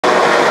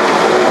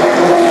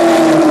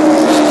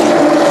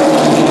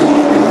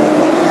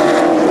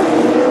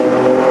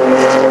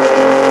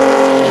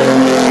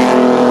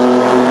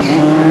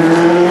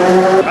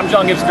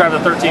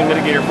13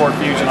 mitigator Ford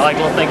Fusion. I'd like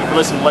to thank you for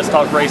listening to Let's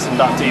Talk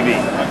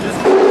Racing.tv.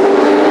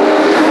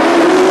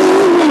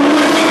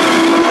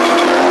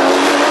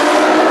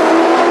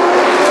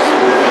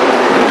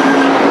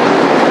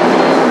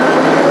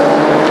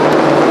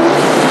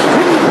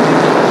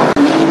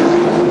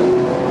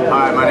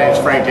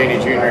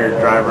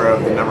 Driver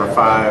of the number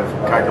 5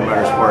 Kiker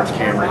Motorsports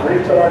Camry.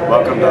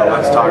 Welcome to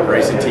Let's Talk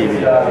Racing TV.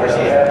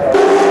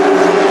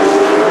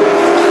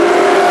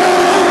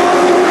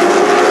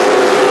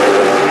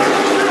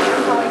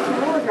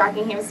 With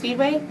Rockingham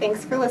Speedway.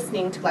 Thanks for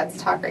listening to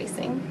Let's Talk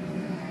Racing.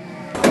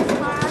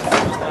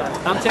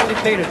 I'm Tony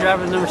Peter,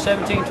 driver of the number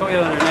 17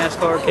 Toyota in the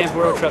Nascar Camp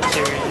World Truck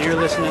Series, and you're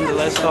listening to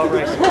Let's Talk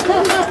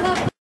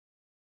Racing.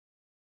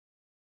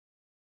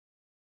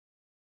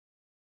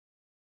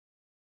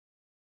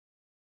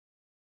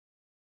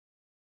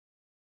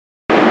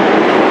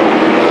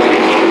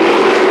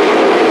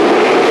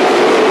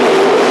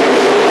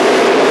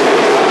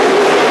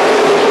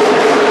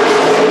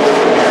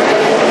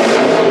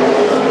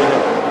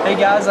 Hey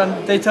guys,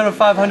 I'm Daytona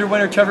 500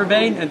 winner Trevor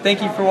Bain, and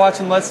thank you for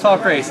watching Let's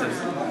Talk Racing.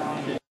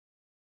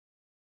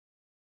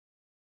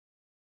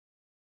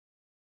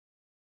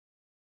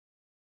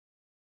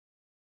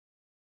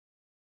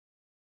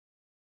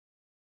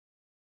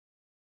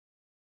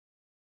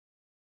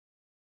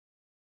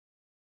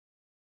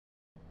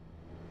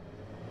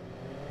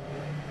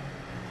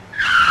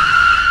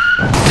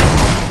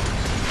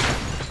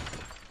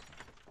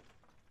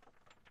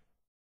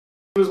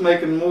 He was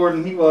making more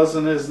than he was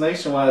in his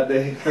nationwide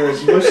day or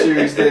his Busch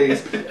Series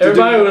days.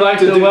 Everybody would like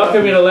to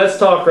welcome you to Let's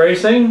Talk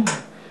Racing.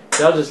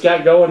 Y'all just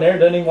got going there,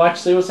 didn't even watch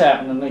to see what's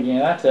happening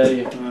again, I tell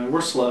you.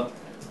 We're slow.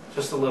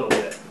 Just a little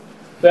bit.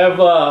 We have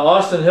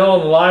Austin Hill on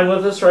the line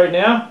with us right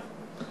now.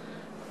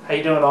 How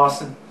you doing,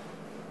 Austin?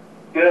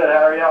 Good,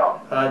 how are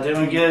y'all?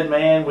 Doing good,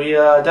 man. We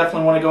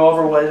definitely want to go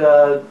over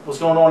what was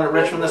going on at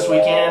Richmond this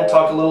weekend,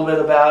 talk a little bit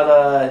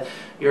about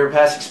your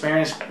past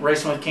experience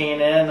racing with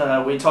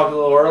K&N. We talked a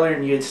little earlier,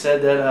 and you had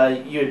said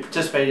that you had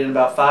participated in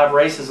about 5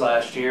 races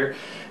last year.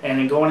 And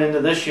then going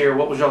into this year,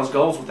 what was y'all's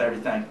goals with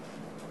everything?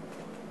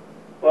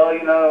 Well,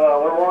 you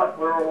know,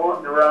 we were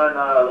wanting to run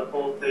the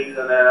full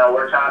season, and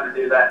we're trying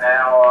to do that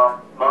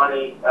now.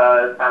 Money is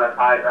kind of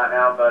tight right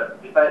now,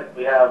 but we think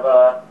we have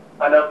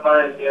enough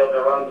money to be able to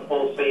run the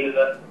full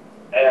season.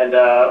 And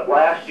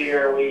last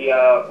year we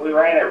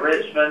ran at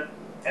Richmond,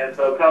 and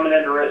so coming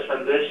into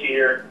Richmond this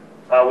year,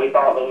 we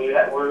thought that we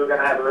were going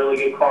to have a really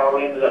good car.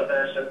 We ended up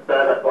finishing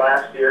 7th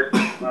last year.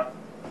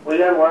 We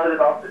then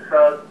loaded off the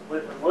truck,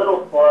 which was a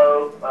little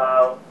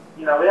slow.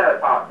 You know, we had a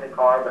top 10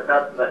 car, but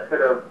nothing that could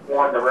have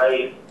won the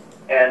race.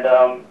 And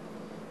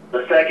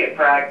the second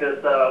practice,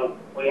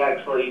 we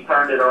actually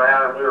turned it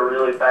around, and we were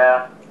really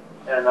fast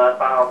in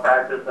final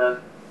practice. And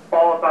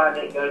qualifying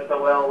didn't go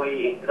so well.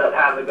 We ended up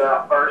having to go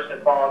out first in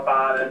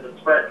qualifying, and the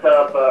Sprint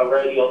Cup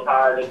radial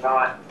tire did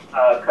not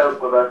cope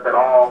with us at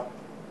all.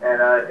 And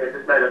it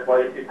just made us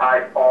way too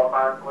tight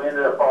qualifying. So we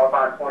ended up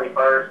qualifying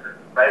 21st,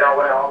 and made our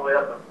way all the way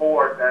up to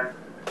 4th, and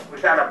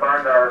we kind of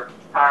burned our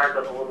tires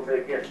up a little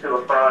bit getting to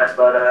the front.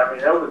 But I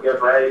mean, it was a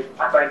good race.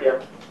 I think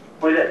if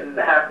we didn't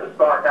have to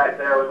start back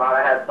there, we might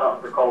have had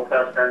something for Cole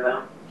Custer and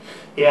them.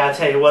 Yeah, I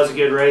tell you, it was a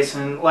good race,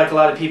 and like a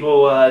lot of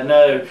people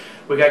know,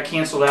 we got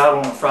canceled out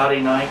on a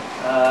Friday night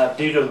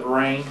due to the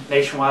rain.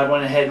 Nationwide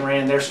went ahead and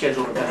ran their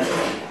scheduled event,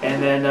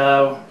 and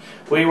then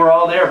we were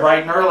all there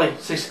bright and early,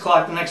 6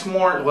 o'clock the next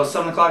morning, well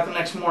 7 o'clock the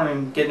next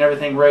morning, getting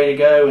everything ready to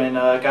go, and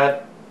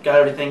got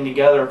everything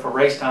together for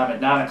race time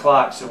at 9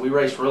 o'clock, so we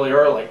raced really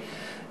early.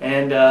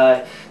 And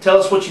tell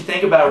us what you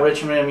think about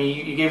Richmond. I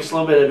mean, you gave us a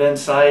little bit of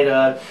insight.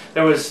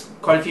 There was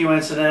quite a few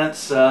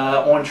incidents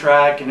on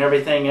track and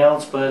everything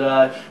else,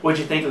 but what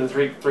did you think of the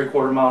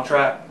three-quarter mile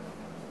track?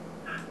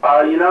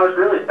 You know, it's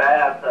really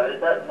fast. It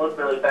doesn't look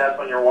really fast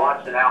when you're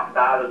watching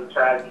outside of the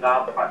track. You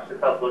know, I've watched a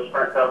couple of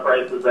Sprint Cup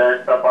races there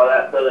and stuff like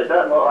that, so it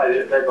doesn't look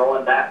like they're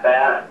going that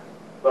fast.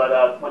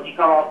 But when you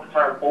come off the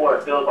turn 4,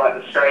 it feels like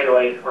the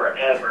straightaway is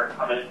forever.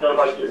 I mean, it feels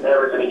like you're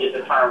never going to get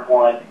to turn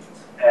 1.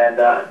 And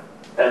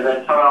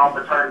then coming off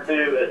the turn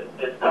 2,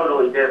 it's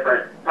totally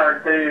different.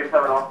 Turn 2,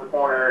 coming off the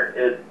corner,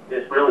 is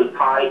really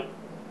tight,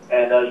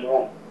 and you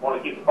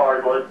want to keep the car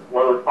as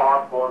low as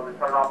possible. And then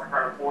turn off the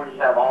turn 4, you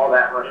have all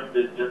that room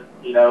to just,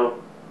 you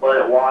know, let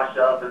it wash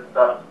up and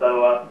stuff.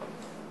 So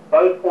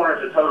both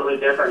corners are totally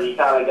different. You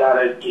kind of got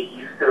to get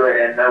used to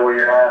it and know where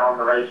you're at on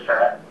the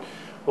racetrack.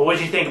 Well, what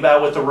did you think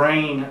about with the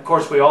rain? Of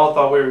course, we all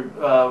thought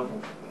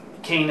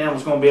K&N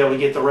was going to be able to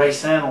get the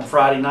race in on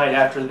Friday night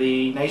after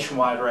the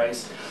nationwide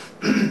race.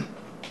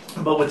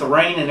 But with the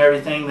rain and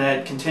everything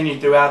that continued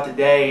throughout the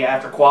day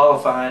after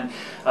qualifying,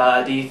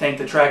 do you think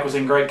the track was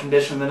in great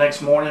condition the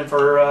next morning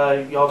for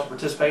y'all to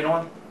participate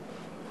on?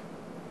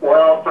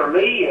 Well, for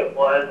me it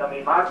was. I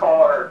mean, my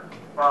car,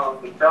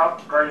 from the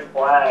drop the green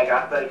flag,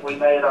 I think we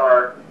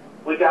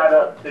got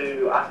up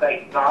to, I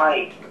think,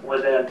 9th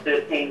within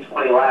 15,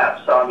 20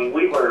 laps. So, I mean,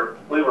 we were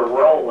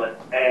rolling.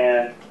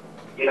 And,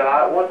 you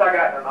know, once I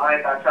got to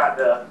 9th, I tried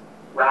to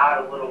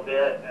ride a little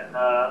bit and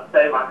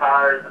save my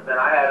tires. And then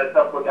I had a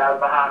couple of guys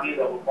behind me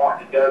that were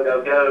wanting to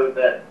go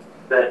that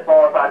that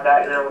qualified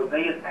back there with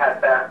me had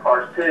fast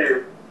cars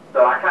too.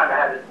 So I kind of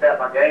had to step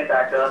my game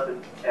back up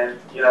and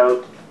you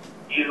know,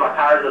 use my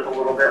tires up a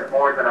little bit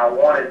more than I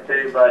wanted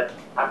to. But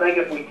I think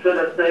if we could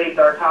have saved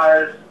our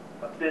tires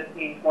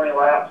 15, 20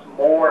 laps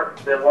more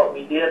than what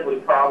we did, we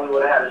probably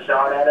would have had a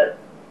shot at it.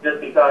 Just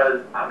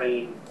because, I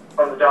mean,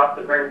 from the drop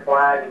of the green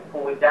flag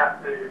until we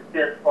got to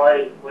 5th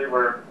place, we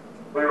were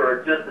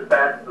just as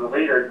fast as the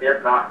leader,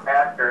 if not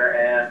faster.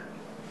 And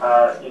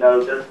you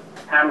know, just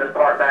having to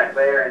start back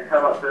there and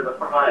come up through the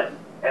front,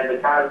 and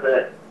the guys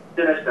that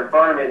finished in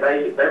front of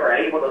me, they were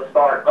able to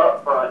start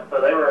up front,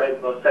 so they were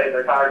able to save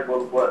their tires a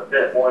little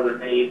bit more than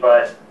me.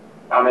 But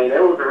I mean,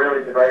 it was a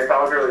really good race.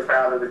 I was really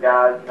proud of the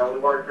guys. You know, we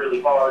worked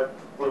really hard.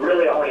 We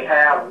really only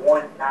have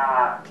one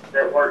guy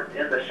that works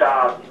in the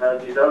shop. You know,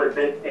 these other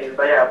big teams,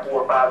 they have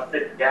 4, 5,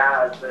 6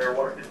 guys that are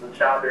working in the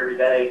shop every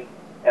day.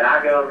 And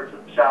I go over to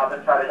the shop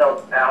and try to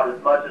help out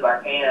as much as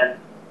I can.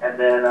 And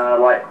then,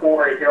 like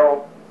Corey,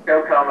 he'll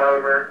come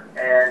over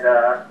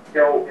and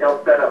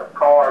he'll set up the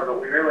car. But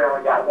we really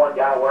only got one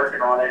guy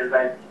working on it. His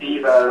name's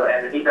Steve-O,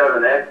 and he does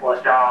an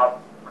excellent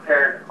job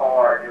preparing the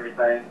car and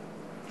everything.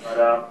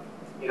 But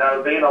you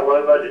know, being a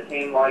low-budget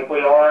team like we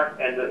are,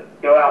 and to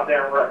go out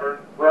there and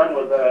run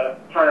with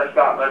Turner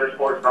Scott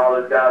Motorsports and all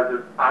those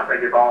guys, I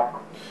think is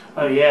awesome.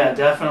 Oh yeah,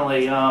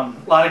 definitely. A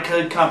lot of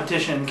good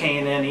competition in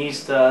K&N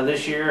East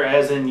this year,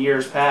 as in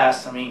years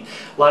past. I mean,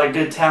 a lot of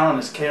good talent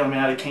is coming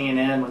out of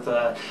K&N with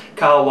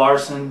Kyle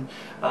Larson,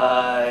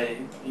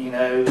 you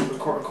know, of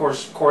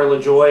course, Corey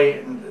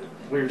LaJoy.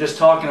 We were just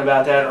talking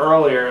about that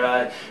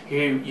earlier.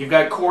 You've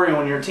got Corey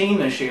on your team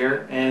this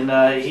year,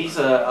 and he's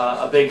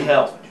a big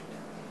help.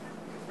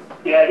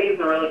 Yeah, he's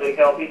a really big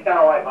help. He's kind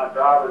of like my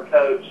driver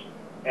coach.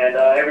 And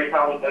every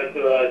time we go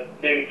to a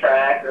new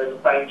track or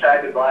the same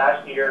track as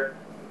last year,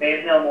 me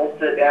and him will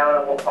sit down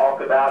and we'll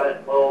talk about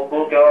it. We'll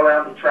go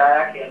around the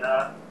track, and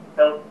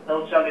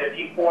he'll show me a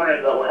few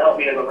pointers that will help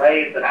me in the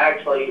race. And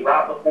actually,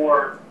 right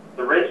before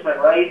the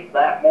Richmond race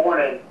that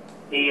morning,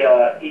 he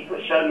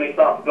showed me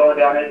something going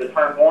down into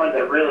turn 1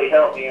 that really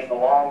helped me in the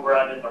long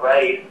run in the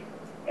race.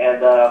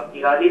 And,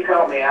 you know, he's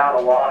helped me out a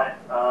lot.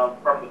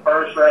 From the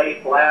first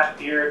race last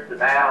year to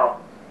now,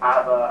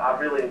 I've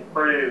really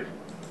improved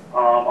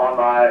on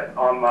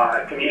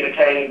my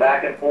communicating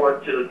back and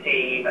forth to the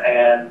team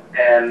and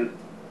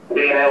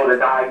being able to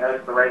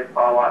diagnose the race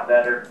car a lot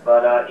better.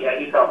 But, yeah,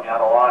 he's helped me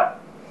out a lot.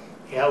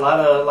 Yeah, a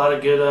lot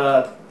of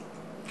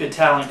good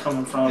talent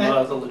coming from the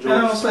LaJoy. And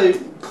I'll say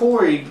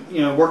Corey,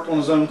 you know, worked on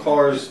his own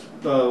cars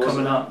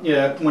coming up.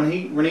 Yeah, when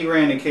he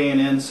ran at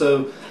K&N,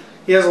 so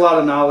he has a lot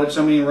of knowledge.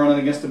 I mean, running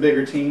against a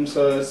bigger team,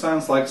 so it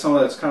sounds like some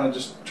of that's kind of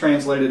just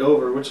translated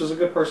over, which is a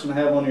good person to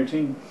have on your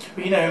team.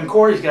 But, you know, and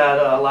Corey's got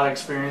a lot of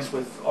experience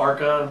with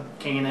ARCA,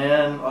 K&N,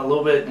 a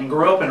little bit, and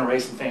grew up in a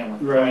racing family.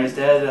 Right. I mean, his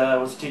dad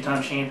was a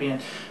 2-time champion.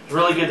 It's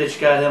really good that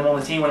you got him on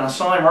the team. When I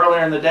saw him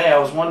earlier in the day, I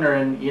was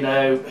wondering, you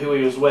know, who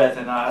he was with,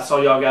 and I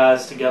saw y'all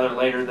guys together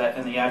later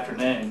in the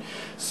afternoon.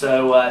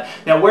 So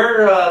now,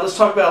 let's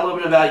talk about a little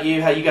bit about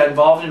you, how you got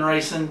involved in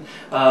racing,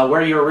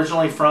 where you're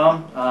originally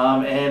from,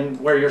 and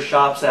where your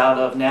shop's out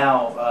of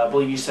now. I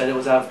believe you said it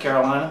was out of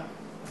Carolina.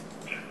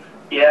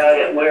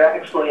 Yeah, we're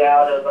actually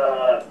out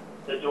of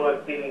the Joy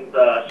Seating's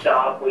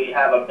shop. We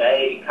have a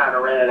bay kind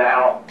of rented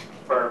out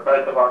for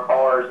both of our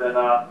cars, and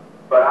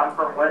but I'm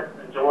from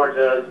Winston,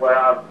 Georgia, is where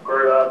I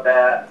grew up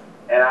at,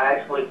 and I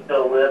actually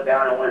still live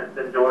down in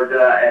Winston,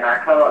 Georgia, and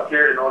I come up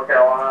here to North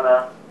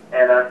Carolina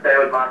and stay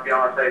with my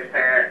fiance's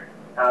parents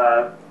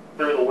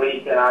through the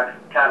week, and I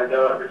kind of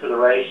go over to the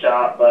race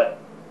shop. But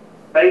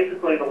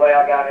basically, the way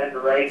I got into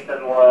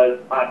racing was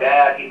my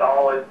dad. He's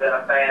always been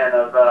a fan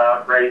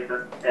of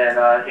racing,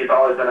 and he's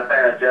always been a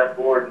fan of Jeff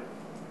Gordon.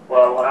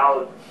 Well, when I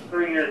was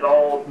 3 years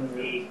old,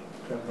 he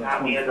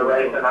got me into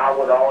racing. I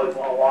would always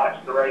want to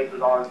watch the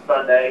races on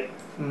Sunday.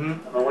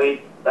 And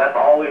that's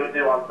all we would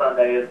do on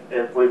Sunday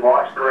is we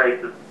watch the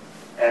races.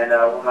 And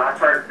when I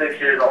turned 6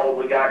 years old,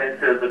 we got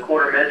into the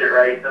quarter midget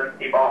racing.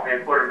 He bought me a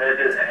quarter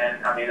midget,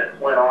 and I mean, it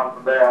went on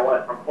from there. I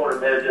went from quarter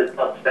midgets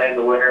up stained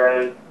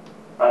away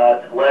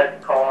to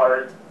less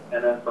cars,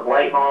 and then some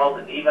late models,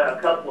 and even a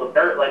couple of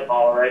dirt late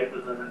model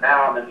races. And then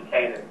now I'm in the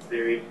K&N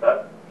series.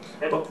 But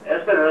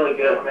it's been really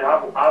good. I mean,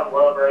 I've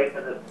loved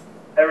racing.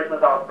 Ever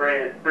since I was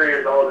three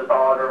years old, it's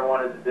all I've ever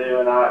wanted to do,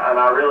 and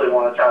I really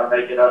want to try to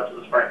make it up to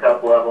the Sprint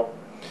Cup level.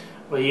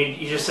 Well,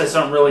 you just said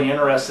something really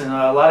interesting.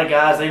 A lot of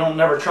guys, they don't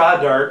never try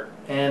dirt,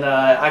 and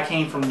I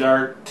came from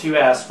dirt to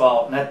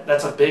asphalt, and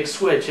that's a big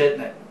switch,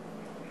 isn't it?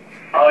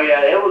 Oh,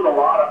 yeah, it was a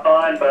lot of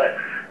fun, but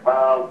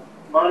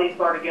money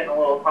started getting a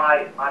little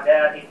tight. My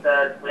dad, he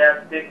said, we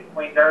have to pick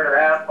between dirt or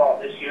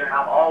asphalt this year, and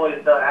I've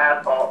always done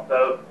asphalt,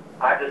 so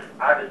I just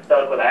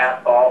stuck with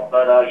asphalt.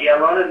 But, yeah,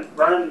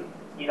 running,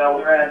 you know,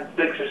 we ran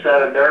 6 or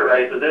 7 dirt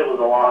races. It was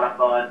a lot of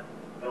fun.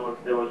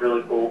 It was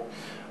really cool.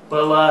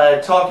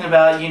 Well, talking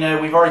about, you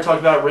know, we've already talked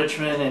about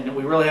Richmond, and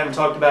we really haven't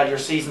talked about your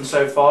season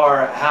so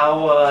far.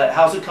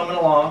 How's it coming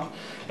along,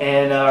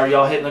 and are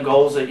y'all hitting the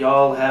goals that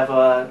y'all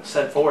have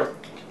set forth?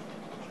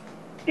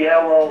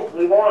 Yeah, well,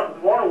 we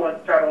want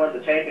to try to win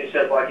the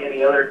championship like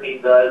any other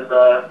team does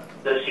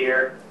this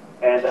year,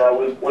 and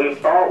we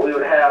thought we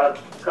would have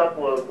a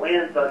couple of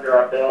wins under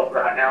our belt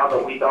right now,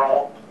 but we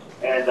don't.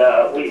 And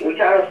we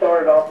kind of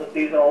started off the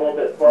season a little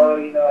bit slow.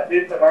 You know, at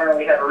Dodson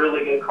we had a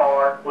really good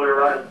car. We were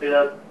running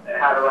fifth and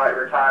had a right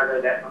retire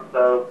go down,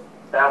 so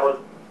that was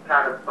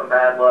kind of some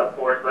bad luck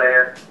for us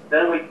there.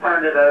 Then we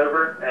turned it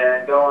over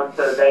and going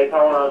to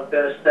Daytona and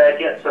finished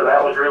second, so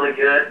that was really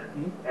good.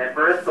 And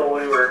Bristol,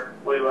 we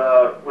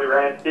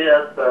ran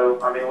fifth, so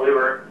I mean we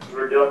were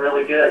doing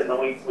really good. And then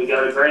we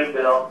go to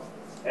Greenville,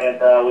 and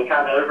we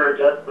kind of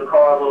over-adjusted the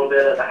car a little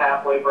bit at the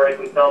halfway break.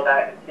 We fell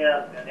back in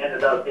 10th and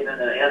ended up getting in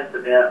an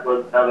incident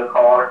with another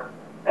car.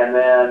 And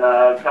then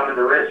coming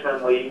to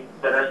Richmond, we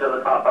finished in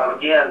the top 5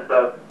 again.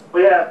 So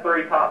we had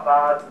 3 top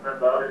 5s, and then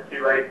the other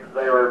 2 races,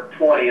 they were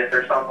 20th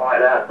or something like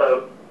that.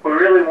 So we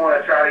really want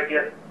to try to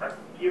get a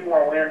few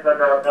more wins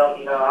under our belt.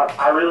 You know,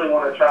 I really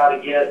want to try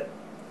to get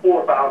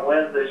 4 or 5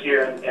 wins this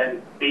year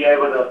and be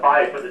able to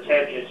fight for the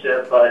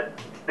championship. But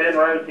Ben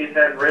Rhodes, he's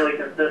been really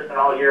consistent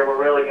all year.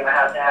 We're really going to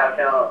have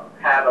him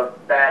have a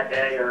bad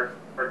day or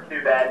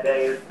 2 bad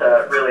days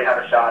to really have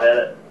a shot at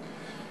it.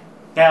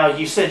 Now,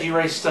 you said you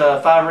raced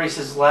 5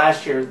 races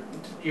last year.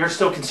 You're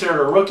still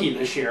considered a rookie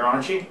this year,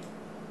 aren't you?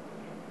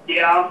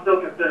 Yeah, I'm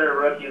still considered a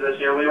rookie this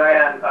year. We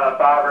ran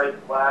 5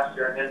 races last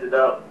year and ended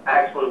up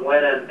actually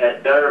winning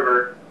at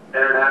Dover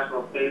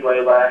International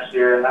Speedway last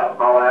year, and that was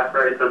my last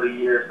race of the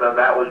year, so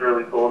that was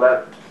really cool.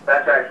 That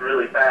track's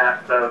really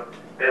fast, so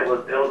it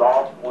was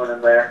awesome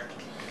winning there.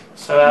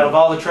 So out of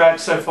all the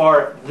tracks so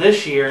far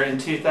this year in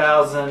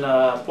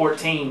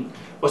 2014,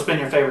 what's been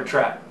your favorite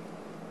track?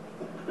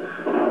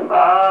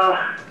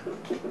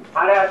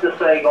 I'd have to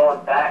say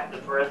going back to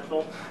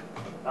Bristol.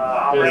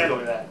 I ran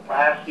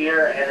last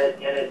year and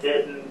it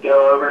didn't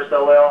go over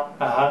so well.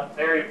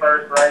 Very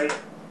first race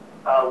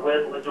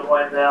with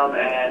joined them,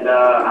 and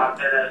I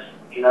finished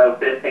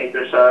 15th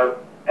or so.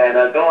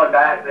 And going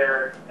back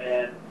there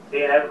and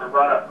being able to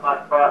run up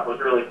front was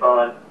really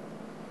fun.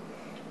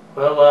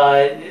 Well,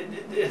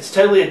 it's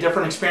totally a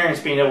different experience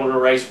being able to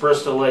race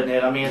Bristol, isn't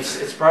it? I mean,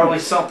 it's probably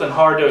something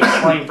hard to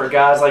explain for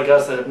guys like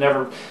us that have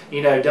never,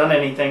 done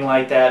anything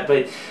like that.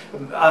 But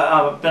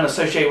I've been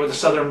associated with the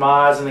Southern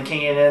Mods and the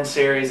K&N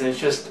series, and it's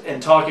just, in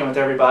talking with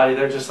everybody,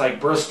 they're just like,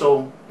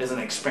 Bristol is an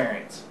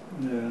experience.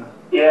 Yeah.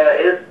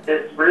 Yeah,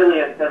 it's really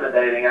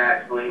intimidating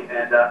actually,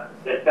 and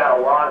it's got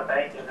a lot of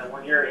banking. And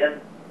when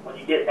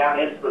you get down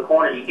into the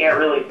corner, you can't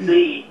really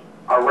see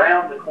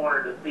around the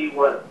corner to see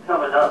what's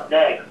coming up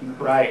next.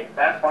 Right.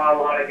 That's why a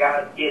lot of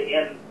guys get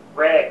in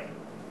wreck.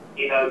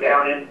 You go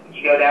down in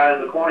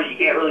the corner, you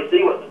can't really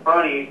see what's in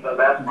front of you, so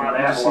that's why they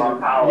have a lot of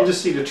power. You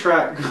just see the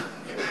track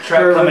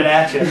coming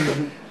at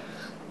you.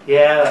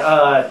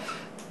 Yeah,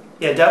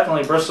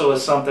 definitely Bristol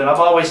is something.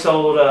 I've always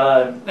told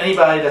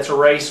anybody that's a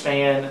race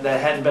fan that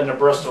hadn't been to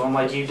Bristol, I'm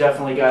like, you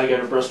definitely got to go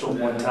to Bristol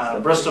one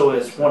time. Bristol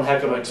is one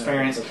heck of an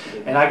experience.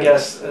 And I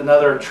guess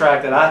another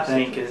track that I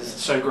think is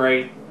so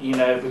great,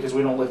 because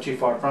we don't live too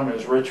far from it,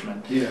 is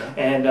Richmond. Yeah.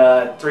 And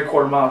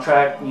 3/4 mile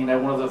track, one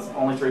of the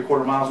only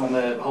 3/4 miles on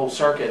the whole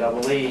circuit, I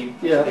believe.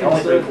 Yeah, the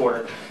only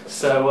 3/4.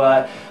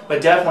 So,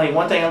 but definitely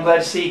one thing I'm glad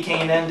to see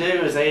K&N do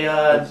is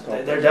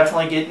they're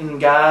definitely getting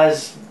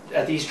guys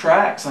at these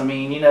tracks. I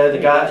mean, the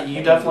guy,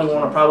 you definitely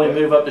want to probably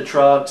move up to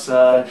trucks,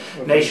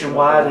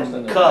 Nationwide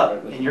and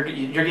Cup, and you're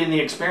getting the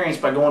experience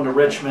by going to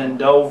Richmond,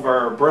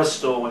 Dover,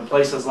 Bristol, and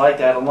places like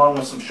that, along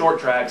with some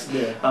short tracks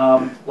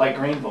like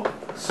Greenville.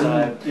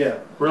 So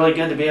really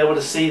good to be able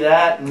to see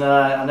that, and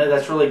I know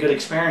that's really good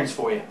experience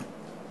for you.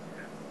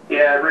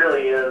 Yeah, it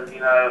really is.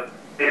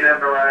 Being able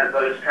to run at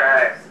those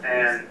tracks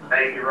and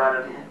maybe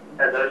running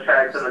at those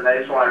tracks in the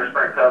Nationwide or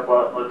Sprint Cup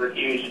was a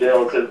huge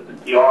deal because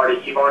you've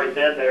already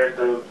been there,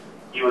 so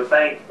you would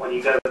think when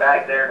you go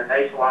back there in the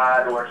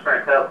Nationwide or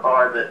Sprint Cup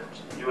car that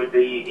you would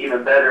be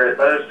even better at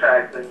those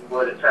tracks than you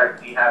would at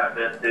tracks you haven't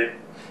been to.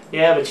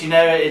 Yeah, but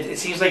it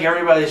seems like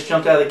everybody that's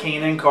jumped out of the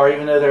K&N car,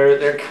 even though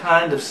they're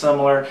kind of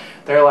similar,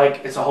 they're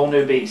like, it's a whole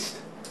new beast.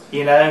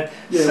 Yeah,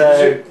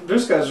 so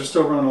those guys are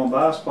still running on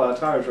bi-supply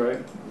tires, right?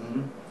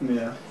 Mm-hmm.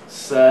 Yeah.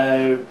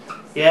 So,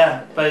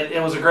 yeah, but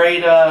it was a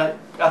great, I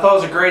thought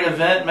it was a great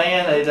event,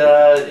 man. It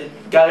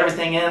got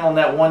everything in on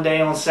that one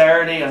day on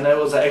Saturday. I know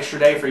it was an extra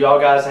day for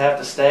y'all guys to have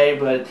to stay,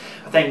 but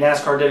I think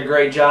NASCAR did a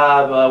great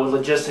job with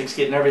logistics,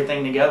 getting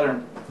everything together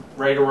and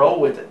ready to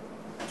roll with it.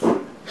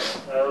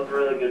 That was a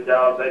really good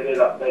job. They did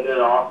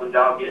an awesome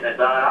job getting it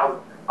done.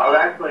 I was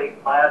actually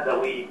glad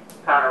that we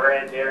kind of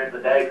ran during the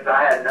day because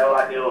I had no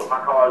idea what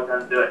my car was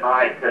going to do at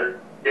night because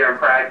during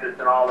practice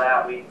and all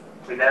that, we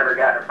never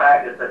got to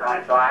practice at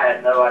night, so I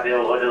had no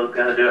idea what it was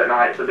going to do at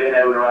night. So being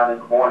able to run in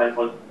the morning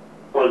was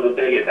a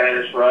big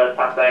advantage for us,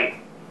 I think.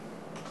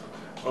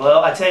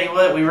 Well, I tell you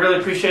what, we really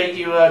appreciate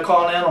you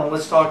calling in on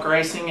Let's Talk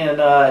Racing, and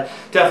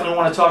definitely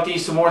want to talk to you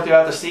some more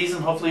throughout the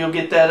season. Hopefully you'll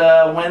get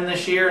that win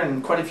this year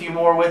and quite a few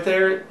more with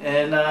there,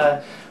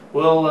 and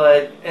we'll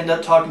end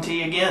up talking to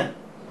you again.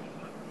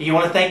 You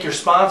want to thank your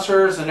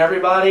sponsors and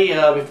everybody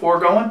before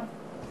going?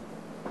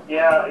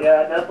 Yeah, I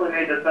definitely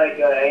need to thank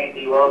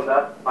A&D Logan.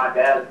 That's my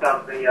dad's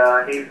company.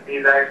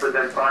 He's actually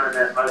been running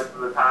it most of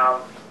the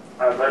time,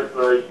 most of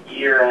the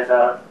year,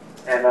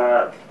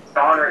 and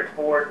Donner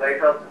Sports, they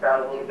helped us out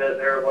a little bit.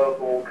 They're a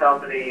local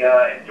company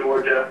in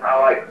Georgia. I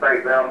like to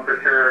thank them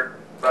for sure.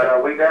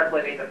 But we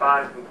definitely need to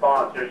find some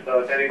sponsors.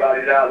 So if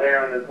anybody's out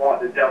there and is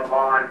wanting to jump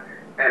on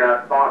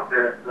and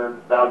sponsor us,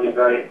 then that'll be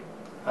great.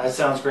 That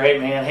sounds great,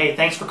 man. Hey,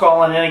 thanks for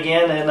calling in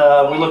again,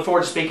 and we look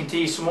forward to speaking to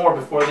you some more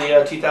before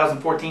the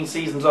 2014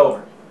 season's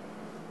over.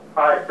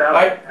 All right, All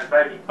right.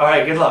 thank you. All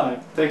right, good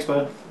luck. Thanks,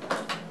 bud.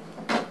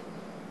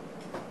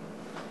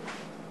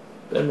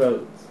 Ben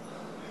Rhodes.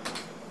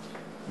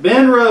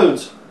 Ben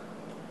Rhodes.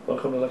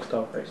 Welcome to Let's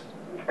Talk Racing.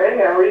 Hey,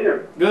 how are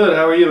you? Good.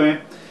 How are you,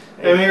 man?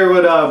 I'm here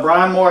with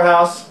Brian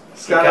Morehouse.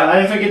 Scott, I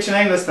didn't forget your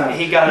name this time.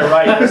 He got it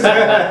right this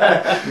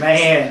time.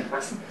 Man.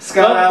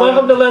 Scott Allen.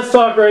 Welcome to Let's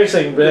Talk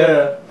Racing, Ben.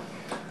 Yeah.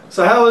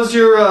 So how is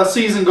your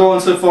season going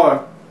so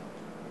far?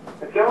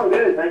 It's going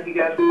good. Thank you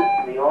guys for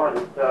having me on.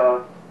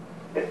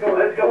 It's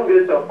going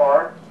good so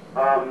far.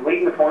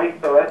 Leading the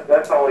points, so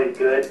that's always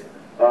good.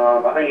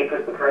 I think it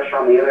puts the pressure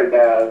on the other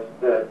guys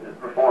to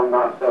perform,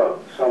 not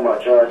so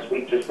much us.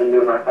 We've just been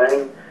doing our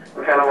thing.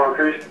 We're kind of on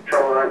cruise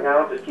control right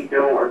now. Just keep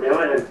doing what we're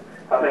doing, and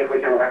I think we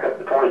can rack up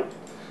the points.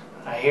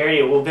 I hear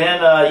you. Well,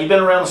 Ben, you've been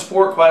around the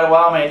sport quite a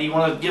while, man. Do you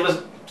want to give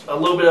us a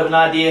little bit of an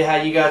idea how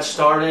you got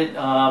started?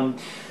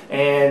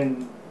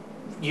 And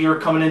you're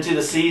coming into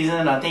the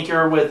season. I think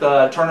you're with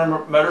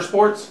Turner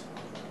Motorsports.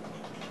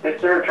 Yes,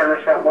 sir.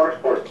 Turner Scott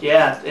Motorsports.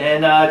 Yeah,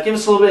 and give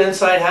us a little bit of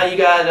insight how you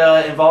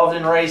got involved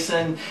in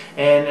racing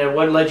and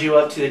what led you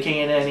up to the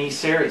K&N East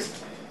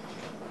Series.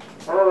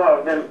 Well, I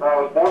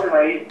was born and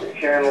raised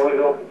here in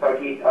Louisville,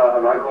 Kentucky. I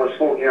go to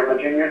school here. I'm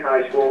a junior in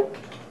high school.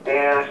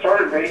 And I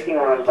started racing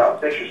when I was about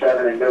 6 or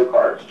 7 in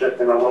go-karts,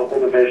 just in a local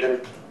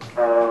division.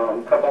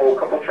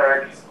 Couple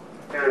tracks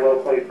here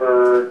locally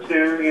for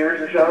 2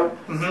 years or so.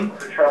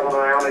 Mm-hmm. Traveling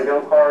around in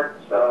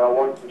go-karts,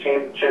 won some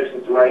championships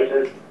and some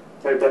races.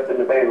 Moved up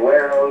into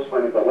Bandoleros,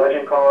 went into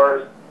legend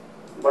cars,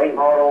 late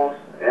models,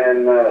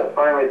 and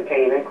finally the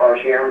K&N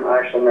cars here. I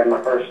actually made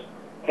my first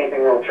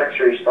Camping World Truck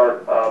Series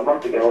start a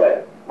month ago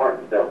at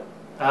Martinsville.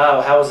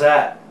 Oh, how was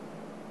that?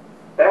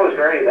 That was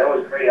great.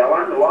 I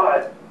learned a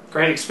lot.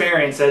 Great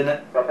experience, isn't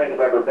it? I think I've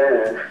ever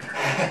been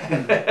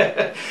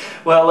in.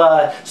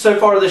 Well, so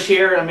far this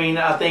year, I mean,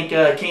 I think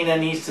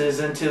K&N East is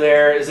into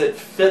their, is it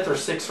 5th or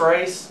 6th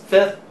race?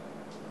 5th?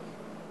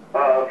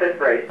 5th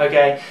race.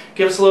 Okay.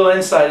 Give us a little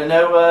insight. I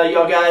know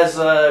y'all guys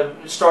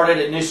started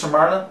at New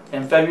Smyrna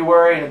in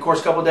February, and of course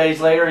a couple days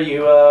later you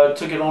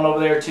took it on over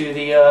there to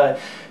the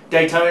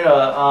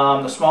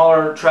Daytona, the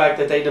smaller track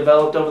that they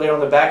developed over there on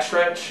the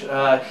backstretch.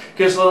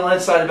 Give us a little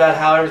insight about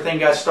how everything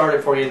got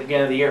started for you at the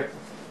beginning of the year.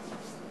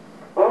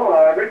 Well,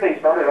 everything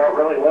started out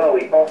really well.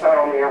 We qualified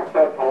on the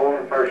outside pole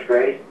in the first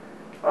race.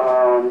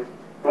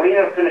 We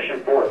ended up finishing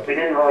 4th. We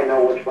didn't really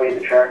know which way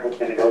the track was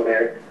going to go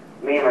there.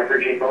 Me and my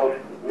crew chief both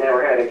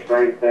never had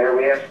experience there.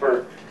 We asked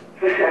for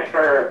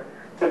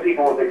some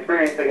people with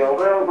experience to go,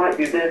 well, it might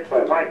do this,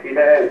 but it might do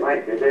that, it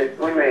might do this.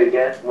 We made a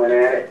guess and went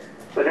at it.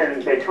 But then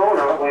in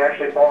Daytona, we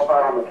actually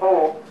qualified on the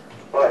pole,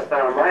 but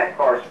lap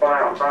car spun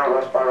out in front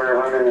of us while we were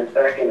running in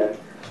second and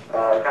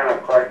kind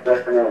of collected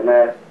us into a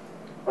mess.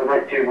 We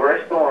went to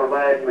Bristol and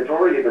led the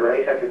majority of the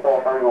race after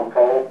qualifying on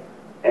pole,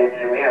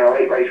 and we had a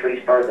late race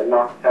restart that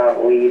knocked us out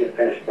of the lead and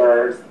finished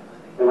 3rd.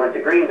 We went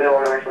to Greenville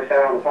and actually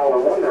sat on the pole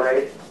and won the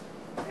race.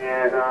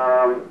 And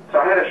so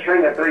I had a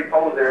string of 3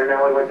 poles there, and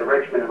now we went to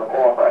Richmond and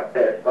qualified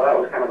 5th, so that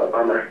was kind of a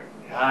bummer.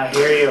 I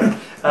hear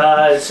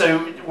you. So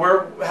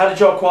how did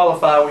y'all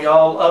qualify? Were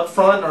y'all up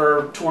front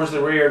or towards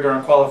the rear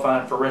during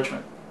qualifying for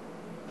Richmond?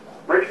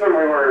 Richmond,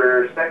 we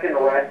were 2nd to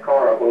last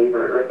car, I believe,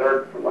 or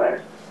 3rd from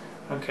last.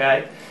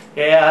 Okay.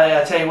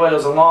 Yeah, I tell you what, it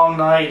was a long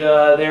night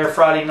there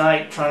Friday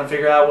night trying to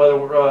figure out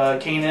whether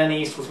K&N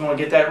East was going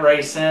to get that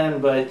race in,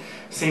 but it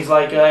seems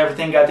like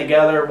everything got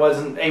together,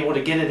 wasn't able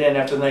to get it in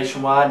after the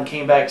Nationwide, and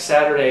came back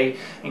Saturday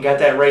and got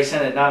that race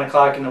in at 9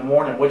 o'clock in the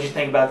morning. What did you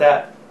think about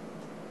that?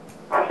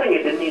 I think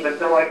it didn't even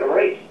feel like a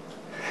race.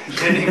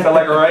 Didn't even feel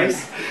like a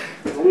race?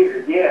 It's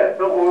weird, yeah. It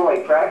felt more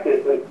like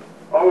practice. Like,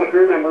 all the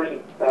crew members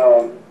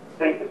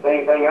think the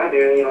same thing I do,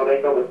 you know,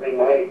 they feel the same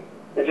way.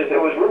 It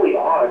was really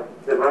odd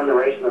to run the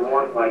race in the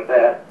morning like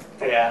that.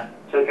 Yeah.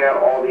 Took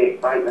out all the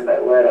excitement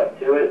that led up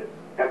to it.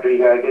 After you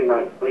got a good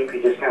night's sleep,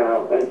 you just kind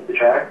of went to the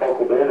track,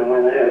 buckled in, and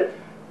went at it.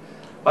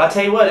 Well, I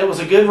tell you what, it was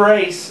a good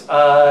race.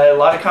 A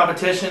lot of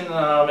competition.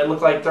 It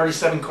looked like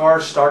 37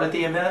 cars started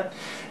the event.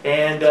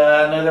 And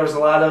I know there was a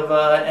lot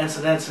of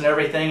incidents and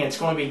everything. It's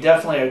going to be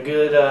definitely a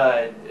good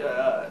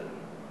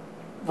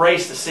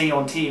race to see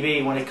on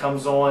TV when it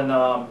comes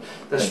on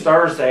this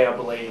Thursday, I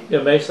believe.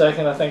 Yeah, May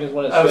 2nd, I think, is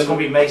when it's scheduled. It's going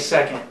to be May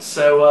 2nd.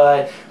 So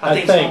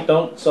I think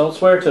don't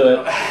swear to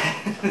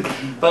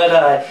it.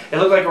 But it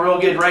looked like a real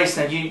good race.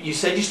 Now, you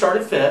said you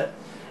started 5th,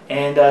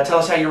 and tell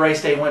us how your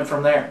race day went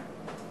from there.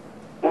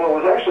 Well,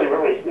 it was actually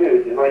really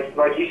smooth. And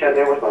like you said,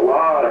 there was a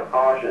lot of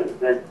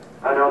cautions. And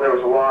I know there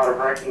was a lot of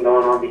wrecking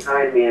going on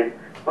behind me. And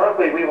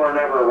luckily, we were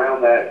never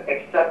around that,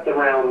 except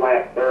around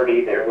lap 30.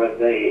 30, there was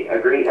a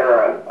green or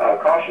a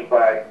caution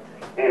flag,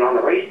 and on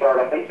the restart,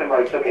 I think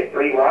somebody took it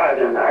 3 wide,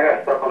 and I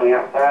got stuck on the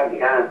outside, and the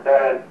guy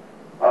inside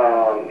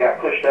got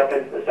pushed up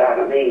into the side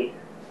of me,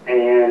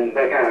 and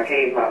that kind of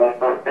caved my left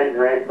front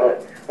fender in.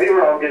 But we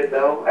were all good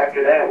though.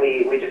 After that,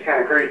 we just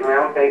kind of cruised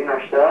around, taking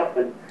our stuff,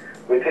 and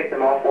we picked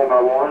them off one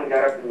by one,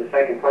 got up into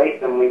second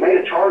place, and we made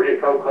a charge at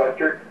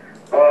Custer.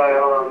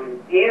 But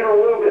he had a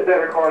little bit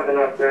better car than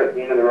us there at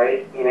the end of the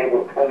race, being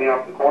able to pull me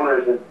off the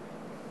corners, and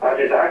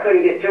I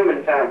couldn't get to him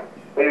in time.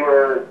 We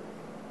were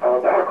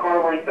about a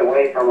car length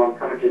away from him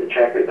coming to the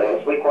checker though,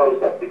 so we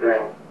closed up the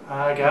ground.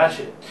 I got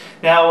you.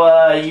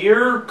 Now,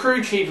 your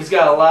crew chief has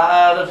got a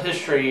lot of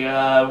history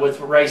with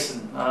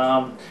racing.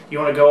 You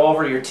want to go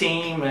over your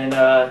team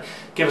and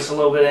give us a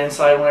little bit of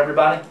insight on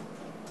everybody?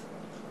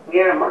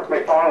 Yeah, Mark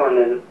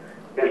McFarland is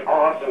an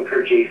awesome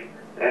crew chief.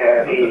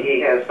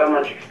 He has so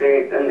much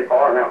experience in the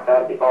car and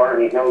outside the car,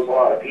 and he knows a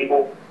lot of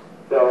people.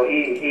 So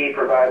he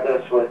provides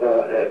us with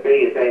a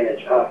big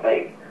advantage, I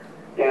think.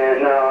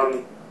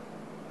 And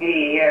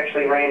he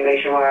actually ran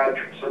nationwide,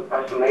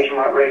 some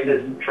nationwide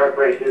races, truck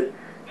races.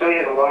 So he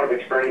has a lot of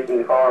experience in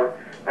the car.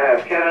 I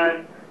have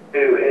Kevin,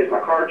 who is my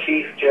car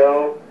chief,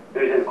 Joe,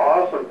 who's an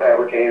awesome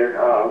fabricator.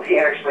 He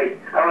actually,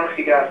 I don't know if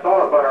you guys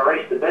saw it, but I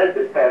raced the bed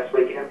this past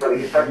weekend for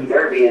the Kentucky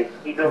Derby, and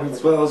he built.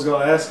 That's what I was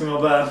going to ask him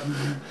about.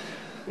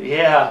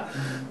 Yeah,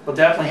 we'll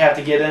definitely have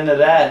to get into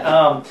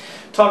that.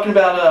 Talking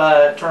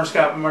about Turner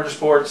Scott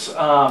Motorsports,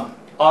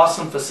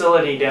 awesome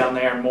facility down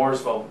there in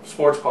Mooresville,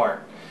 Sports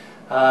Park.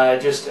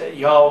 Just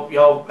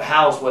y'all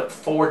house what,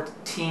 4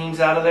 teams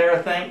out of there,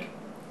 I think.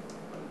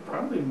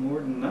 Probably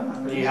more than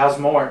that. Or you house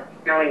more?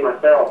 Counting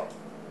myself.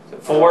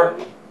 4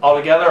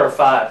 altogether or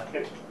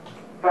 5?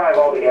 5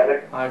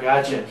 altogether. I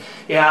got you.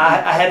 Yeah,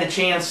 I had the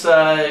chance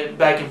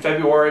back in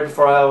February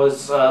before I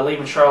was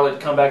leaving Charlotte to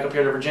come back up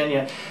here to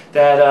Virginia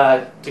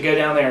that to go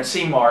down there and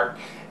see Mark,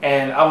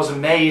 and I was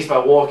amazed by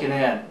walking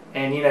in.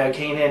 And you know,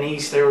 K&N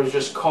East, there was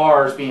just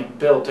cars being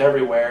built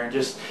everywhere, and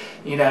just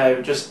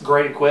just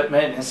great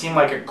equipment, and it seemed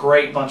like a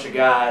great bunch of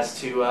guys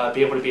to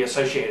be able to be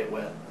associated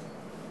with.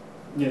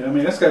 Yeah, I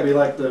mean that's got to be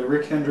like the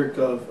Rick Hendrick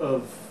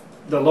of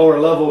the lower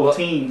level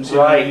teams,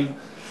 right? You know?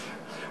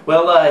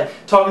 Well,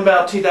 talking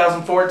about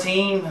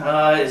 2014,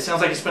 it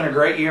sounds like it's been a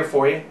great year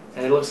for you.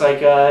 And it looks like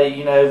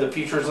the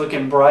future is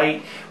looking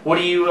bright. What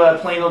do you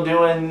plan on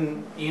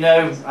doing?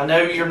 I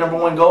know your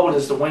 #1 goal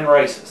is to win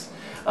races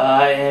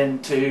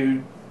and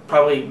to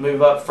probably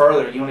move up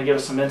further. You want to give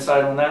us some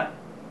insight on that?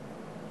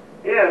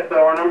 Yeah,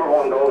 so our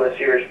 #1 goal this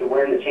year is to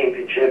win the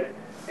championship,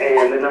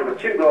 and the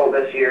 #2 goal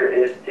this year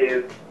is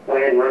to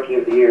win Rookie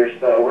of the Year.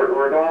 So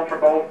we're going for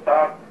both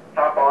top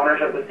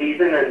honors of the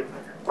season, and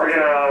we're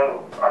gonna.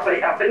 I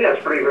think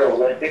that's pretty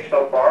realistic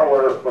so far.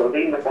 We're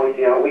leading the points.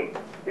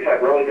 We've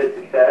had really good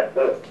success,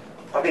 so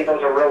I think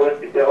those are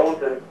realistic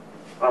goals, and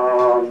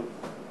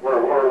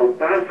we're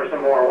gunning for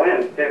some more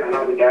wins too. I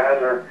know the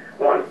guys are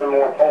wanting some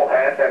more pole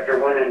hats after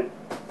winning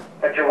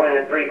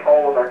 3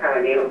 poles. I kind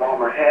of gave them all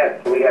my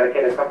hats, so we got to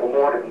get a couple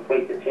more to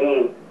complete the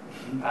team.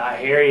 I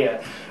hear you.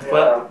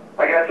 Well,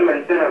 I got some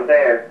incentive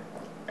there.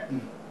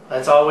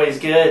 That's always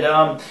good.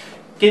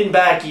 Getting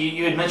back,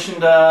 you had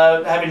mentioned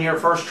having your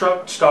first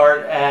truck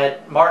start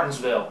at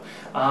Martinsville.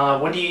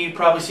 When do you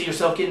probably see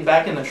yourself getting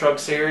back in the truck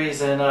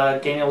series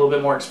and gaining a little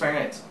bit more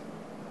experience?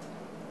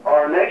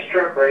 Our next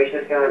truck race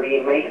is going to be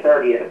May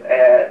 30th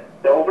at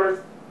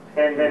Dover,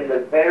 and then the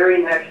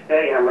very next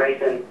day I'm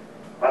racing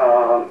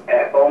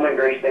at Bowman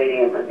Gray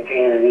Stadium at the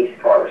K&N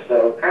East car.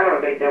 So kind of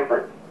a big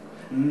difference.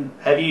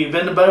 Have you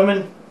been to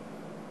Bowman?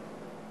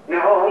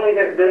 No, only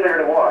been there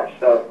to watch.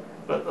 So.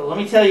 But let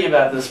me tell you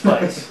about this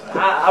place.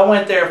 I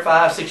went there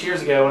 5-6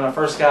 years ago when I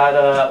first got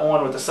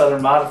on with the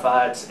Southern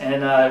Modifieds,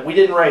 and we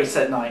didn't race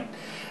that night.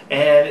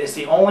 And it's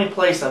the only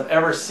place I've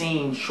ever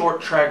seen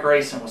short track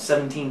racing with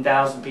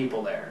 17,000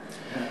 people there.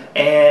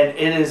 And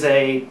it is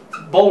a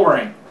bull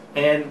ring.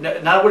 And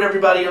not what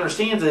everybody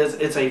understands is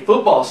it's a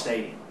football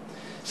stadium.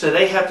 So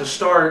they have to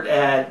start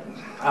at,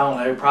 I don't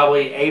know,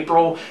 probably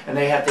April, and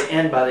they have to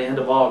end by the end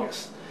of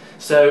August.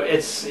 So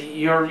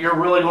you're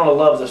really going to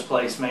love this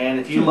place, man.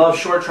 If you love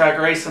short track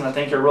racing, I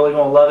think you're really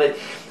going to love it.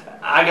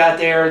 I got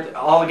there,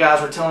 all the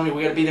guys were telling me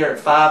we got to be there at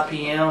 5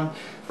 p.m.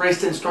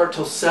 Race didn't start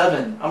till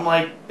 7. I'm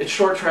like, it's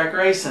short track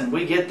racing.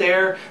 We get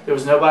there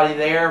was nobody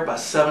there. By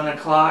 7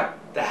 o'clock,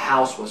 the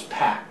house was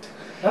packed.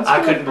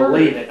 I couldn't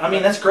believe it. I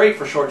mean, that's great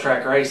for short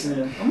track racing.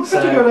 Yeah. I'm going to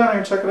have to go down there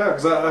and check it out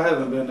because I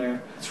haven't been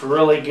there. It's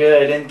really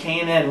good, and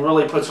K&N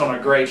really puts on a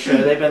great show.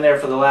 They've been there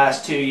for the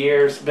last 2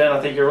 years. Ben,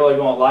 I think you're really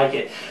going to like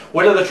it.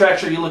 What other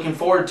tracks are you looking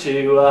forward to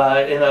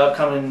in the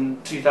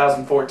upcoming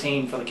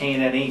 2014 for the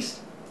K&N East?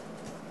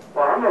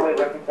 Well, I'm really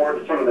looking forward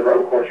to some of the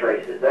road course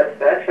races.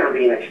 That's going to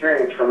be an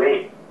experience for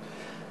me.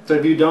 So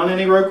have you done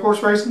any road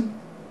course racing?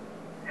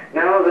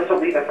 No, this will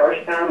be the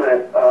first time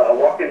at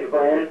Watkins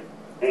Glen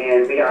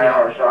and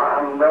BIR, so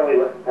I'm really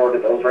looking forward to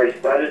those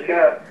races. I just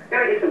gotta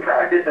get some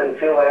practice and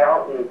feel it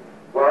out and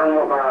learn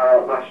what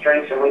my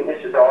strengths and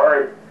weaknesses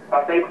are, and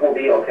I think we'll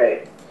be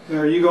okay.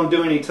 Are you going to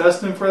do any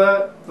testing for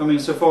that? I mean,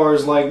 so far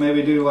as like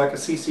maybe do like a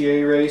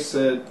CCA race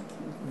at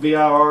VIR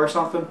or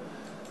something?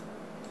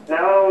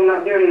 No, I'm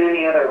not doing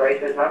any other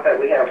races. Not that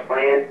we have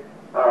planned.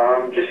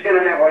 Just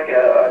gonna have like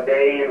a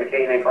day in the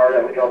K&N car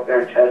that we go up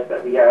there and test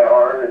that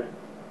VIR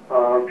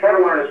and try to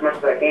learn as much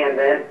as I can.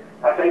 Then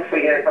I think if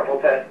we get a couple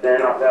tests in,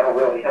 that'll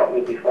really help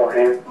me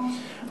beforehand.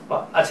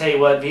 Well, I tell you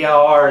what,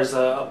 VIR is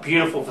a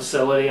beautiful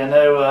facility. I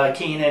know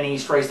K&N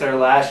East raced there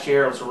last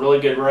year. It was a really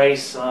good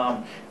race,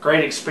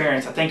 great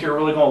experience. I think you're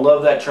really going to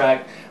love that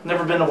track. I've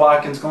never been to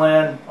Watkins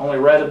Glen, only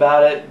read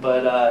about it,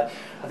 but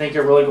I think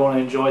you're really going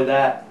to enjoy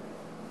that.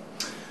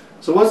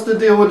 So what's the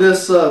deal with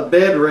this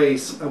bed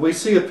race? We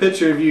see a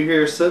picture of you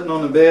here sitting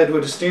on the bed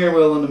with a steering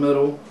wheel in the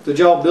middle. Did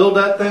y'all build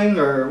that thing,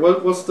 or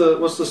what's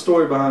the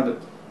story behind it?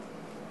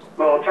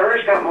 Well,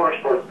 Turner Scott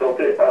Motorsports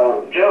built it.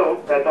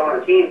 Joe, that's on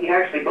our team, he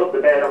actually built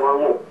the bed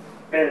along with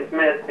Ben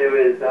Smith, who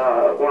is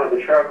one of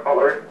the truck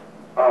haulers,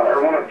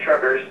 or one of the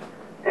truckers,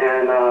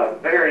 and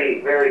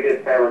very, very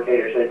good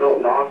fabricators. They built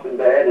an awesome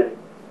bed, and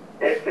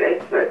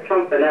it's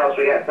something else.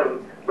 We got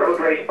some road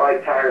race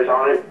bike tires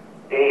on it,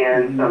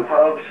 and some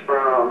hubs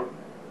from,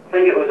 I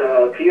think it was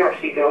a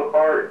PRC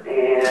go-kart,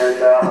 and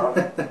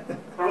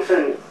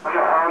something,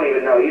 I don't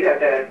even know. You'd have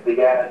to ask the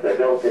guys that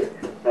built it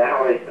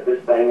how they set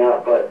this thing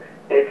up, but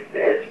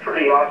it's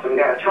pretty awesome.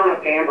 Got a ton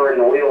of camber in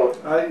the wheels.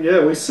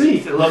 Yeah, we see.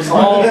 It looks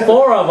All like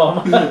four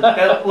of them.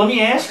 Let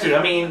me ask you,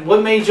 I mean,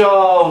 what made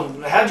y'all,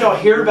 how'd y'all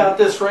hear about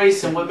this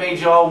race and what made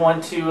y'all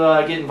want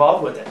to get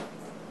involved with it?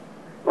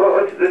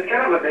 Well, it's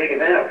kind of a big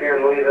event up here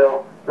in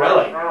Louisville.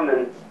 Really?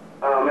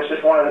 And it's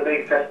just one of the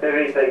big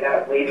festivities they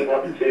got leading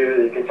up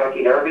to the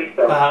Kentucky Derby.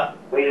 So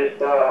we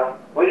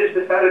just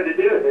decided to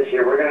do it this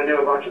year. We're going to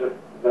do a bunch of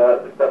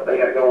the stuff they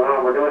got going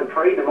on. We're doing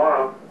parade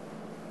tomorrow.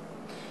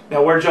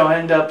 Now, where'd y'all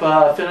end up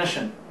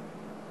finishing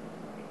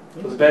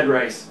for the bed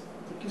race?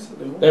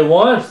 They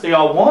won. So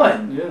y'all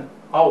won? Yeah.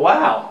 Oh,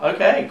 wow.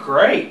 Okay,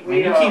 great. I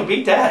mean, you can't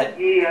beat that.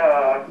 We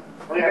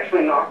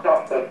actually knocked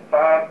off the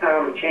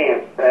 5-time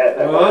champs that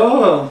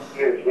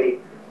years.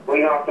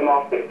 We knocked them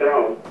off the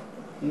throne.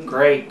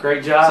 Great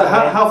job. So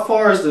how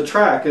far is the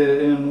track,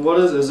 and what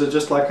is it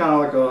just like kind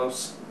of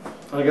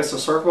like I guess a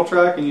circle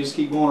track, and you just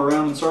keep going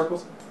around in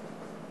circles?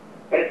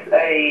 It's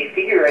a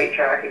figure 8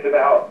 track. It's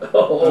about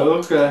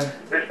okay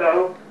or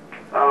so,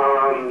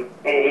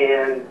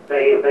 and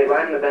they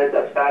line the beds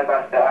up side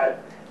by side,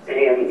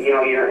 and you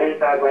know you're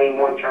inside lane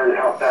one turn,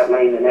 outside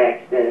lane the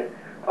next, and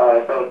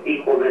so it's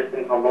equal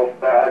distance on both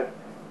sides,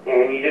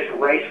 and you just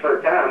race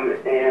for time.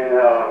 And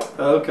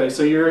okay,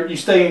 so you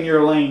stay in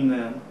your lane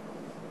then.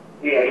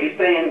 Yeah, you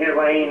stay in your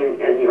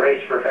lane and you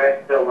race for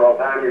fastest overall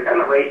time. You're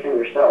kind of racing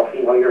yourself.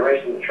 You know, you're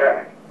racing the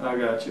track. I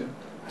got you.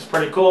 That's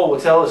pretty cool.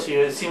 Well, tell us,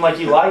 it seemed like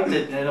you liked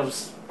it, and it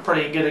was a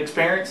pretty good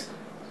experience.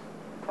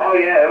 Oh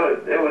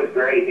yeah, it was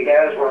great. The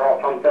guys were all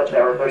pumped up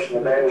that were pushing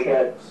the bed. We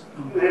had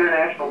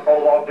international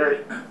pole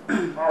vaulters,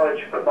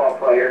 college football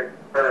player,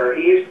 or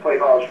he used to play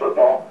college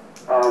football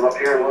up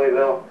here in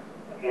Louisville,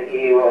 and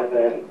he was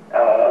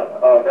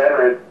a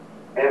veteran.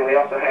 And we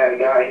also had a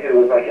guy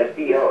who was like a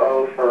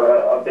COO for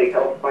a big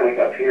health clinic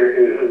up here,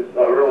 who's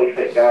a really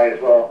fit guy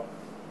as well.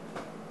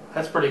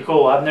 That's pretty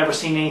cool. I've never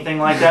seen anything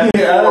like that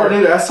before. Yeah, I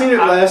didn't either. I seen it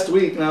last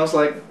week, and I was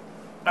like,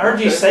 I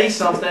heard you say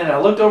something, and I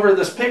looked over at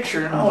this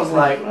picture, and I was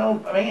like, well,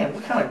 man,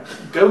 what kind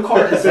of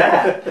go-kart is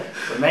that?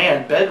 But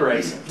man, bed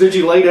racing. Did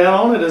you lay down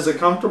on it? Is it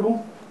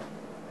comfortable?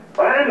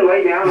 Well, I didn't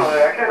lay down on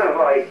it. I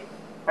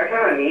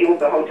kind of kneeled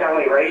the whole time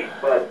we raced,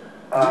 but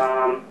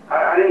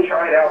I didn't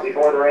try it out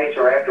before the race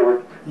or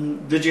afterwards.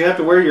 Did you have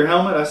to wear your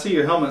helmet? I see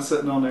your helmet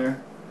sitting on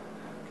there.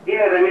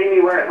 Yeah, they made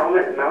me wear a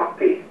helmet and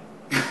mouthpiece.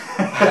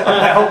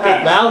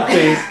 Mouthpiece. Well,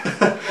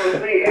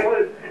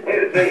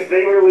 see,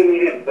 they really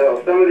needed it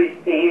though. Some of these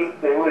teams,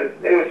 it was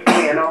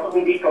funny. I know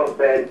Home Depot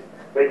said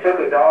they took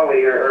a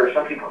dolly, or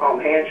some people call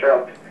them hand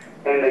trucks,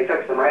 and they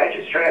took some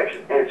ratchet straps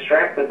and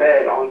strapped the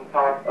bed on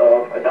top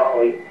of a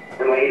dolly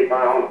and laid it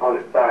down on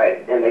its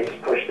side, and they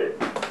just pushed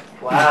it.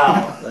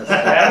 Wow.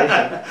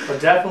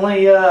 But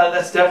definitely,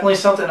 that's definitely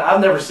something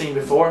I've never seen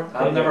before.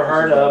 I've never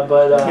heard of,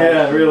 but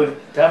yeah, really.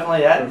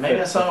 Definitely that. Maybe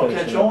that's something will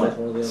catch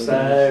on.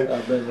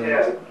 So,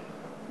 Yeah.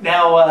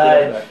 now,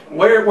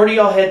 where do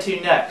y'all head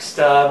to next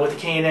with the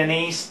K&N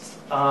East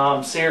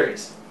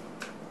series?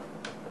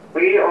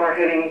 We are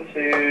heading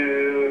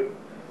to,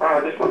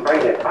 this one right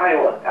there,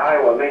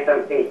 Iowa, May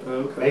 17th.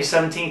 Okay. May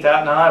 17th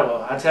out in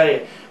Iowa. I tell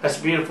you, that's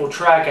a beautiful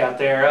track out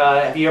there.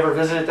 Have you ever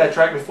visited that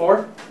track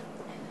before?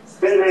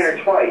 Been there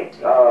twice.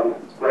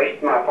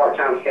 Raced my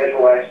part-time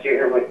schedule last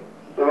year. We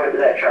went to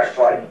that track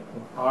twice.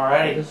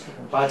 Alrighty.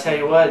 Well, I tell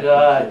you what,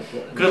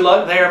 good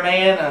luck there,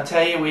 man. I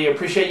tell you, we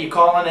appreciate you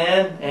calling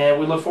in, and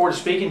we look forward to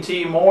speaking to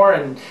you more.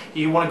 And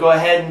you want to go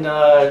ahead and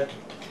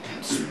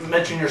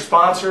mention your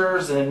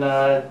sponsors and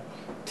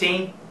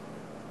team?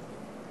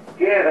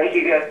 Yeah, thank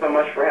you guys so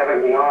much for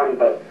having me on.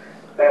 But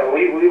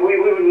we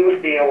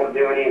wouldn't be able to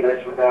do any of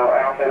this without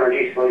Alpha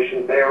Energy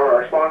Solutions. They are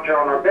our sponsor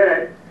on our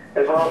bed,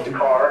 as well as the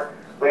car.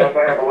 We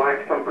also have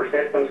Alliance Comfort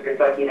Systems,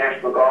 Kentucky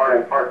National Guard,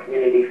 and Park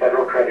Community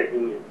Federal Credit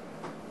Union.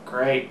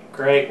 Great,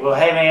 great. Well,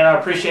 hey, man, I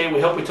appreciate it. We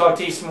hope we talk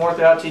to you some more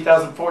throughout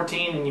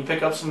 2014 and you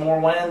pick up some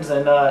more wins.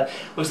 And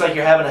looks like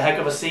you're having a heck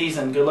of a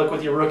season. Good luck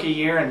with your rookie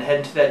year and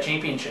heading to that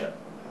championship.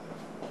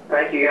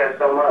 Thank you guys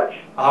so much.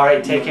 All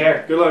right, take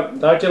care. Good luck.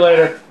 Talk to you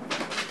later.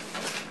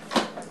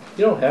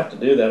 You don't have to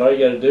do that. All you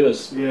got to do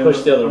is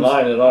push the other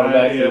line and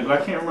automatically. Yeah,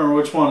 but I can't remember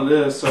which one it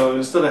is. So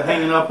instead of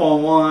hanging up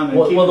on one and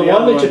Well, keeping the the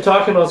one other that you're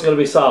talking about is going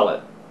to be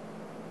solid.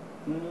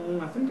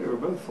 I think they were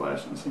both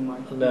flashing. It seemed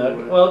like.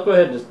 No, well, go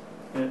ahead and just.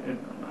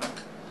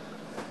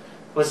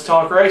 Let's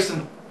talk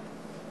racing.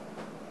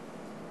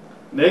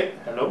 Nick?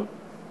 Hello.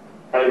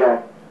 How you doing?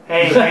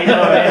 Hey, how you doing,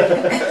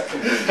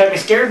 man? Had me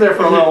scared there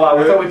for a little while.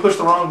 We thought we pushed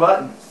the wrong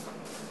button.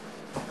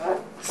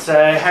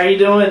 So, how you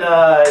doing?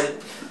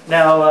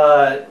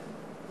 Now,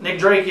 Nick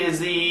Drake is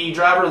the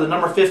driver of the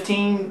number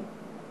 15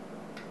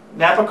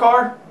 Napa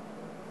car?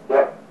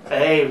 Yep.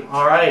 Hey,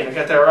 all right, I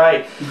got that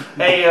right.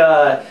 Hey,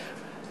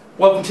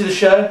 welcome to the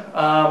show.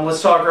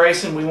 Let's Talk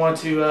Racing. We want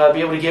to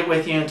be able to get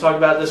with you and talk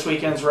about this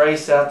weekend's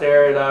race out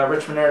there at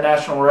Richmond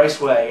International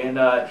Raceway. And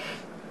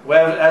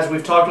well, as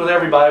we've talked with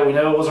everybody, we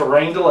know it was a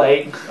rain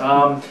delay.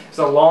 It's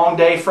a long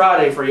day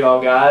Friday for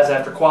y'all guys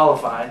after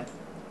qualifying.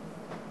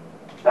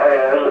 Oh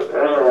yeah, it was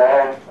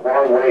a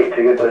long wait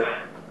to get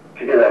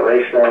that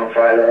race done on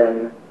Friday,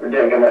 and we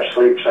didn't get much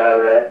sleep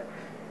Saturday.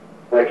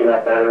 Waking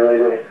up that early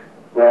to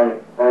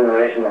run the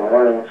race in the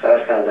morning, so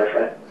that's kind of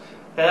different.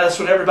 Yeah, that's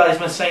what everybody's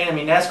been saying. I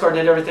mean, NASCAR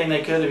did everything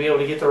they could to be able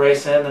to get the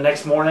race in. The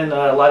next morning,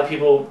 a lot of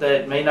people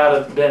that may not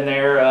have been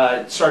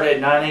there started at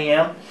 9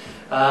 a.m.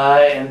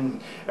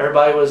 And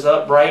everybody was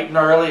up bright and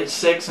early at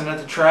 6 and at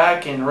the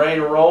track and ready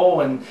to roll.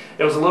 And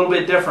it was a little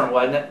bit different,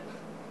 wasn't it?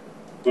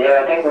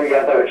 Yeah, I think we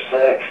got there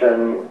at 6,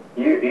 and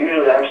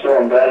usually I'm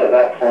still in bed at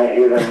that point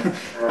even.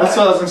 That's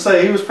what I was going to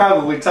say. He was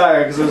probably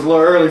tired because it was a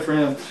little early for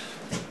him.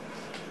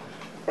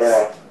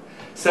 Yeah.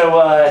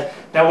 So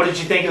now what did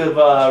you think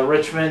of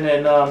Richmond,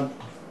 and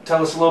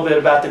tell us a little bit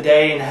about the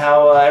day and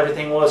how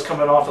everything was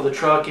coming off of the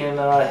truck and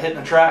hitting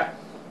the track.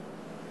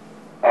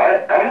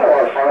 I had a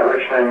lot of fun at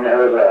Richmond.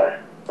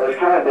 It was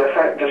kind of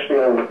different, just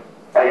being,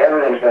 like,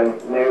 everything's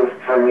been new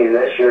for me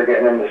this year,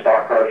 getting into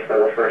stock cars for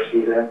the first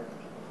season.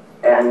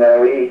 And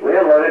we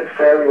unloaded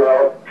fairly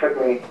well. It took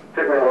me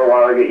a little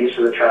while to get used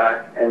to the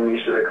track and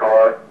used to the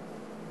car.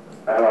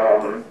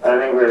 I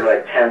think we were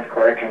like 10th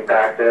quick in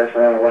practice,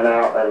 and then we went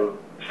out and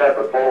set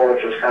the pole,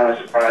 which was kind of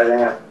surprising.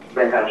 I've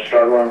been kind of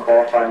struggling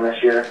qualifying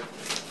this year.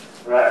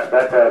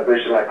 That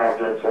boosted my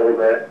confidence a little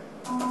bit.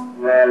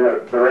 And then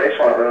the race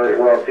went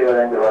really well too. I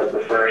think it was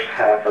the first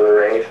half of the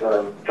race, and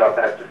then dropped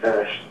back to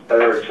finish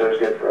third, so it was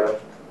good for us.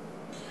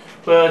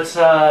 Well, it's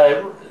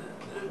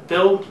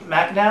Bill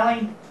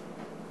McAnally.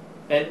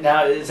 And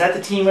now, is that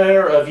the team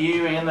owner of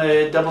you and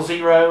the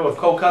 00 of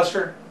Cole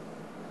Custer?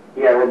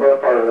 Yeah, we're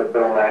both part of the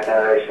Bill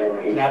McAnally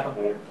Racing Napa.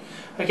 team.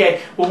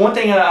 Okay, well, one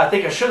thing I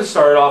think I should have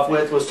started off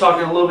with was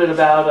talking a little bit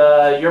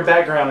about your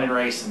background in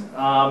racing.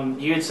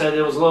 You had said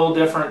it was a little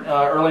different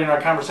earlier in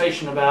our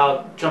conversation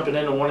about jumping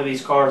into one of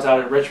these cars out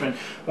at Richmond.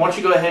 Why don't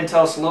you go ahead and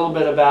tell us a little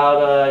bit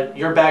about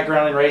your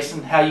background in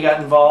racing, how you got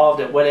involved,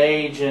 at what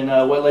age,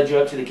 and what led you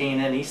up to the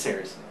K&N East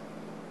Series?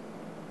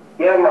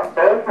 Yeah,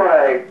 both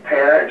my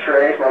parents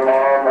raced. My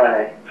mom,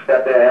 my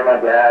stepdad, and my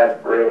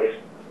dad raced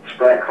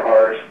sprint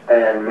cars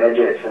and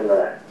midgets in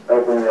the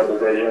open wheel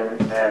division.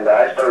 And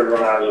I started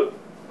when I was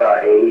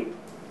about 8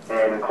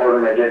 in quarter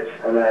midgets,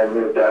 and then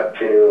moved up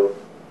to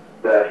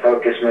the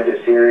Focus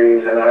Midget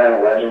Series, and I ran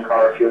a legend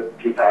car a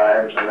few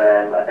times, and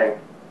then I think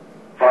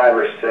 5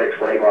 or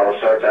 6 late model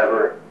starts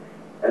ever.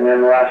 And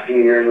then the last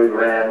few years we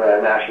ran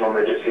the National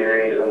Midget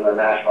Series and the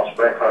National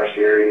Sprint Car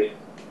Series.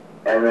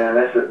 And then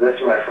this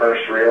is my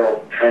first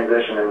real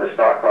transition into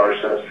stock cars,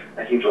 so it's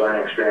a huge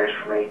learning experience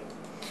for me.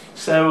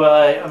 So,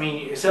 I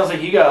mean, it sounds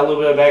like you got a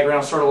little bit of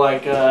background, sort of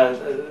like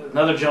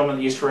another gentleman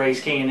that used to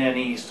race K&N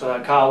East,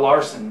 Kyle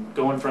Larson,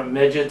 going from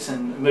midgets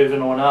and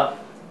moving on up.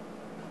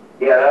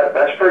 Yeah,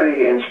 that's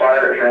pretty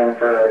inspiring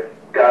for a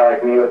guy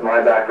like me with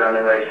my background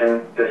in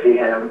racing, to see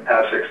him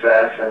have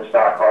success in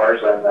stock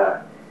cars, and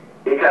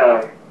he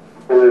kind of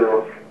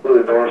blew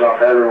the doors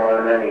off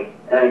everyone in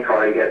any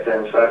car he gets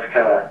in, so that's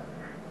kind of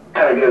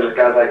gives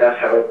guys like us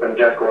hope. And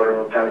Jeff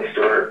Gordon, Tony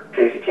Stewart,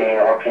 Casey Kane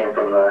all came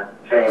from the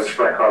same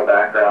sprint car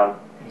background.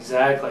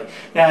 Exactly.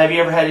 Now, have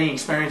you ever had any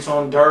experience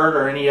on dirt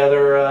or any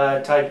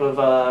other type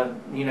of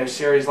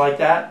series like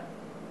that?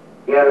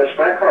 Yeah, the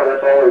sprint car,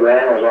 that's all we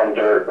ran was on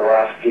dirt the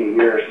last few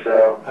years,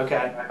 so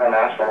okay. Back on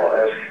asphalt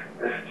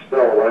it's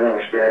still a learning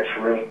experience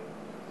for me.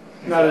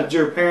 Now, did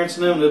your parents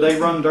and them, did they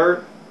run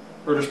dirt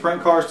or the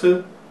sprint cars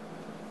too?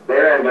 They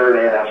ran dirt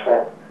and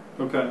asphalt.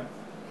 Okay.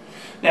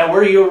 Now,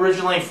 where are you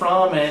originally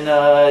from? And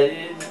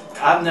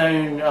I've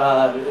known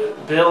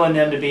Bill and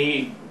them to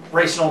be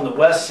racing on the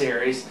West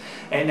Series,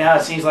 and now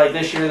it seems like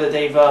this year that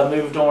they've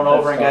moved on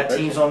over and got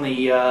teams on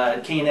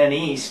the K&N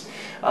East.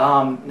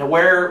 Now,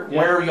 where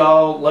are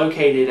y'all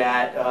located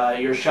at,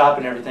 your shop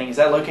and everything? Is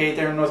that located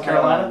there in North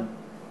Carolina?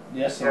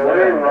 Yes. Yeah,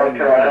 we're in North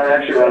Carolina. We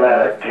actually run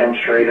out of Tim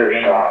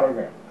Schrader's shop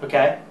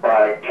Okay.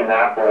 by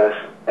Kannapolis,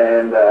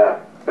 and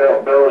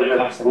Bill is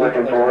just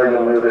looking forward to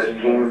move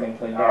his team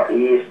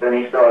east, and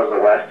he still has the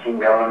west team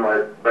going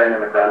with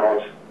Brandon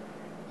McReynolds.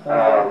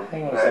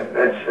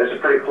 It's a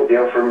pretty cool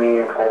deal for me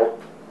and Cole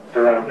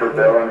to run for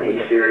Bill in the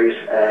East Series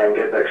and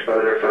get the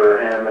exposure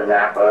for him and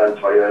Napa and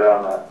Toyota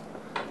on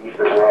the East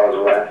as well as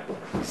the West.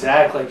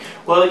 Exactly.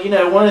 Well, you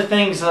know, one of the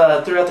things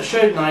throughout the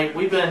show tonight,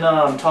 we've been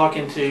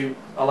talking to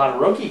a lot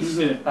of rookies.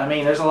 I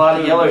mean, there's a lot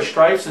of yellow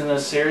stripes in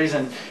this series,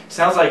 and it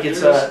sounds like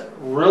it's a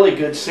really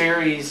good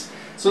series.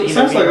 So it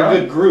sounds like a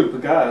good group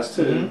of guys,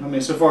 too. I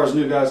mean, so far as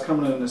new guys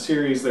coming in the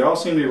series, they all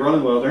seem to be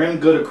running well. They're in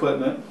good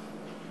equipment.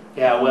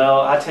 Yeah,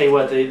 well, I tell you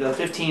what, the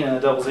 15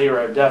 and the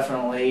 00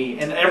 definitely,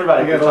 and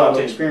everybody got a lot of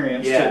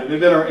experience,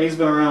 too. He's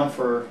been around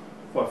for,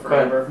 what,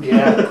 forever?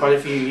 Quite a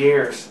few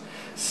years.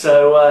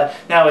 So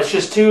now it's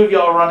just two of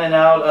y'all running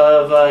out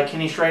of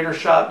Kenny Schrader's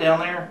shop down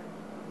there?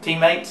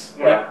 Teammates?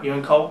 Yeah. You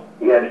and Cole?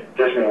 Yeah,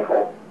 just me and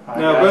Cole.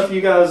 Now, both of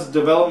you guys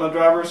development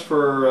drivers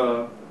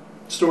for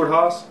Stuart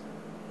Haas?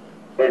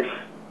 It's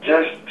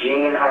just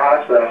Gene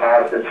Haas,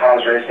 it's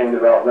Haas Racing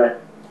Development.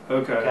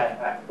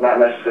 Okay. Not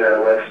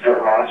necessarily with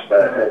Stuart Haas,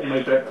 but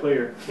make that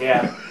clear.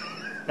 Yeah.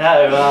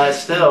 No, it's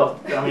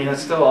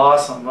still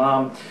awesome.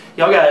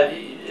 Y'all got,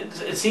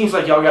 it seems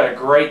like y'all got a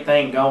great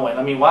thing going.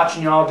 I mean,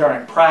 watching y'all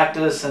during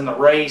practice and the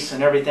race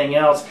and everything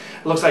else,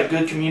 it looks like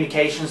good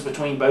communications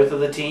between both of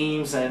the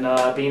teams and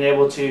being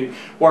able to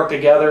work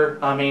together.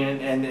 I mean,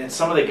 and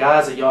some of the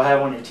guys that y'all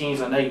have on your teams,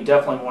 I know you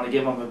definitely want to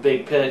give them a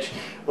big pitch.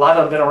 A lot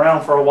of them have been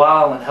around for a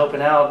while and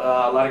helping out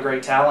a lot of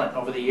great talent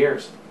over the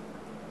years.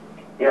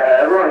 Yeah,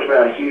 everyone's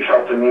been a huge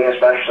help to me,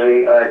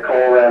 especially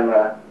Cole ran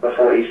the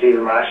full East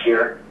season last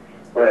year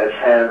with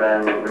him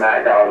and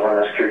Matt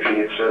Goslin as crew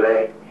chief, so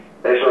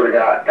they sort of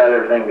got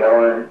everything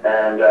going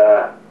and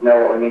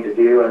know what we need to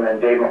do. And then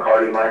Dave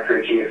McCarty, my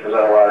crew chief, has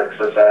had a lot of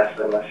success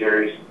in the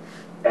series,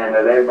 and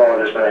they've all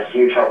just been a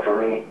huge help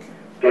for me,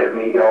 getting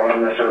me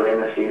going this early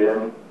in the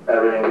season,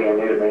 everything being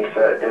new to me.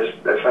 So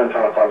it's been a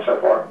ton of fun so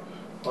far.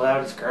 Well,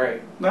 that was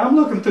great. Now I'm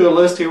looking through a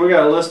list here. We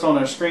got a list on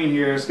our screen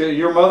here.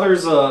 Your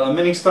mother's a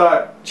mini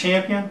stock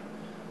champion.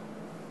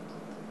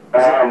 I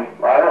don't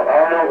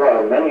know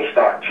about a mini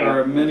stock champion.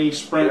 Or a mini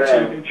sprint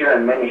champion. You're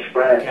in mini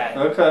sprint.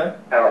 Okay.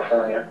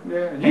 California.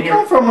 Yeah. You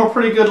come from a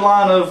pretty good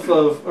line of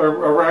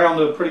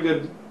around a pretty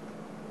good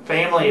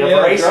family of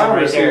racing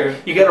right there.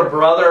 You got a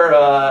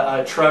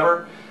brother,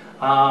 Trevor.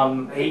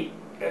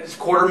 He's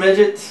quarter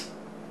midgets.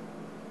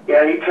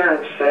 Yeah, he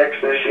turned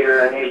 6 this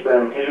year, and he's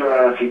been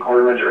running a few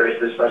quarter midget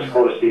races. So it's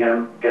cool to see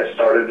him get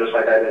started just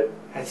like I did.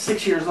 At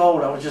 6 years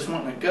old, I was just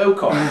wanting a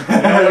go-kart.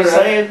 You know what I'm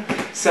saying?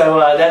 So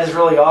that is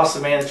really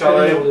awesome, man, that y'all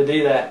are able to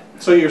do that.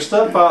 So your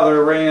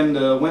stepfather ran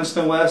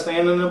Winston West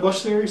and in the Busch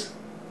Series?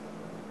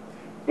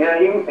 Yeah,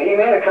 he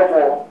made a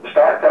couple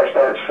stock car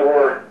starts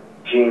for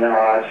Gene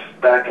Haas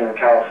back in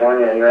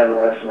California. He ran the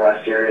Winston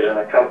West Series and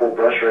a couple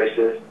Busch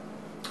races.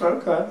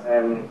 Okay.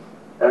 And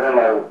then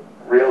my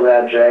real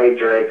dad Jay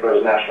Drake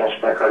was national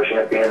sprint car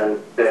champion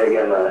and big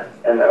in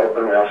the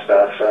open wheel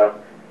stuff. So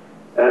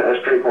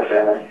it's pretty cool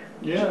family.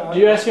 Yeah.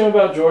 Did you ask him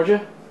about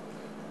Georgia?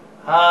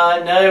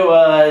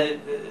 No.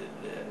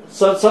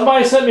 So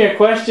somebody sent me a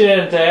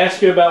question to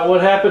ask you about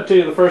what happened to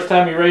you the first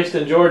time you raced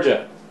in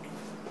Georgia.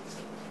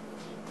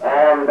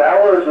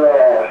 That was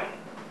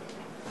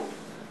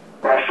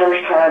my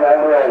first time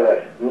ever at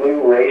a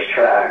new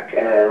racetrack,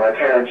 and my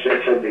parents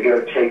just said to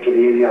go take it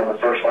easy on the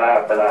first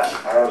lap, and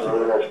I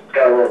was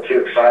got a little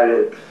too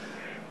excited,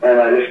 and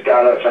I just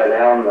got upside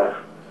down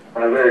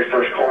my very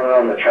first corner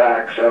on the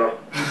track. So,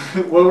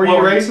 what were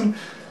you racing?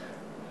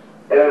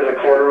 It was a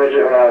quarter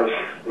midget when I was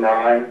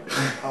 9.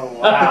 Oh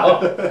wow,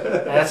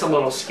 that's a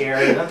little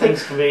scary. That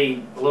things can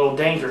be a little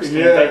dangerous,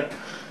 can't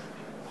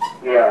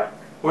they? Yeah.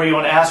 Were you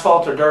on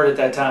asphalt or dirt at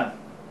that time?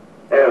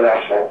 It was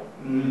asphalt.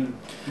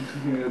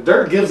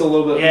 Dirt gives a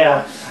little bit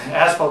more.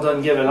 Asphalt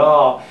doesn't give it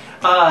all.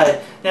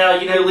 Now,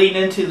 you know,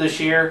 leading into this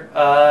year,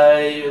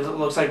 it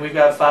looks like we've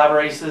got 5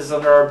 races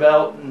under our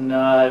belt.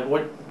 And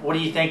what do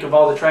you think of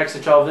all the tracks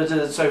that y'all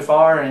visited so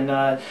far?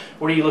 And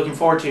what are you looking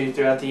forward to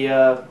throughout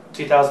the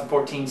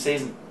 2014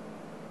 season?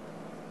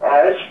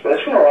 It's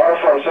been a lot of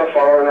fun so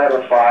far. We've had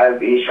the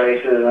 5 East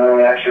races, and then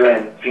we actually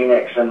ran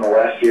Phoenix in the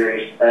West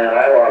Series, and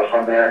I had a lot of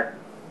fun there.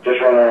 Just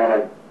running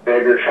on a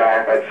bigger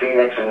track like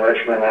Phoenix and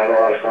Richmond, I had a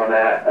lot of fun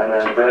at, and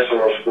then Bristol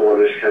was cool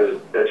just because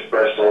it's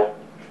Bristol.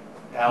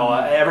 Now,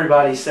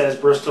 everybody says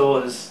Bristol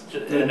is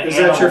an Is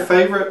that your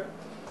favorite?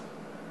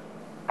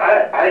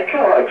 I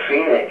kind of like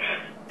Phoenix,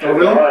 to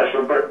really? be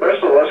honest, but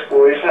Bristol was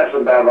cool. We just had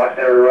some bad luck.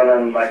 They were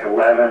running like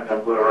 11th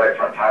and blew a right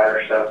front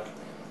tire, so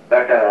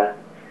that kind of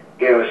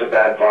gave us a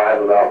bad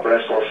vibe about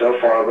Bristol so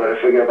far, but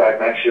if we go back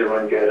next year and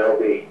run good,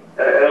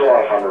 it's a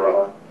lot of fun to run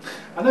on.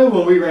 I know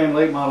when we ran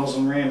late models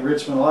and ran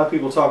Richmond, a lot of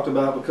people talked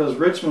about because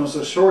Richmond was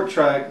a short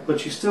track,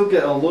 but you still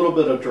get a little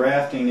bit of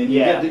drafting, and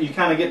you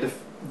kind of get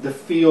to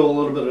feel a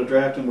little bit of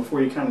drafting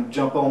before you kind of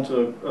jump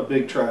onto a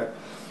big track.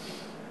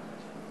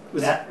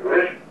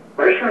 Richmond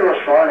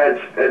was fun.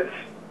 It's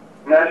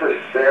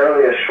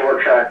necessarily a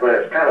short track, but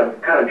it kind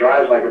of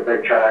drives like a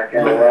big track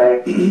in a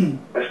way.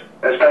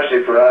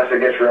 especially for us, it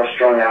gets real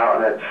strung out,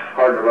 and it's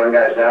hard to run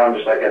guys down.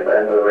 Just like at the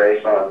end of the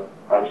race on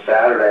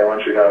Saturday,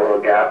 once we got a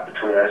little gap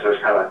between us, it was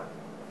kind of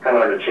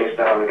hard to chase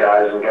down the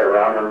guys and get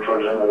around them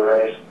towards the end of the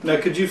race.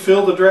 Now, could you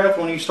feel the draft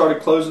when you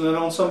started closing in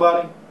on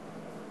somebody?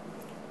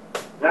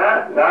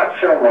 Not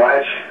so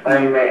much. I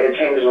mean, it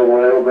changes a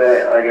little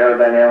bit, like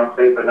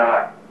aerodynamically, but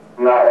not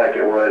like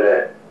it would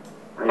at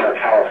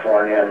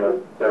California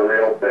and the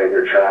real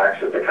bigger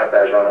tracks that the Cup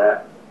guys run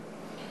at.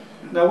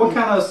 Now, what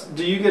kind of,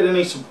 do you get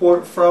any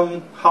support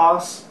from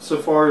Haas so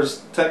far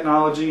as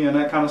technology and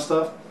that kind of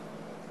stuff?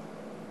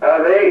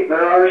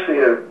 They're obviously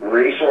a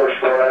resource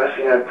for us.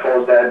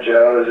 Cole's dad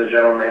Joe is a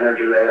general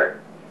manager there,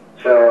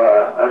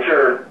 so I'm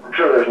sure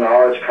there's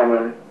knowledge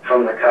coming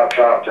from the Cup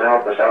shop to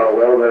help us out a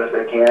little bit if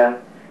they can.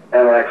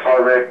 And like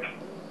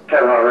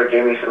Kevin Harvick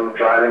gave me some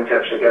driving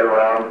tips to get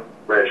around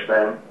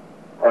Richmond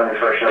when we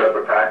first showed up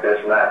at practice,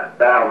 and that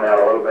helped me out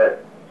a little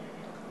bit.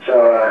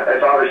 So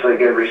it's obviously a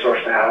good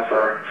resource to have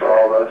for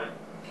all of us.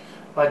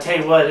 Well, I tell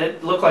you what,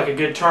 it looked like a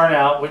good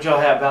turnout. What y'all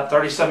have, about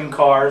 37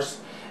 cars,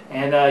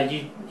 and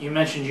you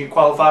mentioned you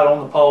qualified on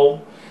the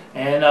pole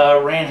and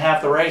ran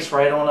half the race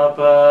right on up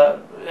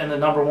in the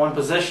 #1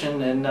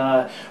 position. And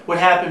what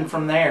happened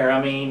from there?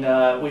 I mean,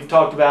 we've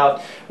talked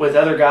about with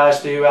other guys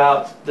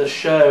throughout the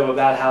show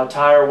about how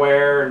tire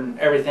wear and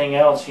everything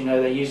else.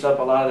 They used up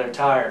a lot of their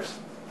tires.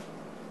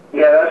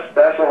 Yeah,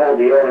 that's the whole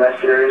deal in that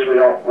series. We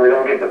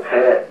don't get to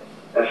pit,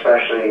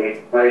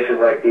 especially races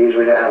like these.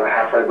 We didn't have a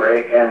halfway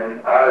break,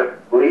 and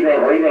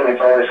leading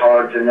it's always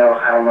hard to know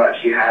how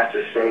much you have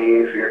to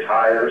save your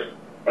tires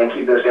and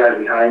keep those guys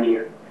behind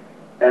you.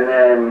 And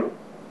then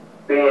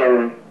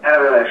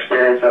having the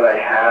experience that I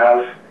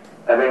have,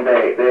 I think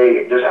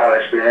they just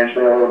out-experienced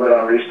me a little bit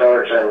on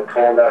restarts, and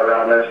Cole got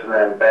around us, and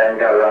then Ben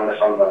got around us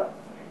on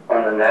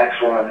the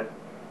next one.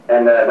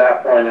 And at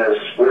that point,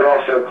 we were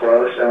all so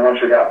close, and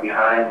once we got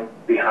behind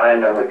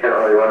them, we couldn't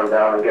really run them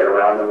down and get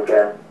around them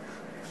again.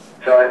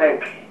 So I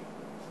think,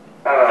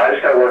 I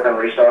just got to work on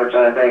restarts,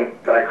 and I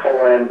think like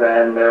Cole and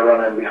Ben, they're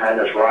running behind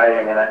us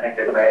riding, and I think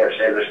they may have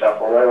saved their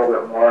stuff a little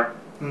bit more.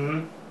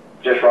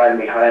 Just riding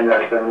behind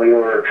us than we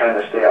were trying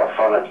to stay out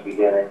front at the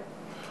beginning.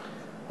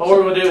 What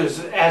we're going to do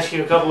is ask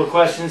you a couple of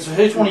questions. So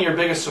who's one of your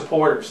biggest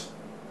supporters?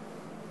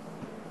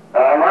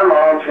 My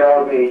mom's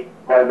got to be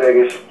my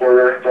biggest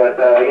supporter, but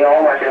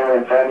all my family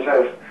and friends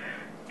have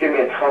given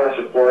me a ton of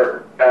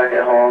support back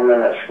at home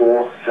and at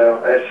school,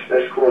 so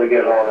it's cool to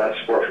get all that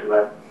support from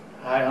them.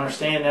 I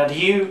understand. Now, do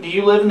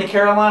you live in the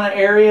Carolina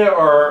area,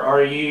 or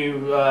are you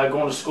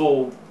going to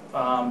school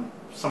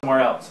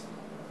somewhere else?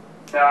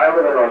 No, I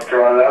live in North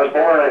Carolina. I was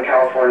born in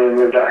California and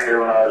moved out here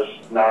when I was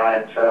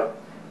 9, so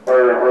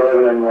we're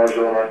living in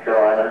Mooresville, North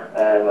Carolina,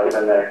 and I've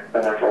been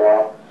there for a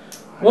while.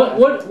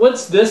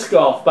 What's disc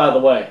golf, by the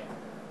way?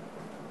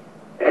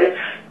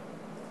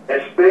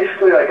 It's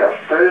basically like a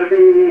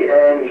frisbee,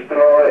 and you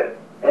throw it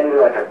into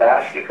like a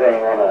basket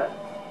thing on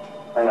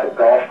a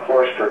golf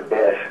course for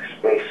discs,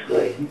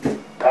 basically.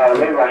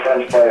 Maybe my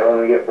friends play it when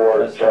we get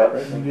bored. So.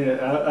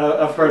 Yeah,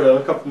 I've heard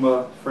a couple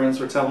of my friends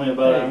were telling me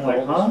about it. I'm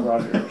like, huh?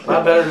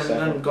 Not better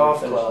than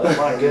golf clubs.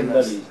 My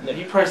goodness. Have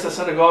you priced a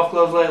set of golf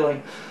clubs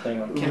lately?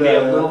 Can be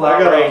a little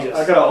outrageous.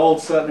 I got an old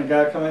set, and a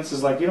guy comes in and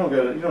says, like, you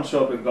don't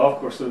show up at the golf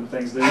course doing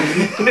things, do you?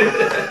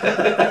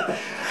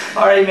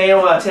 All right, man.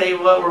 Well, I'll tell you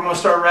what, we're going to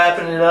start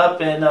wrapping it up,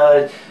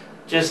 and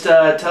just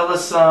tell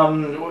us,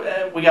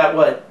 we got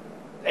what?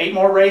 8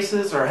 more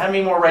races, or how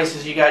many more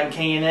races you got in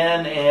K&N,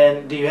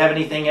 and do you have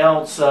anything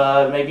else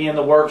maybe in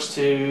the works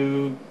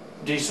to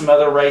do some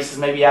other races,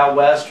 maybe out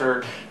west,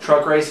 or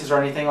truck races or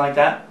anything like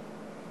that?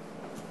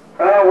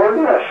 We're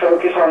going to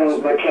focus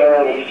on the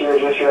K&N East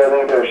Series this year. I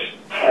think there's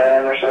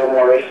 10 or so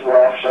more races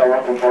left, so I'm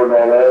looking forward to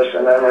all those.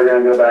 And then we're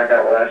going to go back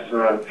out west and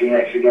run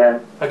Phoenix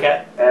again.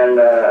 Okay. And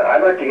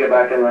I'd like to get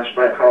back in the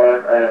sprint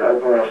car and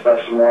open wheel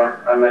stuff some more.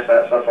 I miss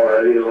that stuff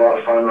already. It was a lot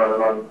of fun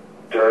running on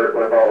dirt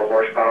with all the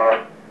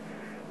horsepower.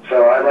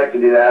 So I'd like to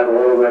do that a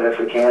little bit if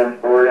we can,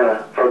 but we're going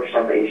to focus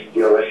on the East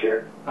deal this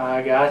year.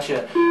 I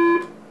gotcha.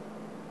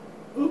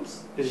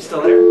 Oops. Is he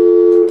still there?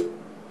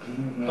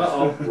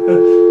 Uh-oh.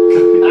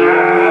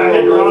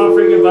 Hit the wrong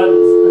freaking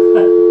buttons.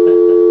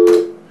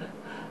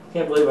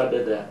 Can't believe I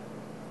did that.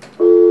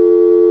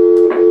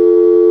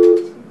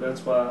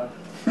 That's why.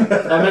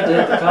 I meant to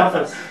hit the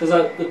conference, because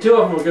the two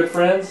of them were good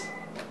friends.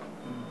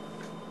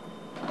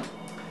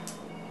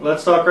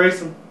 Let's talk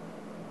racing.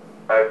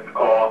 That's the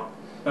call.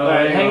 All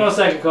right, hang on a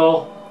second,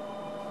 Cole.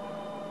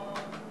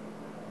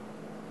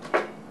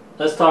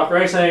 Let's talk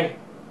racing.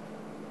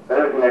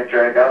 There's Nick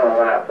Drake. I don't know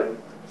what happened.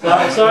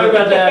 Sorry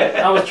about that.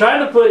 I was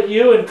trying to put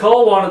you and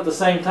Cole on at the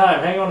same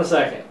time. Hang on a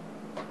second.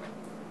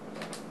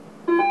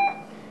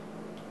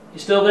 You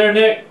still there,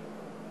 Nick?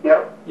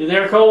 Yep. You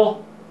there,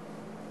 Cole?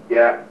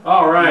 Yeah.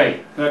 All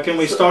right. Now, can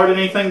we start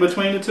anything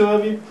between the two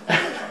of you?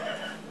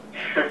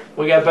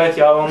 We got both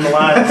y'all on the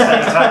line at the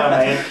same time,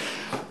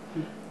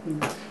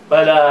 man.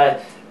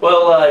 But,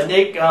 well,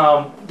 Nick,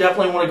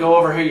 definitely want to go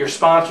over who your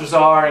sponsors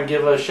are and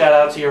give a shout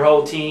out to your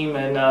whole team,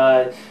 and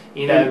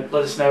let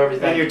us know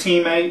everything. And your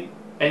teammate.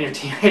 And your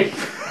teammate.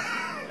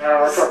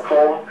 What's up,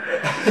 Cole?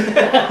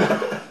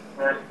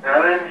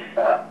 Nothing.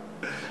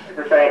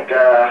 To thank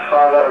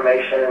Honda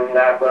Automation,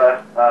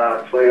 Napa,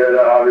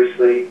 Toyota,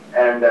 obviously,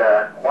 and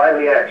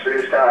Wiley X. I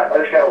just got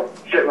a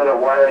shipment of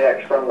Wiley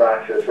X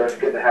sunglasses, so it's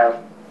good to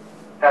have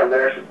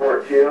their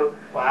support too.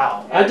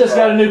 Wow. I just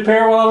got a new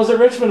pair while I was at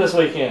Richmond this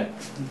weekend.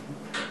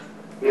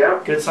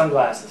 Yeah. Good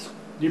sunglasses.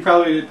 You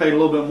probably paid a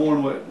little bit more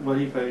than what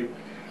he paid.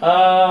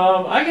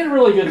 I get a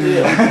really good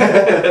deal.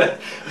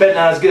 Bet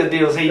not as good a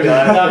deal as he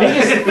does. No, he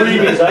gets the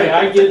freebies.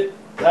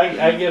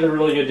 I get a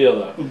really good deal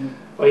though.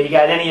 Well, you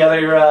got any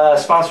other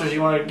sponsors you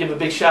want to give a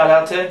big shout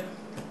out to?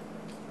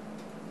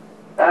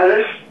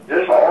 Just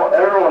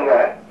everyone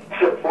that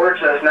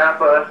supports us,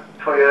 Napa,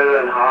 Toyota,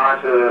 and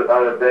Haas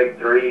are the big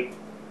three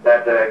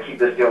that keep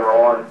this deal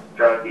rolling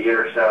throughout the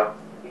year. So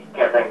you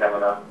can't thank them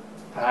enough.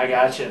 I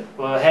got you.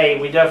 Well, hey,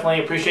 we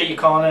definitely appreciate you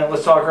calling in.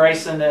 Let's talk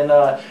racing,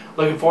 and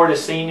looking forward to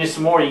seeing you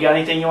some more. You got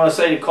anything you want to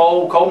say to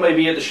Cole? Cole may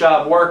be at the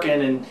shop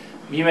working, and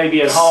you may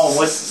be at home.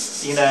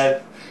 Is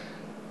that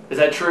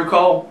true,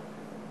 Cole?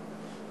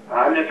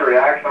 I'm just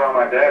relaxing on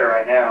my bed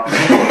right now. You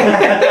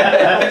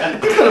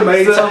could have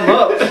made something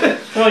up.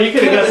 Well, you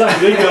could have got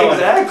something good going.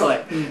 Exactly.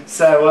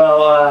 So,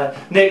 well,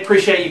 Nick,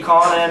 appreciate you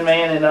calling in,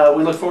 man, and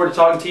we look forward to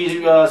talking to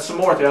you some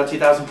more throughout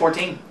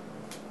 2014.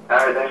 All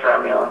right, thanks for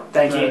having me on.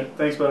 Thank you.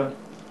 Thanks, bud.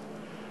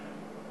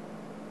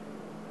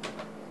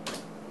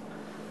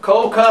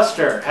 Cole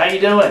Custer, how you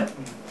doing?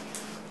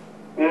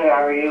 Good,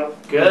 how are you?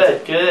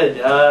 Good,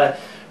 good.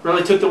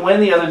 Really took the win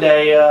the other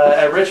day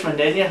at Richmond,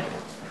 didn't you?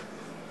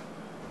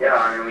 Yeah,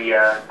 I mean, we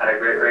had a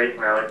great race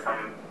and really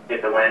come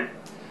get the win.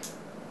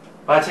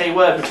 Well, I tell you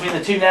what, between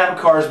the two Napa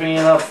cars being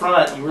up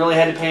front, you really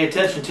had to pay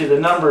attention to the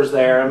numbers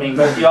there. I mean,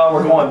 both y'all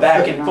were going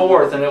back and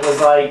forth, and it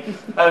was like,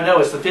 oh no,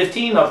 it's the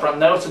 15 up front.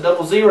 No, it's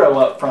a 00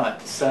 up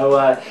front.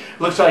 So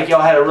looks like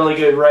y'all had a really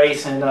good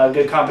race and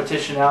good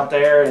competition out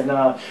there.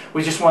 And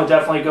we just want to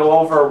definitely go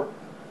over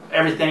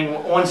everything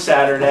on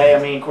Saturday. I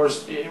mean, of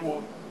course,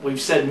 we've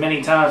said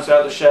many times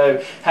throughout the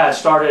show how it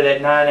started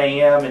at 9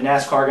 a.m. and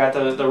NASCAR got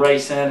the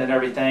race in and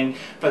everything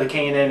for the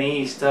K&N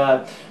East.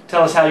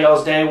 Tell us how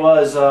y'all's day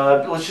was.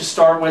 Let's just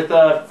start with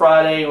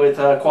Friday with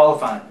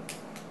qualifying.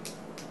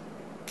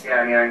 Yeah,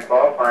 I mean, in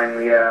qualifying,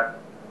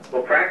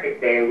 practice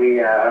day, we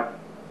had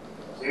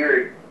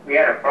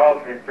a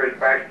problem in first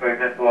practice, we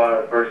missed a lot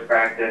of the first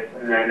practice,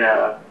 and then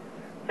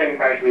second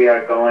practice we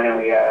got going, and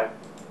we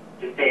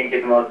just didn't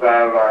get the most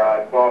out of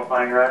our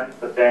qualifying runs.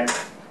 But then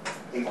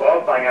in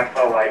qualifying, I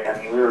felt like, I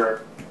mean, when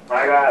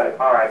I got out of the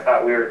car, I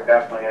thought we were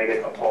definitely going to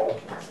get the pole.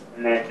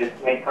 And then just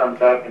Nick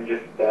comes up and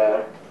just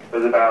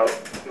was about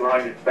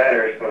 200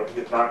 better, so it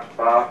just knocked us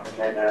off. And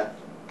then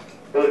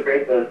it was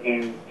great, those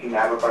two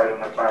Napa cars on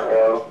the front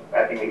row.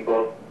 I think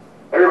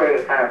everybody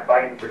was kind of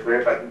fighting for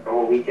grip, I think, the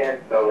whole weekend,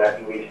 so I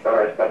think we just got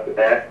our stuff the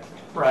best.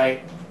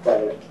 Right.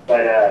 But in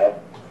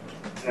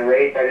the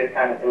race,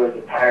 it was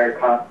a tire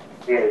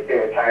we had to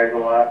steer the tires a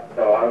lot,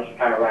 so I was just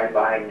kind of riding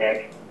behind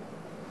Nick.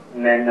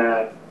 And then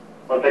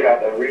once I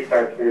got the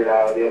restart figured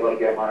out, I was able to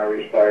get him on a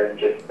restart and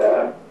just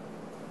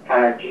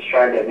kind of just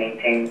tried to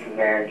maintain from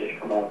there and just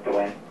come up with the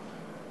win.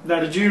 Now,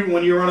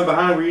 when you were running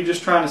behind, were you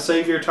just trying to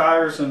save your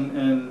tires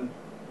and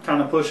kind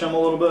of push them a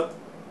little bit?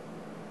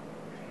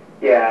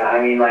 Yeah,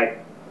 I mean, like,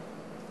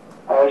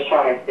 I was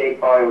trying to stay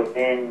probably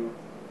within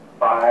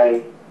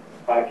 5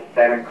 to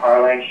 7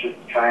 car lengths, just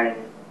to try and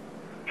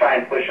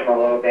push them a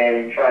little bit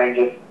and try and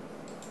just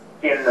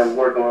get them to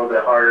work a little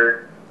bit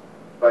harder.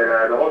 But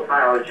the whole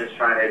time I was just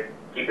trying to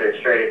keep it as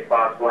straight as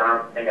possible. I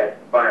don't think I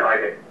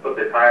put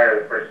the tire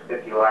the first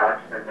 50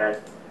 laps, and then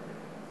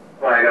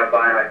when I got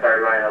by him, I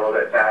started running a little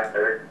bit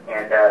faster.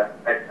 And I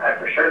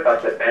for sure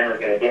thought that Ben was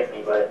going to get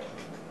me, but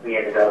we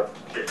ended up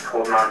just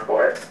holding on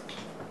for it.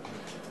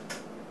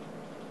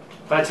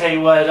 But I tell you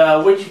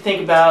what did you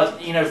think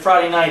about,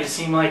 Friday night? It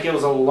seemed like it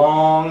was a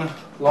long,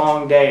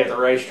 long day at the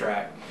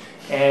racetrack.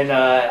 And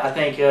I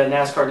think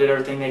NASCAR did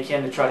everything they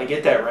can to try to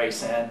get that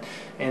race in.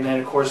 And then,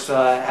 of course,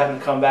 having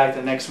to come back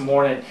the next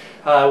morning.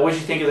 What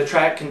did you think of the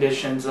track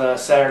conditions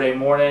Saturday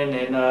morning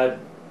and, how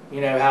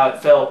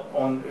it felt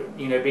on,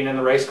 being in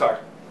the race car?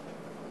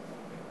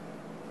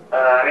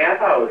 I mean, I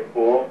thought it was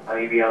cool. I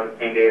mean, being on the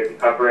same day as the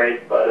Cup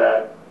race,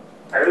 but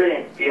I really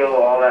didn't feel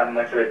all that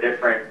much of a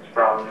difference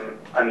from,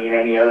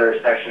 any other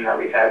section that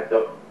we've had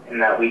in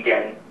that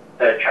weekend.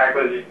 The track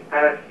was just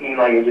kind of seemed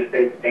like it just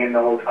stayed the same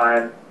the whole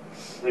time.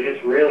 It was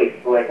just really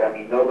slick. I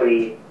mean,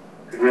 nobody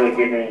could really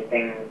get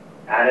anything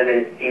out of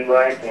it seemed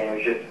like, and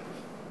it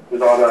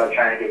was all about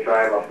trying to get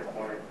drive off the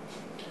corner.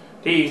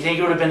 Do you think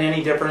it would have been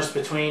any difference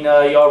between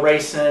y'all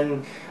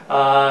racing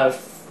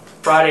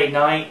Friday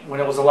night when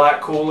it was a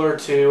lot cooler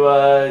to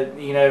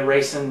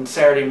racing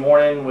Saturday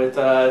morning with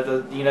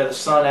the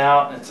sun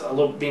out and it's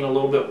being a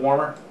little bit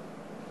warmer?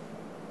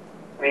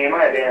 I mean, it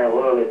might have been a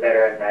little bit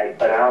better at night,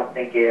 but I don't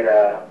think it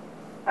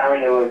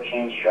would have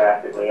changed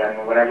drastically. I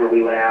mean, whenever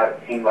we went out,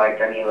 it seemed like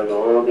it was a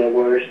little bit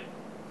worse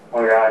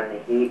when we were out in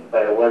the heat,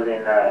 but it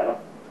wasn't that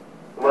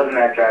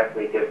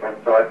drastically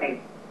different. So I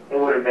think it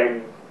would have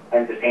been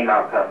the same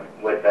outcome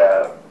with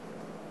a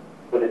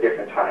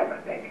different time, I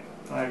think.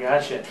 I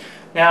gotcha.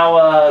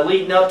 Now,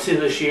 leading up to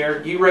this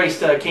year, you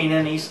raced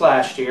K&N East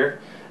last year,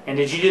 and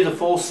did you do the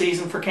full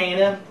season for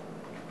K&N?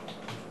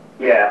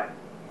 Yeah.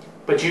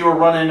 But you were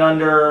running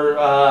under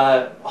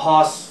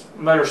Haas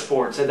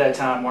Motorsports at that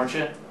time, weren't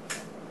you?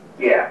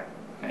 Yeah.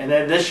 And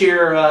then this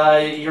year,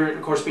 you're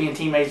of course being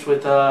teammates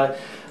with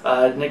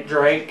Nick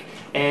Drake,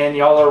 and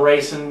y'all are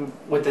racing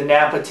with the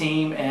Napa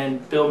team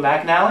and Bill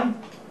McNally?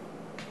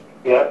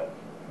 Yep.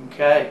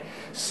 Okay.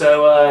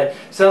 So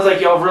sounds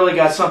like y'all have really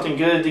got something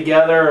good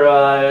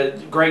together,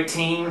 great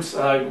teams,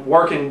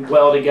 working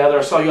well together.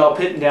 I saw y'all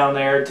pitting down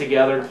there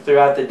together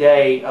throughout the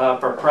day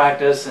for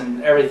practice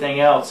and everything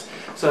else.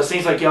 So it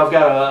seems like y'all have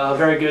got a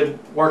very good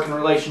working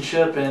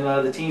relationship, and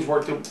the teams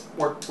work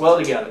well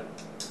together.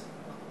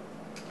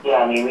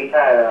 Yeah, I mean, we've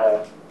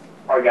had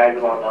our guys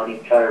have all known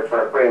each other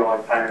for a pretty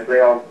long time. They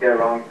all get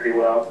along pretty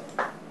well.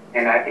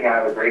 And I think I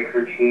have a great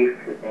crew chief.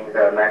 His name's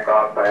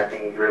Metcalf, but I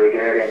think he's really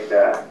good. And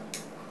I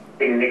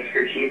think Nick's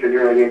crew chief is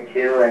really good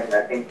too. And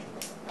I think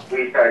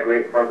we started a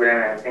great program,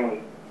 and I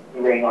think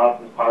we bring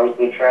awesome cars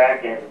to the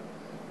track. And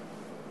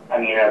I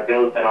mean,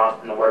 Bill's been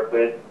awesome to work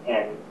with,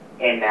 and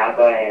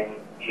Napa, and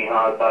you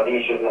know, so I think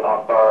it's just an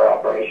all-star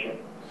operation.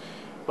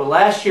 But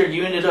last year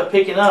you ended up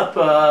picking up,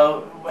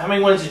 how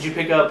many wins did you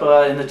pick up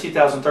in the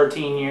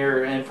 2013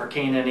 year and for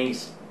K&N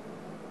East?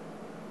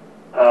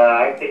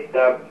 I picked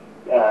up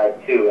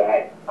 2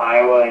 at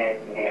Iowa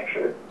and New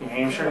Hampshire. New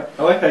Hampshire?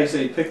 I like how you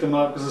say you picked them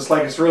up because it's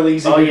like it's really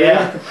easy Oh, to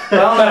yeah. do.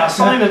 Well, I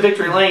saw him in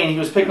Victory Lane. He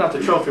was picking up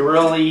the trophy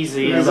real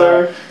easy. Yes, And,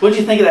 sir. what'd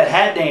you think of that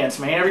hat dance,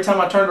 man? Every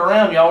time I turned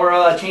around, y'all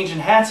were changing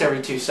hats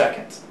every 2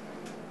 seconds.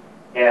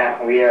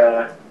 Yeah, we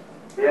have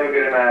a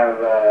good amount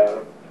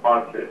of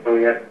sponsors, so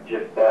we have to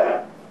just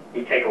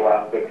you take a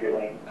while in Victory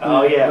Lane.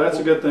 Oh, yeah. That's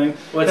a good thing.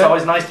 Well, it's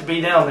always nice to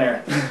be down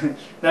there.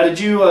 Now, did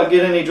you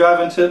get any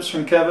driving tips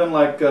from Kevin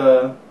like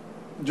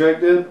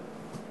Drake did?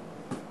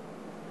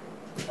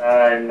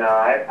 No,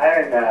 I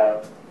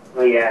haven't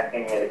really asked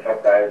any of the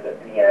truck drivers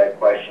any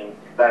questions.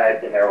 Because I had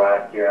been there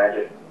last year,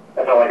 and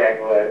I felt like I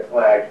knew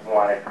what I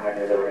wanted coming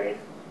into the race.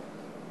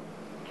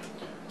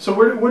 So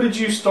where did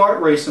you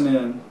start racing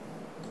in?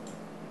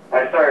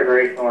 I started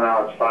racing when I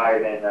was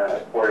 5 in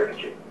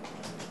Portage.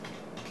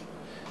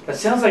 It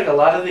sounds like a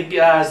lot of the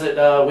guys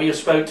that we have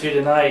spoke to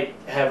tonight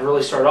have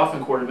really started off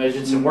in quarter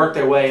midgets and worked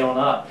their way on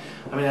up.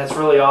 I mean, that's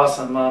really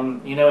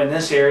awesome. You know, in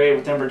this area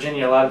within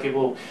Virginia, a lot of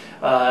people,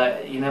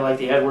 you know, like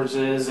the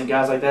Edwardses and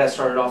guys like that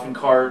started off in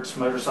carts,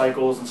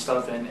 motorcycles and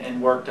stuff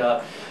and worked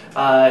up.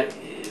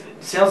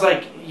 Sounds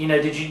like, you know,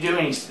 did you do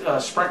any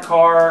sprint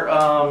car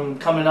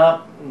coming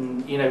up,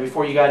 you know,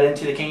 before you got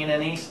into the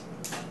K&N East?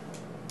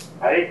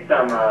 I did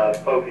some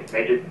Focus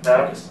midget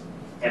stuff,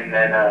 and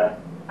then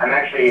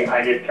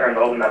I just turned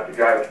old enough to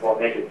drive a full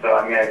midget, so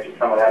I'm going to do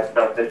some of that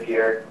stuff this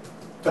year.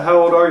 So how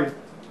old are you?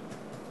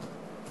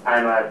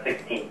 I'm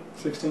 16.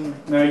 16.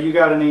 Now, you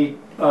got any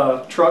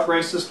truck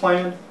races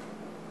planned?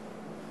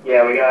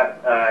 Yeah, we got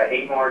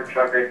 8 more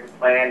truck races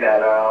planned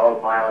at all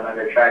of Mile and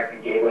Under tracks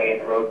and Gateway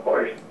and the road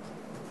course.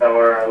 So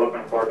we're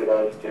looking forward to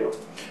those too.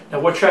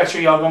 Now, what tracks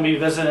are y'all going to be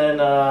visiting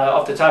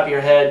off the top of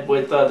your head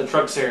with the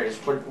truck series?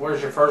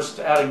 Where's your first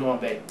outing going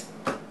to be?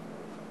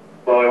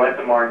 Well, we went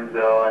to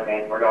Martinsville, and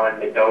then we're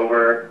going to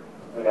Dover,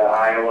 we got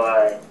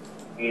Iowa,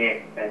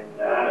 and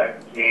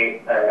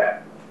Phoenix,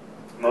 and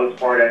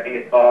Mosport, I think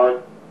it's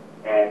called,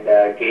 and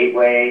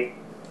Gateway.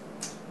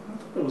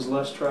 It was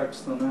less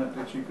tracks than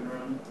that you could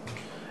run.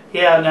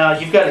 Yeah, now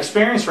you've got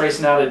experience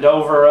racing out at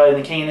Dover in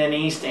the K&N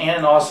East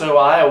and also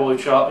Iowa,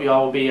 which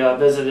y'all will be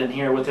visiting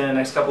here within the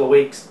next couple of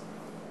weeks.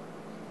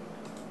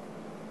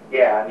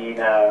 Yeah, I mean,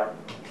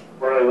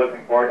 we're really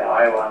looking forward to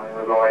Iowa. I mean,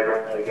 we've always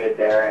run really good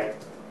there,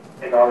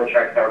 and all the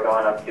tracks that we're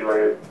going up to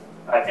are,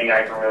 I think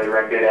I can really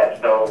run good at,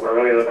 so we're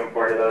really looking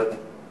forward to those,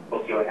 and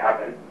we'll see what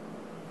happens.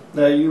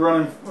 Now, you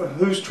running?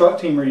 Whose truck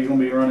team are you going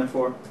to be running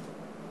for?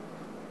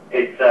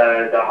 It's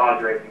the Haas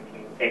Racing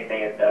team, same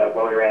thing as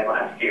what we ran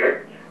last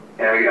year.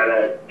 And we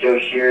got Joe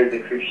Shears, the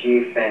crew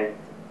chief, and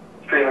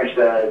it's pretty much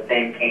the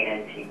same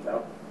K&N team,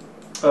 though.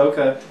 Oh,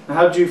 okay. Now,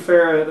 how did you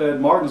fare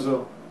at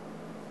Martinsville?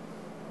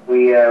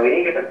 We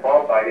didn't get to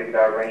qualify because it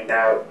got rained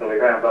out, so we were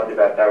kind of bummed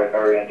about that. We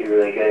thought we were going to do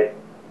really good.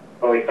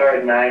 But we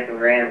started 9th, and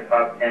we ran in the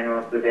top 10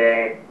 most of the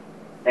day.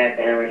 And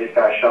then we just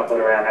got shuffled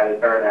around, had to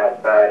start on the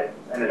outside,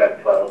 ended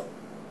up 12.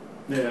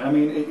 Yeah, I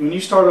mean, when you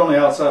start on the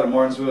outside of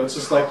Martinsville, it's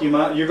just like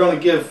you're going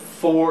to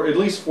give at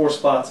least 4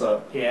 spots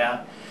up.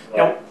 Yeah.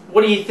 Now,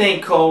 what do you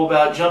think, Cole,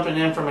 about jumping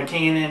in from a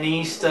K&N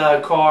East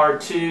car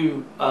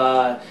to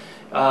a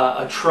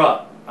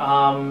truck,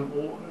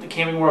 the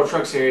Camping World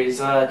Truck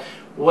Series?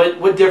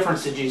 What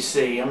difference did you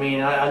see? I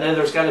mean, I know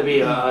there's got to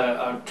be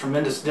a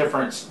tremendous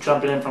difference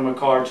jumping in from a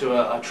car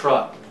to a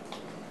truck.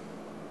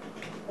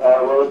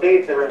 Well, the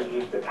biggest difference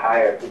is just the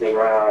tire, because they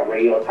run on a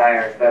radial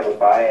tire instead of a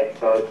bias.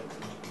 So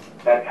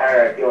that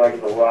tire, I feel like,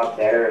 is a lot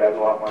better. It has a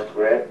lot more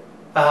grip.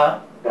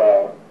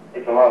 So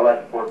it's a lot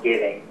less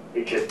forgiving.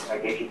 It's just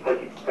like if you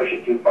push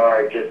it too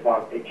far, it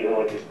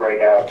will just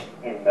break out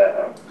and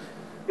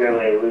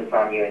really loose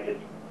on you and just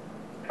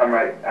come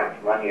right out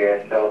from under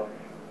you. So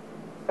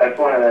that's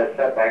one of the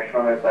setbacks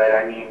from it. But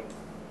I mean,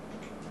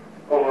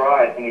 overall,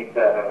 I think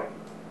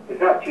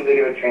it's not too big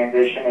of a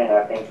transition, and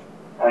I think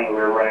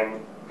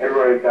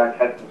everybody's gone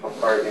testing so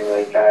far has been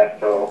really fast.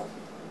 So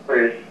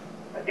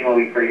I think we'll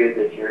be pretty good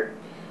this year.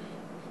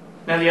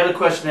 Now the other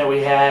question that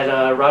we had,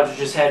 Roger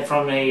just had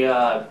from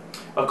a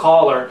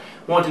caller,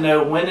 wanted to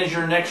know, when is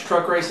your next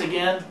truck race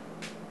again?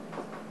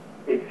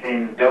 It's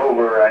in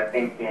Dover, I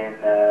think, in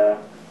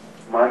a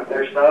month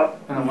or so.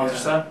 In a month or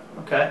so?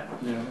 Okay.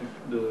 Yeah,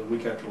 the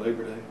week after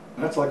Labor Day.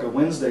 That's like a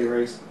Wednesday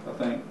race, I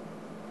think.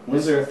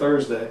 Wednesday or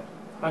Thursday.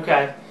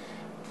 Okay.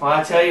 Well,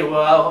 I tell you,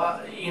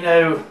 you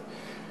know,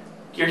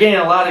 you're gaining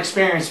a lot of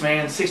experience,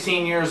 man.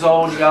 16 years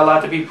old, you got a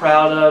lot to be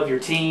proud of. Your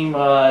team,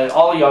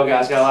 all y'all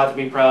guys got a lot to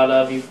be proud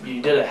of.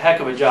 You did a heck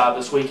of a job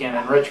this weekend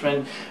in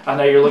Richmond. I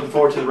know you're looking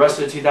forward to the rest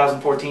of the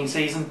 2014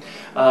 season.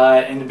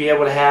 And to be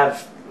able to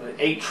have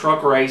 8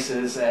 truck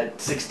races at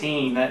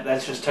 16,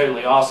 that's just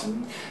totally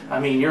awesome.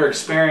 I mean, your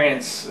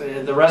experience,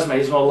 the resume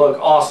is going to look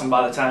awesome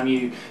by the time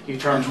you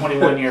turn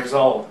 21 years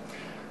old.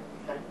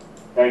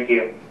 Thank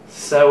you.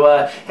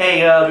 So,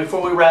 hey,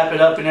 before we wrap it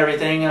up and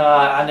everything,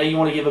 I know you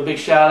want to give a big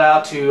shout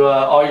out to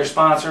all your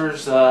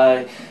sponsors,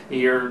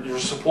 your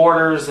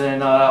supporters,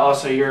 and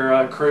also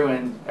your crew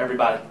and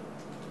everybody.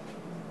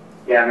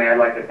 Yeah, man, I'd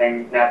like to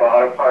thank Napa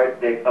Auto Parts.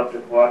 They've helped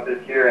us a lot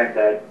this year,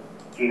 and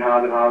Gene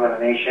Hogg and Hogg on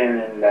the Nation,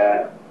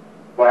 and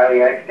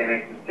Wiley X. They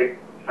make some stick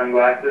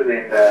sunglasses,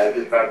 and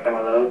just got some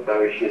of those, so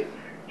you should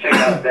check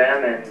out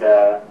them, and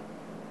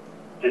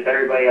just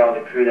everybody, all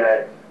the crew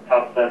that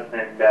helps us,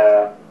 and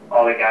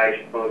all the guys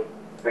both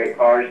great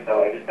cars,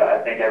 so I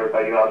thank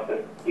everybody who helps us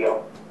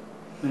deal.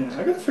 Yeah,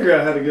 I got to figure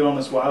out how to get on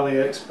this Wiley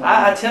X.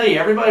 I tell you,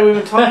 everybody we've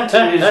been talking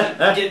to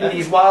is getting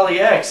these Wiley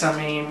X. I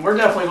mean, we're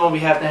definitely going to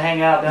be having to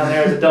hang out down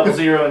there at the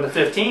 00 and the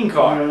 15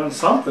 car.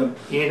 Something.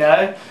 You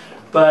know?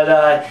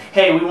 But,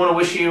 hey, we want to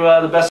wish you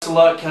the best of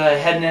luck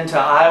heading into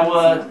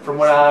Iowa. From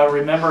what I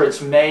remember,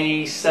 it's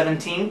May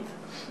 17th.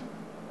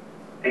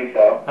 I think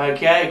so.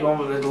 Okay, going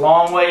a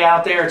long way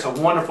out there. It's a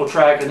wonderful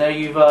track. I know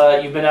you've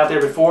been out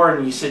there before,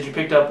 and you said you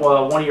picked up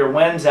one of your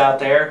wins out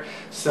there.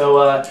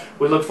 So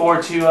we look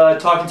forward to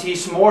talking to you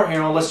some more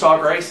here on Let's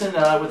Talk Racing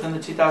within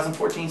the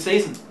 2014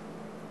 season.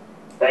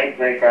 Thanks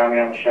for having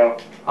me on the show.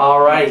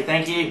 All right,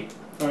 thank you.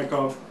 All right,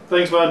 Carl.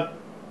 Thanks, bud.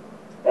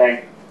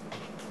 Thanks.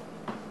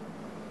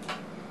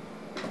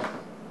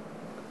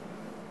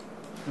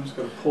 I'm just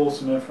going to pull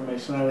some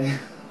information out of you.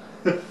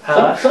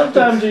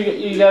 Sometimes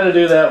you got to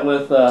do that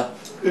with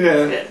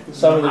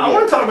some of the. I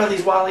want to talk about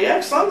these Wiley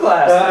X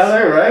sunglasses. I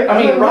know, right?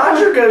 I mean,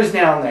 Roger goes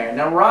down there.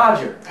 Now,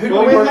 Roger, who do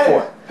we work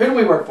for? Who do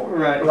we work for?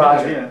 Right,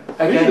 Roger. Yeah.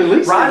 Okay. At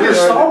least Roger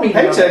saw me.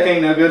 Paycheck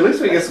ain't no good. At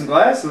least we get some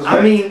glasses. Right?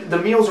 I mean, the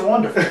meals are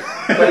wonderful.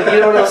 But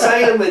you know what I'm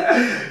saying?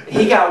 But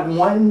he got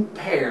one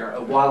pair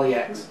of Wiley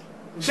X.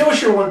 Show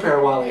us your one pair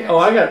of Wiley X. Oh,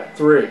 I got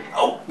 3.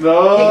 Oh,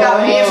 no. He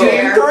got me a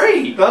pair.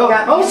 3.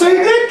 Oh, so you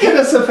did get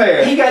us a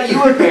pair. He got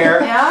you a pair.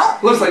 Yeah.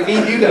 Looks like me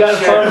and you You got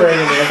a got fun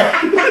rating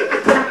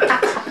there.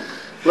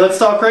 Let's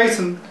talk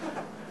racing.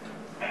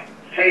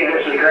 Hey,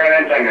 this is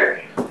Grant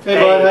Enfinger.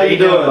 Hey, bud, how you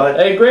doing, bud?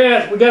 Hey,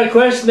 Grant, we got a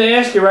question to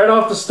ask you right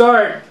off the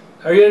start.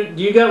 Do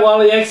you got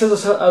Wiley X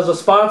as a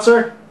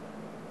sponsor?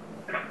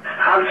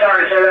 I'm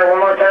sorry, say that one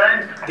more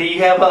time. Do you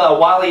have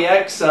Wiley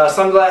X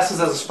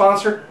sunglasses as a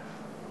sponsor?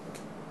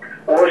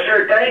 Well,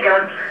 sure, take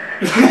them.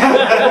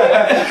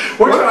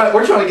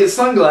 we're trying to get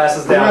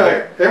sunglasses down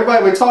there.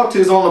 Everybody we talk to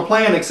is on the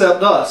plan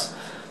except us.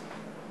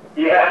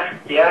 Yeah.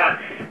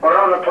 We're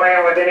on the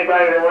plan with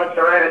anybody that wants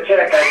to write a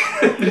check.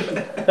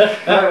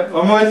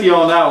 I'm with you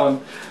on that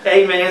one.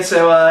 Hey man,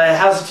 so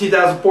how's the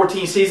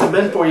 2014 season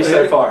been for you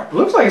so far? It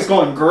looks like it's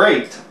going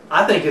great.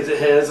 I think it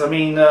has. I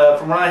mean,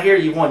 from what I hear,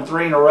 you've won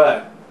 3 in a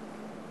row.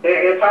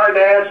 It's hard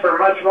to ask for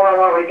much more than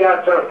what we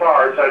got so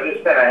far, so it's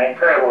just been an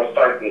incredible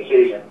start to the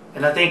season.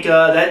 And I think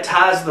that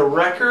ties the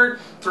record,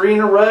 3 in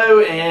a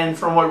row. And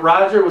from what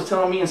Roger was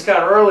telling me and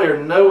Scott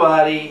earlier,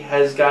 nobody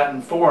has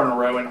gotten 4 in a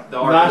row in the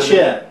ARCA. Not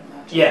yet.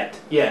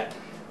 Yet.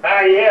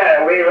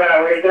 Yeah, we've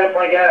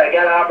definitely got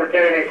an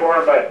opportunity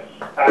for it, but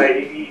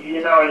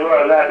you know as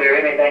well as I do,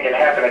 anything can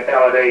happen at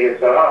Talladega.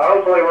 So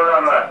hopefully we're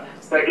on the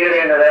get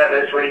into that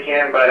this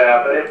weekend. But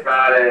if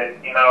not,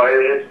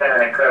 it's been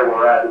an incredible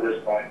ride to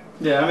this point.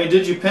 Yeah, I mean,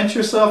 did you pinch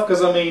yourself?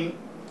 Because I mean,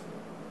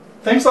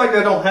 things like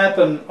that don't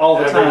happen all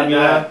the time, you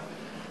know.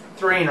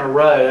 3 in a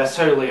row, that's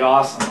totally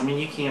awesome. I mean,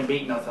 you can't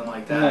beat nothing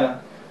like that. Yeah.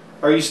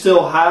 Are you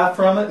still high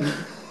from it?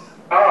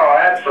 Oh,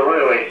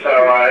 absolutely. So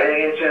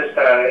it's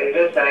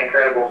just an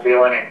incredible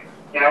feeling.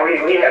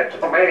 And, we had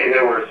so many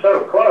that were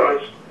so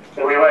close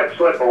that we let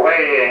slip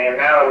away, and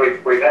now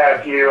that we've had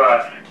a few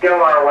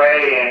go our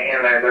way,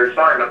 and they're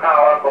starting to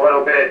pile up a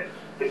little bit.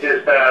 It's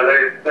just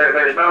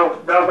there's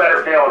no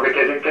better feeling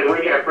because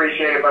we can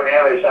appreciate it from the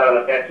other side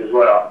of the fence as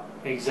well.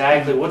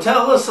 Exactly. Well,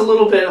 tell us a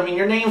little bit. I mean,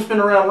 your name's been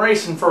around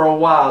racing for a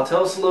while.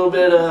 Tell us a little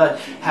bit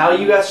how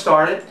you got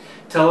started.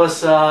 Tell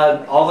us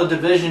all the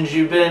divisions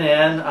you've been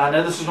in. I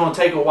know this is going to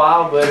take a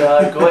while, but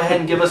go ahead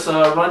and give us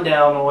a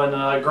rundown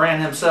on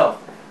Grant himself.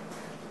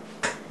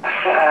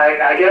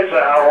 I guess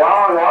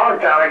a long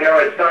time ago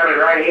it started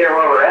right right here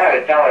where we're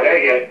at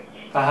Talladega.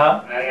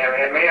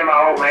 And me and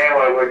my old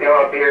man would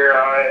go up here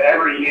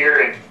every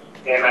year,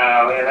 and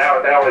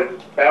that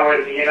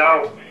was you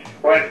know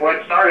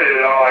what started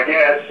it all, I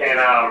guess.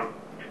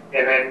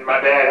 And then my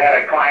dad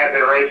had a client that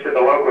raced at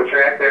the local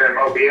track there in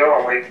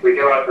Mobile, and we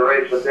go out to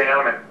race with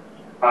them. And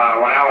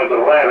when I was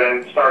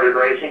 11, started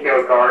racing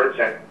go-karts,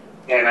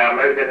 and I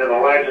moved into the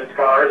Legends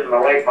cars and the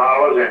late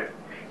models. And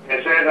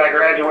as soon as I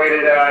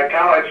graduated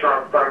college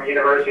from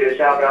University of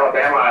South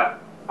Alabama,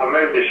 I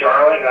moved to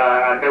Charlotte.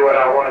 I knew what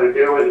I wanted to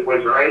do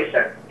was race,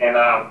 and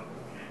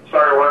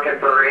started working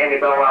for Andy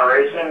Belmont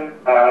Racing,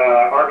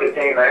 ARCA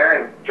team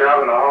there, and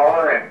driving the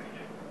hauler, and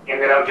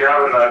ended up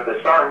driving the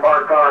starting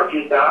bar car a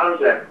few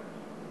times,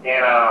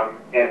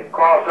 and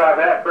qualified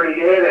that pretty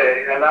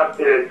good, enough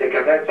to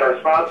convince our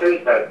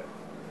sponsors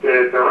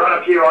to run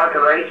a few ARCA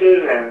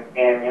races,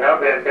 and you know,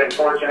 been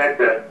fortunate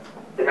to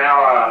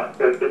now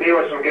to be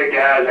with some good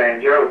guys,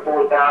 and drove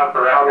full-time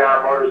for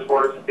Algar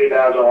Motorsports in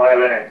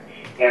 2011,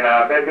 and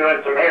I've been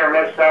doing some hit or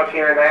miss stuff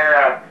here and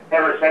there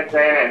ever since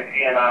then,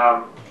 and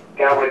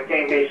got with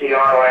Team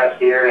BCR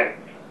last year,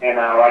 and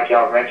like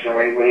y'all mentioned,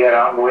 we had an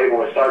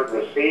unbelievable start to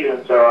the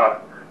season,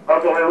 so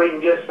hopefully we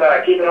can just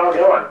keep it all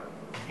going.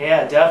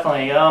 Yeah,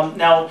 definitely.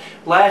 Now,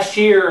 last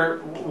year,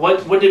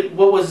 what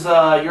was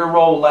your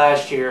role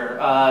last year?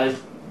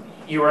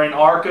 You were in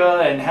ARCA,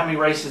 and how many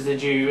races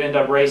did you end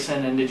up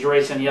racing, and did you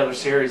race any other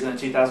series in the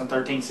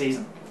 2013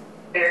 season?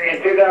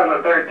 In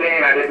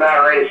 2013, I did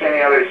not race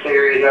any other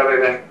series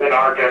other than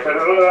ARCA, but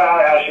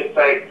I should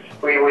say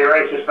we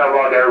raced the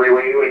Snowball Derby.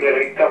 We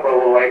did a couple of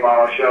little late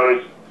model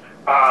shows.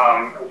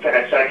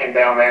 Finished second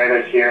down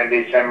there this year in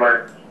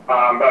December.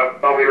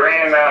 But we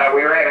ran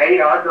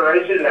 8 ARCA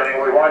races. I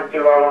mean, we won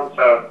 2 of them,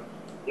 so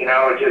you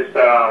know, just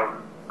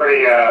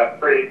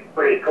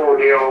pretty cool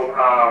deal.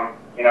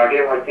 You know,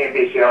 getting with Team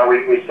BCR,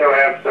 we still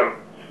have some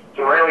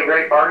really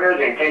great partners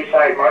in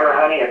K-Side Motor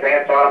Honey,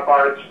 Advanced Auto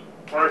Parts,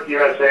 North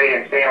USA,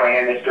 and Stanley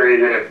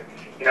Industries that have,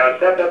 you know,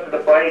 stepped up to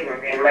the plate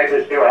and made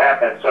this deal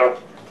happen. So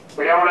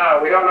we don't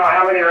know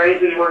how many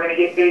races we're going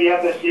to get to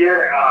yet this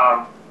year.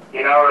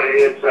 You know,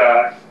 it's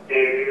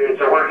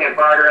a work in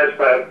progress,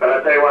 but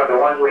I tell you what, the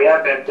ones we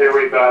have been to,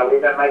 we've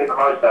been making the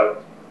most of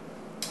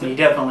it. You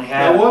definitely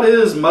have. Now, what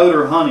is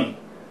Motor Honey?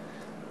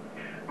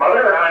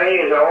 Motor Honey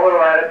is an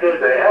oil additive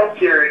that helps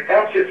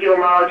your fuel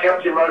mileage,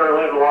 helps your motor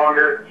live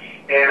longer,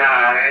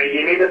 and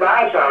you need to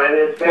buy some.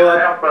 It's been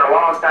around for a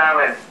long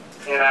time, and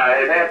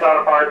Advanced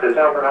Auto Parts is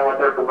helping them with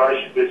their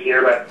promotions this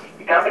year, but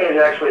the company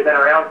has actually been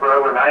around for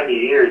over 90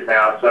 years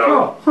now.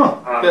 So,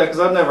 yeah,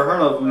 because I've never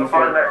heard of them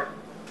before.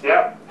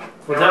 Yep.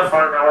 They were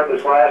partnering with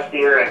us last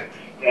year,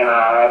 and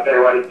I'll tell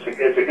you what,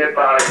 it's a good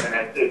product,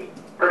 and it's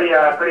pretty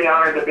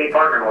honored to be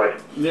partnered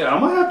with. Yeah, I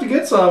might have to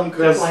get some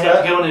because definitely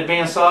have to go in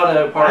Advanced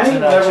Auto Parts. I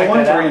ain't never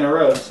won 3 in a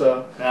row,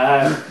 so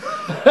I've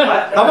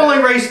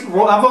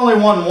only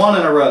won 1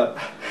 in a row.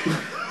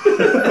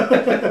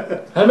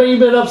 How many you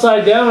been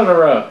upside down in a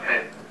row?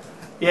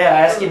 Yeah,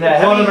 asking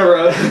that. 1 in a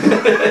row.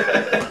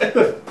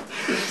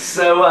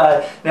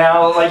 So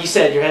now, like you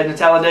said, you're heading to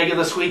Talladega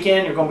this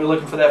weekend. You're going to be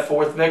looking for that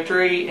 4th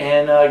victory,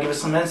 and give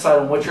us some insight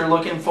on what you're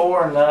looking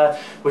for and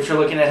what you're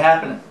looking at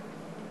happening.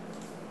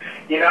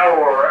 You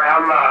know,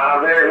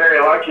 I'm very, very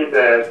lucky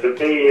to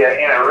be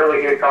in a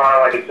really good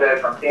car, like I said,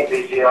 from Team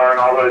BCR and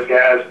all those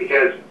guys,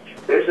 because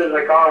this is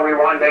the car we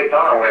won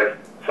Daytona with.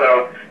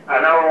 So I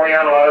know when we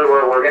unload,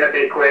 we're going to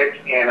be quick,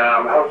 and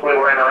hopefully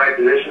we're in the right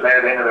position there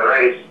at the end of the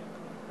race.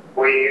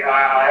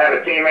 I have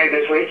a teammate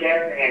this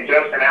weekend, and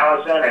Justin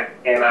Allison,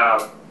 and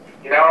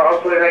you know,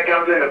 hopefully that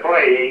comes into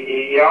play.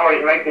 You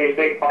always make these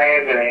big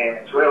plans, and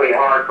it's really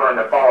hard for them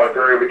to follow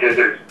through because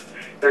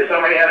there's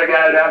so many other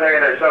guys out there,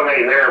 and there's so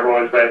many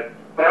variables. But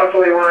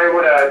hopefully we're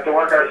able to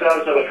work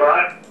ourselves to the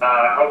front.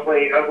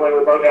 Hopefully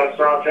we both have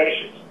strong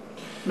finishes.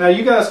 Now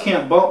you guys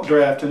can't bump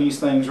draft in these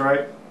things,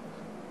 right?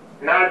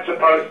 Not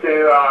supposed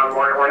to.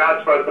 We're not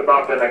supposed to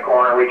bump in the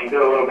corner. We can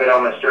do a little bit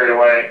on the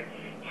straightaway.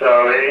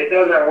 So it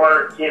doesn't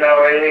work, you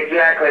know,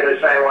 exactly the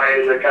same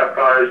way as the Cup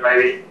cars,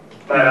 maybe.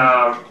 But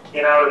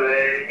you know,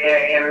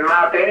 in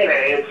my opinion,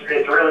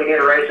 it's really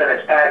good racing.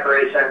 It's pack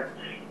racing,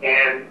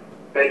 and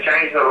they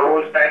changed the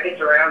rules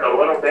package around a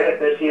little bit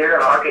this year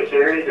in ARCA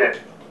series,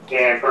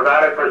 and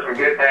provided for some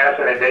good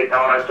passing at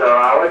Daytona. So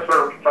I look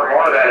for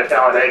more of that at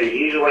Talladega.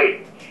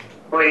 Usually,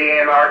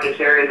 in the ARCA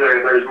series,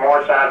 there's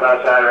more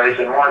side-by-side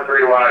racing, more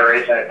 3-wide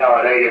racing at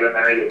Talladega than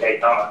there is at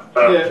Daytona.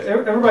 So,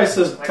 yeah, everybody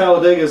says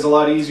Talladega is a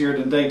lot easier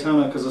than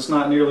Daytona because it's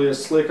not nearly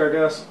as slick, I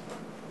guess.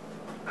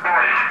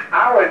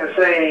 I wouldn't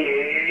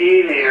say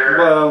easier.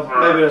 Well,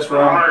 maybe that's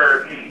wrong.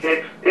 Harder.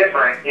 It's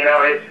different. You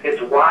know,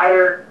 it's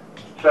wider,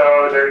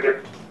 so they're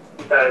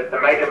to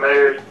make a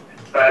move.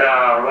 But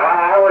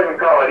I wouldn't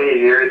call it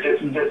easier.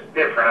 It's just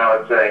different, I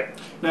would say.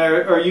 Now,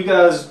 are you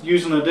guys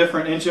using a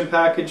different engine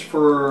package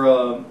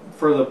for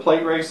the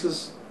plate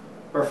races,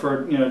 or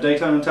for, you know,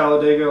 Daytona and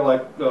Talladega,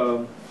 like?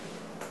 Yeah,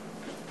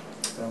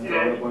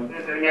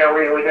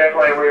 we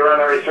definitely run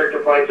the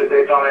restrictor plates at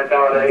Daytona and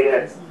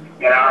Talladega,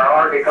 And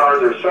our ARCA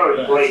cars are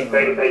so sleek,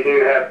 they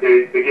do have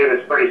to give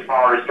us pretty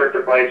small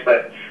restrictor plates,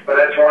 but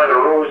that's one of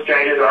the rules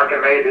changes ARCA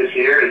made this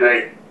year is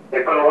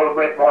they put a little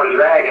bit more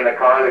drag in the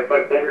car, they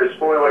put bigger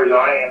spoilers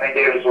on it, and they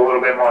gave us a little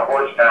bit more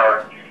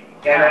horsepower.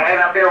 And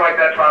I feel like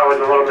that's why it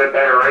was a little bit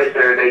better race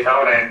there at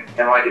Daytona,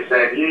 and like I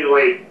said,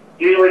 usually,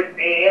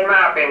 in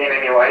my opinion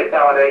anyway,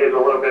 Talladega is a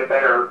little bit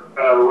better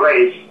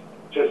race.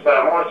 Just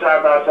more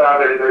side by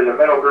side. There's a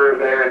middle groove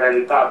there, and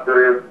there's a top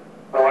groove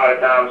a lot of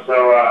times.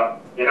 So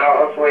you know,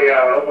 hopefully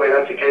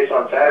that's the case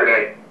on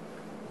Saturday.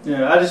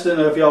 Yeah, I just didn't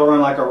know if y'all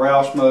run like a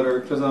Roush motor,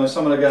 because I know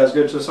some of the guys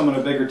go to some of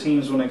the bigger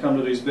teams when they come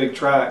to these big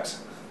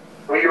tracks.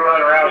 We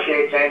run Roush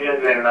Yates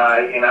engines,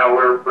 and you know,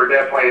 we're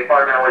definitely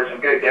partnering with some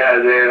good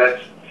guys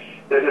there.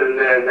 This is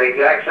the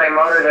exact same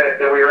motor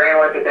that we ran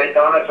with at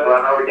Daytona, so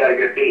I know we got a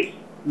good piece.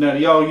 Now, do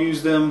y'all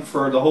use them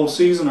for the whole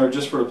season or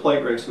just for the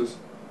plate races?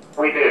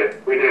 We do.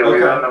 Okay.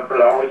 We run them for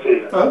the whole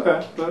season.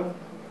 Okay, good.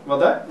 Well,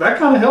 that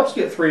kind of helps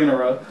get 3 in a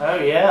row. Oh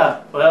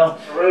yeah, well.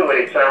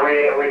 Absolutely. So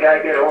we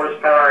got good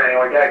horsepower, and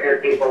we got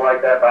good people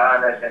like that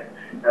behind us,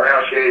 and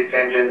Roush Yates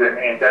engines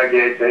and Doug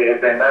Yates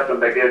have been nothing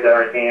but good to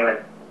our team, and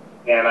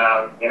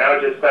you know,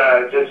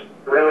 just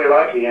really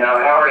lucky. You know,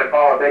 Howard and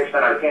Paula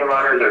Dixon, our team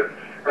runners,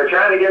 are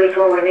trying to give us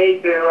what we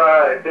need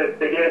to get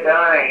it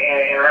done,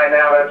 and right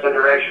now that's the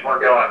direction we're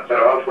going. So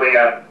hopefully,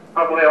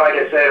 like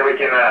I said, we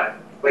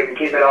can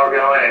keep it all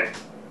going. And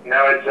you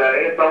know,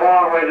 it's a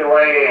long ways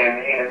away,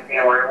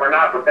 and we're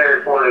not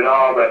prepared for it at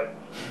all. But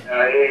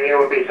it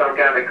would be some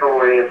kind of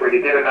cool if we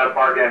could get enough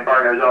marketing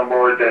partners on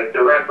board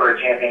to run for a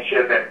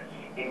championship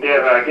and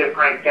give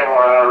Frank Kimmel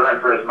a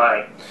run for his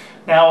money.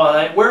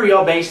 Now, where are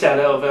y'all based out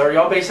of? Are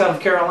y'all based out of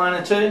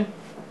Carolina too?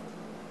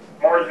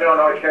 Mooresville,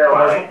 North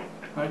Carolina.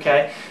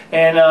 Okay,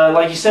 and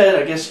like you said,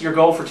 I guess your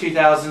goal for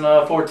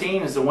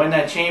 2014 is to win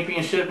that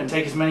championship and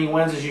take as many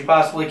wins as you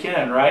possibly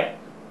can, right?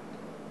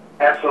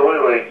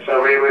 Absolutely.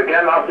 So we've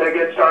gotten off to a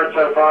good start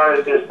so far.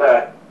 It's just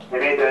we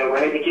need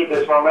to keep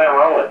this momentum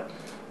rolling.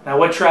 Now,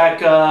 what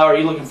track are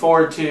you looking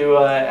forward to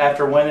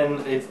after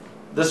winning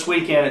this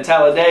weekend at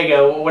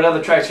Talladega? What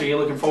other tracks are you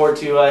looking forward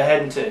to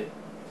heading to?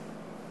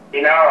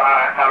 You know,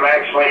 I'm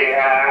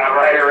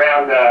right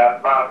around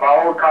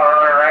my old car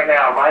owner right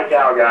now, Mike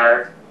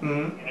Algar.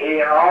 Mm-hmm.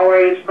 He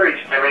always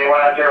preached to me when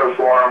I drove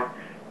for him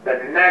that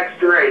the next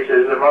race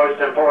is the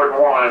most important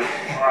one.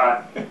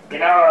 You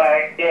know,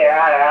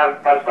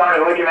 I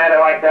started looking at it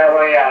like that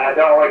way. I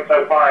don't look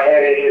so far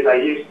ahead as I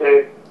used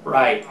to.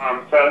 Right.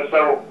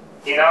 So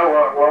you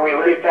know, when we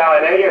leave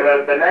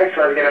Talladega, the next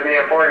one's going to be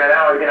important, and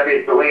that one's going to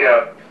be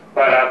Toledo.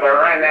 But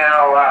right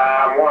now,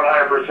 I'm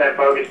 100%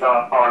 focused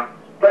on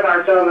putting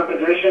ourselves in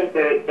position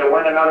to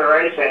win another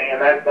race, and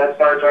that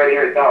starts right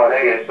here at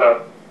Talladega.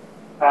 So.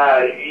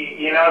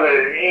 You know,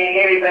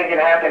 anything can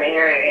happen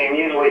here, and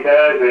usually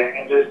does,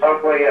 and just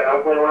hopefully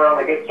we're on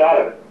the good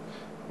side of it.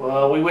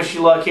 Well, we wish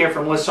you luck here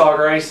from Let's Talk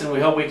Racing. We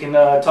hope we can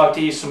talk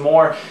to you some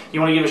more. You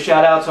want to give a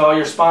shout out to all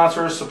your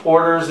sponsors,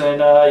 supporters, and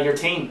your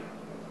team?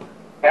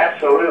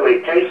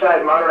 Absolutely.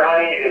 K-Side Motor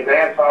Honey,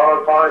 Advanced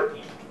Auto Parts,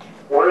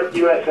 Worth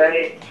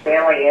USA,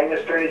 Stanley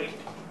Industries,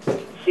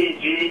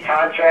 CG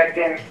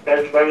Contracting.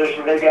 Those are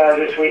some big guys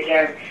this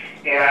weekend.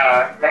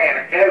 Yeah,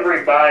 man,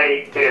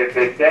 everybody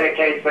that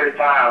dedicates their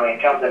time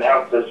and comes and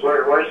helps us.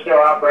 We're still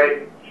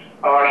operating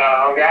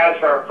on guys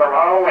from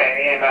home,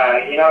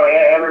 and you know,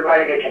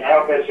 everybody that can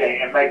help us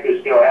and make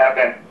this deal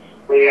happen.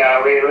 We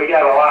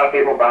got a lot of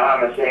people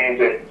behind the scenes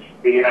that,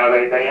 you know,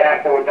 they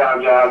have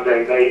full-time jobs.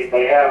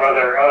 They have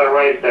other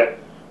ways to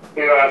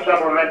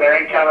supplement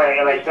their income,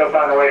 and they still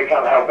find a way to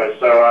come help us.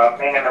 So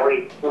man,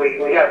 we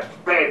got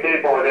many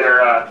people that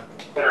are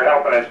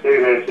helping us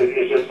do this.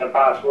 It's just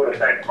impossible to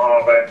thank them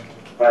all, but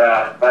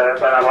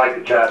I'd like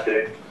to try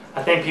to.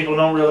 I think people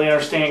don't really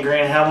understand,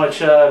 Grant, how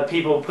much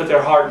people put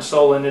their heart and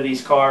soul into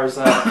these cars.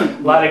 A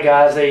lot of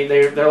guys,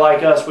 they're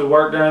like us. We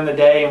work during the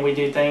day and we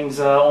do things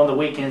on the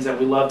weekends that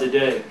we love to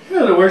do. You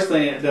know, the worst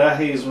thing that I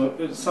hate is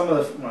some of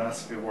the, well,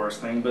 that's the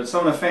worst thing, but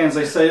some of the fans,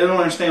 they say they don't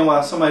understand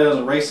why somebody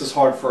doesn't race as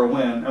hard for a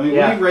win. I mean,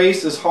 we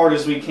race as hard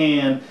as we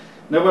can.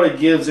 Nobody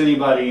gives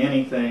anybody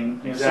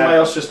anything. Exactly. Somebody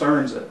else just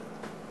earns it.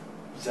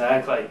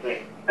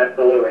 Exactly.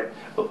 Absolutely.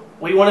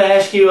 We want to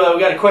ask you, we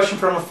got a question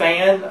from a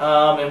fan,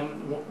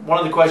 and one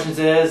of the questions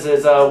is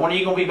when are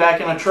you going to be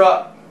back in a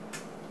truck?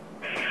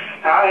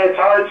 It's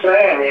hard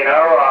saying, you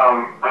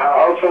know.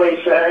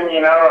 Hopefully soon,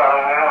 you know.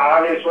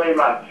 Obviously,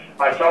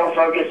 my sole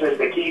focus is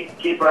to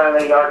keep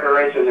running these ARCA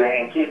races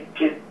and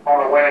keep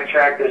on the winning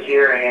track this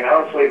year, and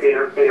hopefully be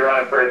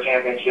running for a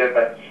championship.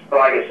 But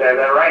like I said,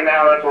 right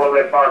now that's a little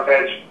bit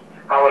far-fetched.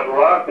 I would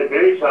love to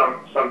do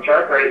some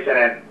truck racing,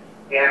 and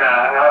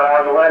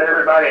I'll let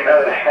everybody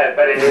know that,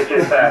 but it's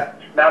just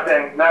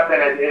nothing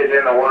is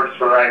in the works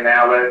for right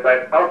now.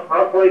 But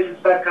hopefully some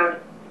stuff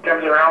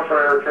comes around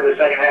for the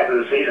second half of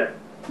the season.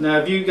 Now,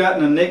 have you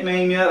gotten a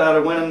nickname yet out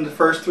of winning the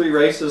first 3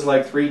 races,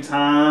 like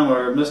 3-time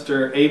or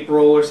Mr.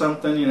 April or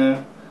something, you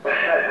know?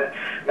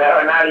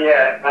 No, not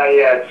yet.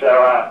 So,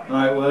 all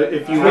right, well,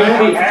 if you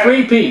win,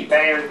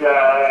 names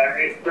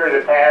through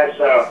the past,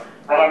 so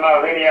I don't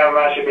know if any of them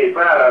I should be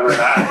proud of or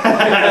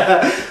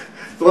not.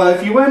 Well,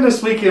 if you win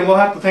this weekend, we'll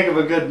have to think of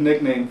a good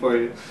nickname for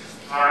you.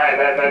 All right,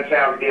 that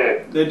sounds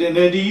good.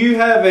 Do you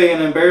have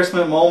an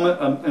embarrassment moment,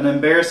 an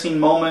embarrassing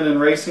moment in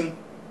racing?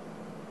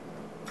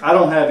 I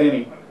don't have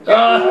any.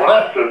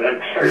 Lots of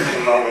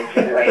embarrassing moments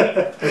in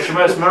racing. It's your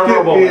most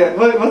memorable. Yeah,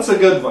 what's a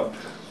good one?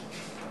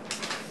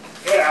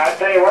 Yeah, I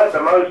tell you what,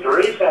 the most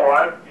recent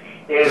one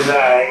is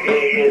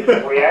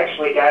we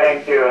actually got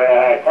into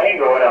a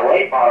tango in a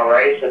late model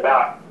race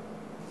about,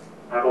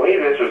 I believe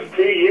this was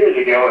 2 years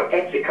ago at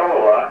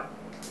Pensacola,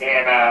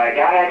 and a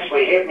guy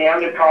actually hit me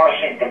under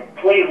caution,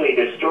 completely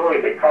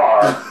destroyed the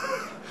car,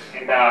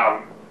 and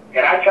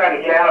I tried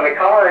to get out of the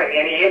car,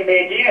 and he hit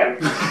me again.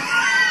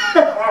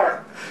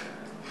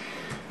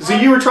 So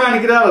you were trying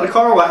to get out of the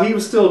car while he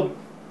was still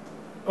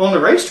on the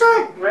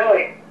racetrack?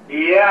 Really?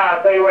 Yeah,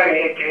 I'll tell you what,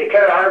 it could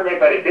have hurt me,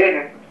 but it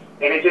didn't,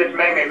 and it just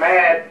made me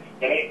mad.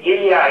 And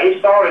he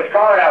stalled his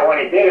car out when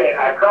he did it.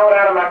 I crawled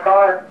out of my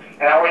car,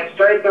 and I went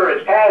straight through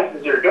his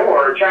passenger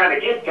door trying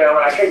to get to him,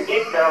 and I couldn't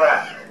get to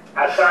him.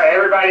 I saw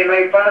everybody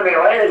make fun of me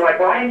later, like,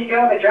 why didn't you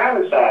go on the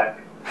driver's side?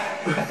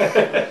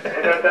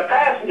 the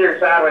passenger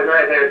side was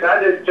right there, so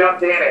I just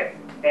jumped in it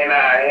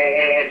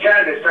and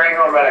tried to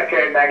strangle him, but I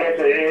couldn't. I guess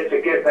it's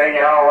a good thing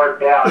it all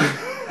worked out.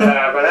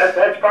 But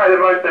that's probably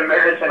the most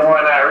embarrassing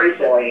one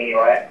recently,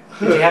 anyway.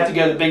 Did you have to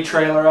go to the big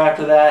trailer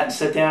after that and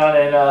sit down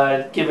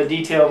and give a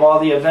detail of all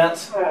the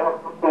events?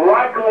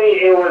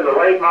 Luckily, it was a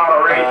late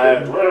model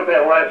race. It's a little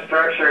bit less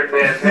structured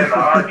than the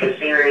ARCA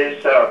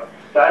series, so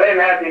I didn't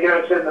have to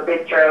go sit in the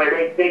big trailer.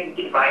 They didn't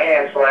keep my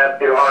hands slapped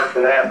too hard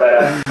for that,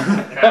 but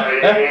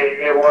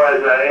it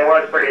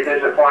was pretty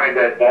disappointing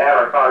to have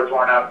our cars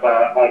torn up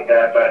like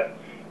that. But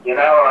you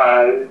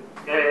know,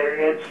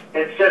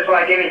 it's just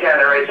like any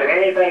kind of racing.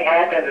 Anything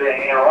happens,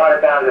 and a lot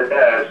of times it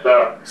does.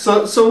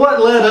 So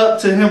what led up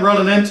to him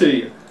running into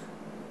you?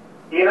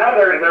 You know,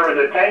 there was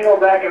a tangle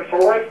back and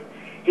forth.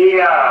 He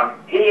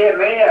hit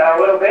me a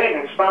little bit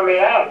and spun me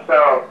out.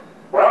 So,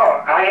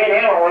 well, I hit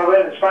him a little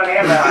bit and spun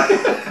him out.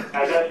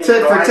 I guess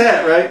tit for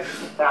tat, right?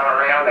 Down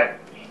around it,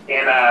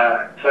 and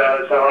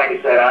so like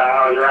I said,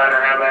 I was riding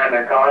around there in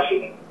their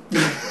caution.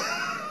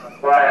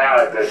 Flat out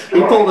at this.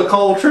 He pulled a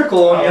cold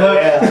trickle on you.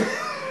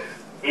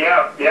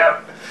 Yeah.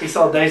 Yep. He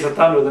saw Days of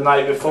Thunder the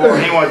night before,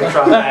 and he wanted to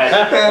try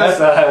that.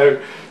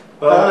 So,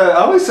 I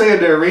always say in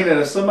the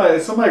arena, if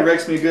somebody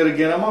wrecks me good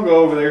again, I'm gonna go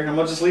over there. I'm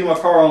gonna just leave my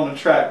car on the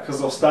track because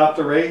they'll stop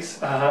the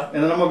race, and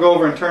then I'm gonna go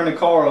over and turn the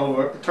car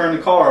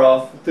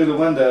off through the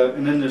window,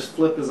 and then just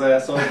flip his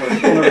ass over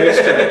on the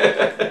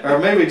racetrack, or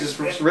maybe just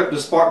rip the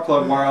spark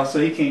plug wire out so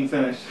he can't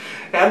finish.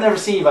 I've never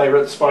seen anybody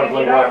rip the spark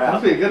plug wire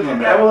out. That'd be a good one.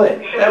 That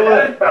would.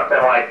 Something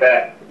like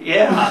that.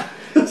 Yeah.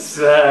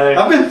 So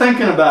I've been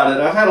thinking about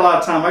it. I've had a lot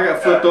of time. I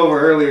got flipped over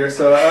earlier,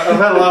 so I've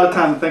had a lot of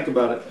time to think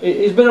about it.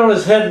 He's been on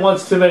his head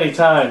once too many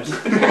times.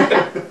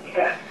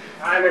 Yeah,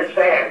 I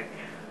understand.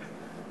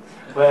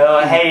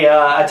 Well, hey,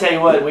 I tell you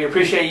what, we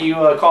appreciate you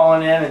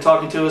calling in and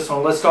talking to us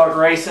on Let's Talk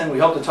Racing. We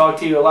hope to talk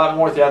to you a lot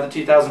more throughout the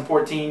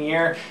 2014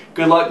 year.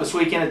 Good luck this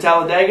weekend at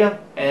Talladega,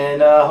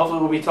 and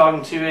hopefully we'll be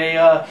talking to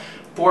a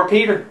Fort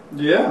Peter.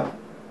 Yeah.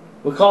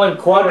 We'll call him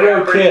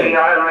Quadro Kid. You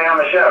having me on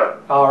the show.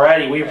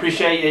 Alrighty, we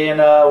appreciate you, and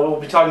we'll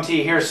be talking to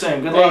you here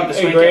soon. Good luck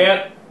this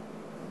weekend.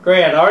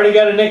 Grant, I already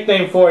got a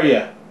nickname for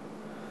you.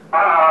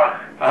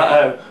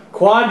 Uh-oh.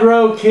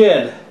 Quadro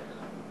Kid.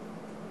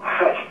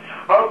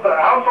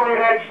 Hopefully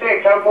that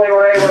sticks. Hopefully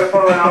we're able to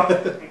pull it off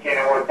this weekend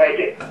and we'll take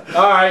it.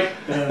 All right.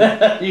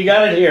 You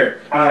got it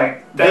here. All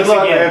right. Thanks Good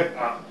luck, again.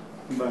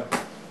 Bye.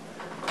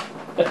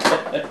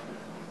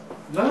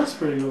 That's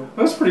pretty cool.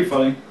 That's pretty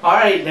funny. All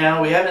right,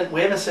 now we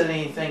haven't said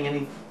anything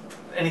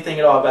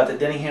at all about the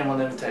Denny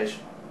Hamlin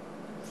invitation.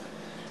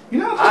 You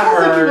know, I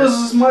don't think it was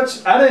as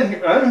much. I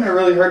didn't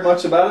really heard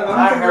much about it.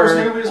 I don't think there was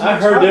nearly as much. I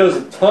heard there was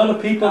a ton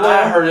of people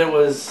there. I heard it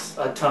was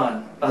a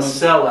ton, a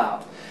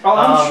sellout. Oh,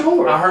 I'm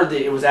sure. I heard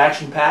that it was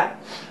action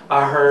packed.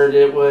 I heard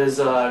it was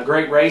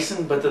great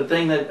racing. But the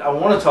thing that I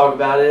want to talk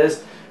about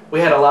is we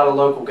had a lot of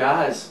local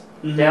guys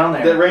down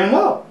there that ran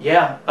well.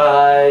 Yeah.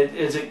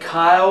 Is it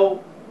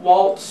Kyle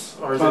Waltz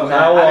or is it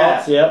Kyle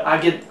Waltz? Yep.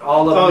 I get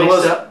all of them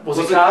mixed up. Was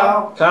it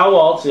Kyle? Kyle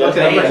Waltz. Yeah.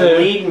 Okay. They had the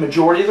lead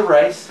majority of the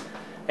race.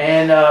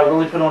 And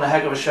really put on a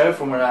heck of a show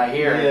from what I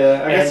hear.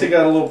 Yeah, I guess he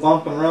got a little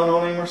bump and run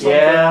on him or something.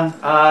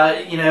 Yeah,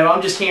 you know,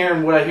 I'm just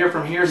hearing what I hear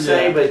from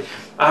hearsay, but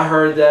I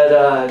heard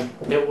that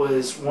it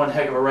was one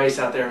heck of a race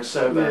out there.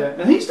 So, yeah,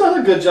 and he's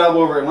done a good job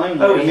over at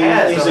Langley. Oh, he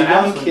has. He's a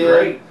young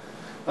kid.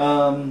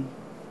 Great.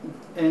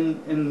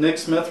 And Nick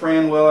Smith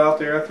ran well out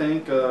there. I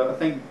think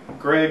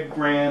Greg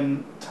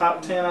ran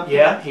top 10.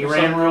 Yeah, he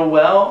ran real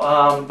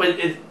well. But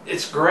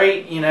it's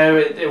great. You know,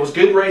 it was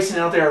good racing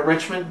out there at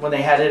Richmond when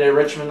they had it at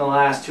Richmond the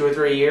last 2 or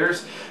 3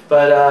 years.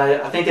 But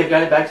I think they've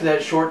got it back to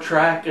that short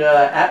track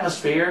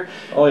atmosphere.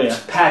 Oh yeah,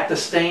 packed the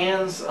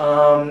stands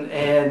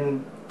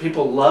and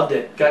people loved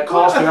it. Got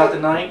calls throughout the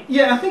night.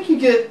 Yeah, I think you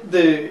get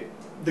the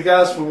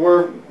guys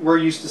we're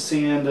used to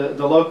seeing,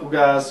 the local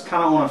guys,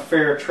 kind of on a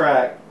fair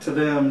track to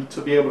them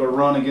to be able to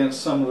run against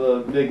some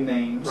of the big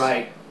names.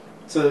 Right.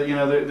 So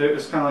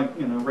it's kind of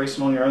like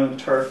racing on your own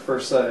turf per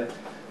se.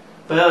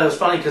 Well, it was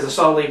funny because I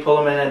saw Lee pull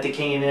him in at the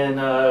K&N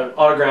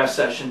autograph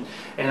session,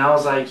 and I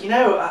was like,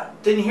 I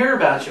didn't hear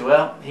about you.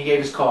 Well, he gave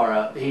his car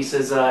up. He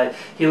says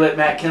he let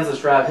Matt Kenseth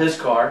drive his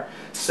car.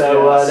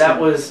 So that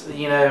was,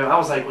 I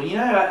was like, well,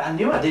 I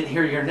knew I didn't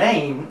hear your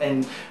name,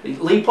 and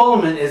Lee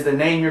Pullman is the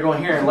name you're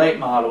going to hear in late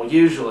model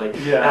usually,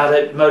 out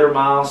at Motor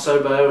Mile,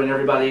 Sobo, and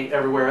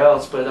everywhere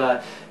else.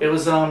 But it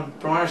was, from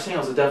what I understand,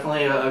 it was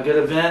definitely a good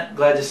event.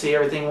 Glad to see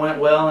everything went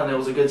well, and it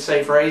was a good,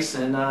 safe race,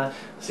 and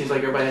seems like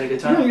everybody had a good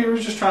time. You were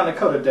just trying to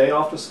cut a day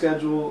off the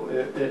schedule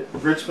at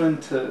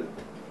Richmond to...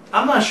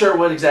 I'm not sure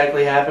what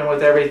exactly happened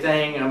with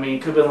everything. I mean,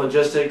 it could have been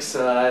logistics.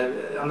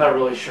 I'm not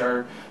really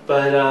sure.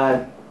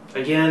 But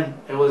again,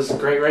 it was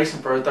great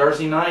racing for a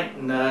Thursday night.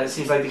 And it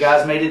seems like the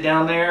guys made it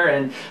down there.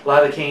 And a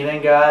lot of the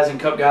K&N guys and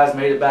Cup guys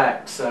made it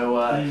back.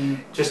 So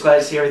just glad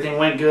to see everything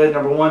went good.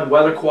 Number one,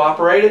 weather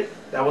cooperated.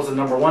 That was the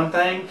number one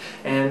thing.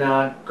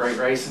 And great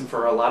racing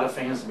for a lot of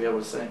fans to be able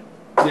to see.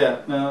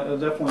 Yeah, no,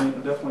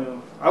 definitely.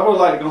 I would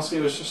like to go see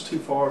it. It's just too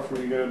far for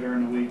you to go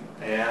during the week.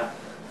 Yeah.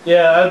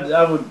 Yeah,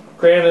 I would.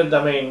 Granted,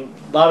 I mean,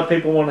 a lot of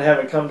people want to have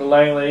it come to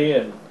Langley,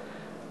 and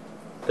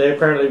they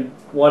apparently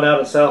won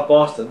out at South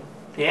Boston.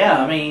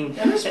 Yeah, I mean,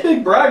 and it's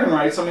big bragging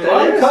rights. I mean, a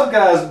lot of Cup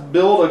guys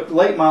build a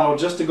late model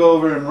just to go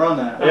over and run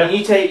that. I mean,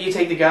 you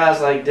take the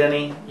guys like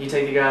Denny, you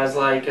take the guys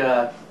like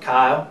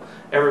Kyle.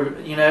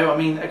 I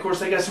mean, of course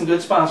they got some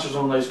good sponsors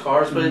on those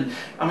cars, but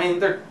I mean,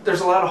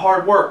 there's a lot of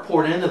hard work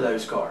poured into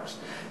those cars.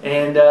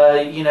 And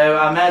I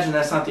imagine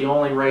that's not the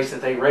only race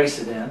that they race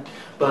it in,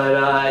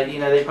 but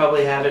they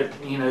probably have it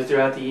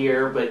throughout the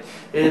year. But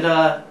it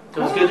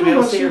was good to be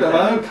able to see that.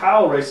 I know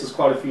Kyle races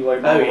quite a few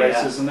late model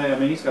races, and I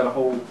mean he's got a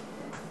whole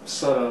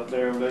setup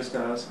there with those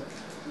guys.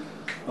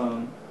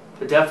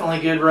 But definitely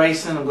good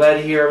racing. I'm glad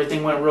to hear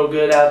everything went real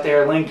good out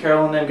there. Lynn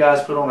Carroll and them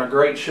guys put on a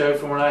great show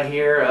from what I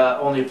hear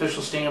on the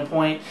official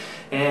standpoint.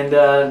 And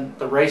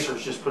the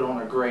racers just put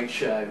on a great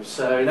show.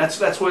 So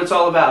that's what it's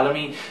all about. I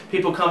mean,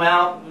 people come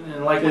out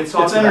and like we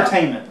talked about. It's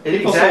entertainment.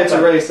 People say it's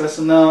a race.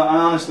 No,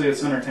 honestly,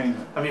 it's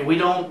entertainment. I mean, we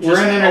don't just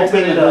We're in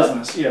entertainment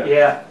business.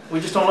 Yeah. We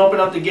just don't open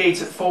up the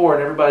gates at 4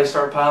 and everybody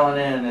start piling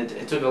in.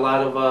 It took a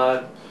lot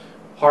of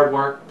hard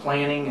work,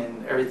 planning,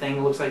 and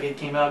everything looks like it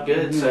came out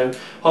good. So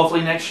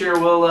hopefully next year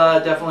we'll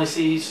definitely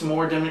see some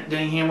more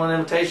Denny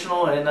Hamlin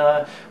Invitational,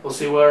 and we'll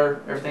see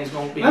where everything's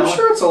going to be. I'm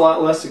sure it's a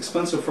lot less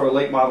expensive for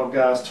late model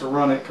guys to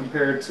run it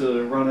compared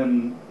to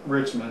running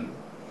Richmond.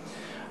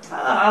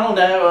 I don't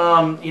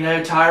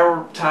know.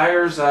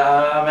 Tires.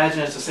 I imagine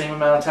it's the same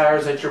amount of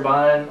tires that you're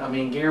buying. I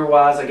mean,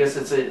 gear-wise, I guess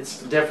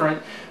it's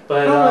different.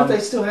 But I don't know if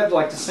they still had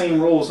like the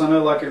same rules. I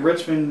know, like at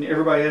Richmond,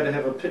 everybody had to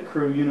have a pit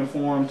crew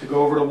uniform to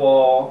go over the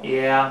wall.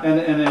 Yeah. And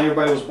then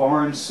everybody was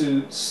barn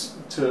suits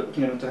to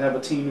to have a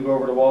team to go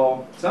over the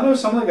wall. So I know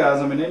some of the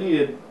guys. I mean, they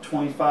needed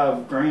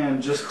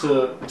 $25,000 just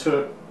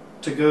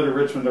to go to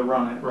Richmond to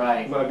run it.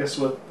 Right. But I guess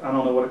I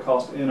don't know what it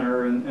cost to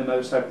enter and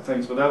those type of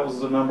things, but that was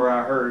the number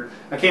I heard.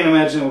 I can't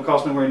imagine it would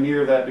cost nowhere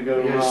near that to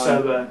go to run.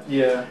 Sobo.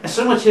 Yeah. And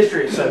so much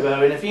history at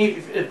Sobo. And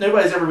if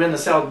nobody's ever been to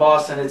South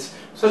Boston, it's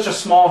such a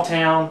small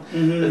town.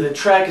 The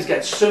track has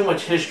got so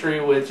much history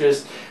with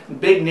just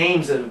big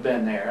names that have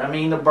been there. I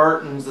mean, the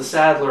Burtons, the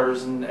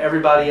Sadlers, and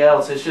everybody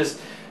else. It's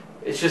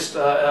just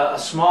a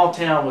small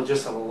town with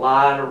just a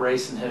lot of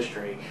racing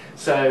history.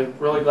 So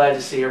really glad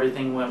to see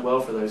everything went well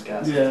for those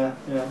guys. Yeah,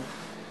 yeah.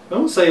 I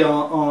would say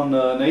on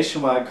the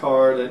Nationwide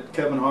car that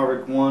Kevin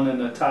Harvick won in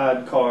the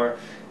Tide car,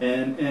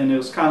 and it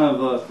was kind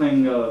of a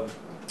thing of,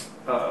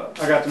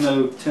 I got to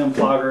know Tim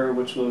Flogger,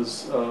 which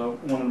was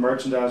one of the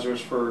merchandisers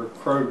for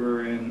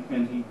Kroger,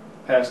 and he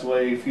passed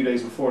away a few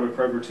days before the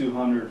Kroger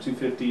 200,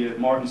 250 at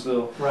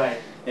Martinsville. Right.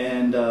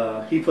 And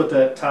he put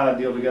that Tide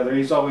deal together.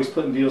 He's always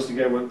putting deals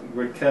together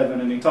with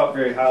Kevin, and he talked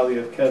very highly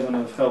of Kevin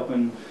of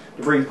helping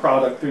to bring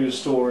product through the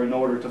store in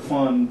order to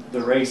fund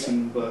the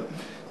racing. But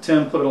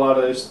Tim put a lot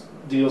of those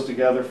deals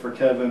together for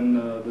Kevin.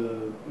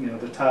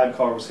 The Tide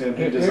car was him.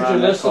 He Here's designed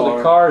your list that car. of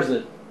the cars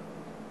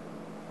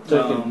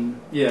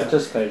that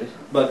participated.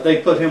 But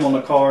they put him on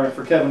the car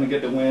for Kevin to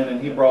get the win,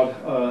 and he brought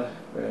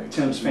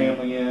Tim's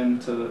family in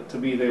to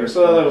be there.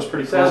 So that was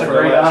pretty cool. That was a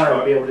great honor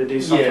to be able to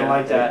do something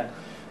like that.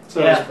 So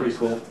that was pretty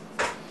cool.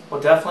 Well,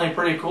 definitely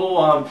pretty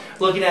cool.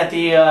 Looking at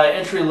the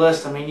entry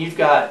list, I mean, you've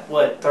got,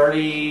 what,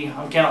 30,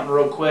 I'm counting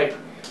real quick,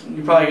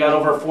 you probably got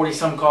over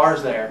 40-some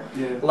cars there.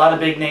 Yeah. A lot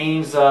of big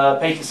names,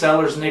 Peyton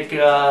Sellers, Nick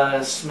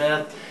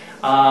Smith.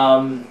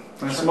 Some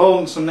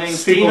names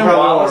Stephen people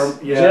Wallace.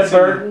 probably Jeb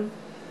Burton.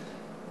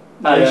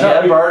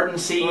 Jeb Burton,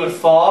 C.E.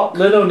 Falk.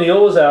 Lynn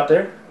O'Neill was out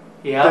there.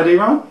 Yeah. Did he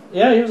run?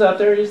 Yeah, he was out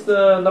there. He's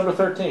the number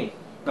 13.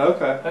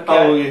 Okay.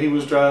 Oh, yeah, he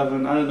was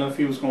driving. I didn't know if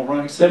he was going to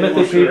run. He said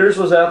Timothy Peters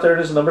was out there in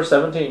his number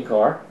 17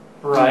 car.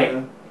 Right.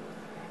 Yeah.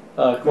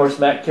 Of course,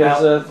 Matt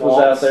Kenseth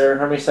was out there.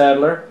 Hermie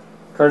Sadler.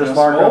 Curtis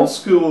Markham. Old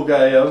school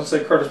guy. I was going to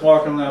say Curtis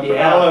Markham now, but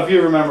I don't know if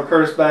you remember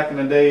Curtis back in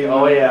the day.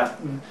 Oh, yeah.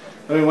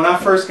 I mean, when I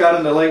first got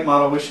into late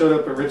model, we showed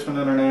up at Richmond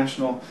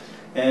International,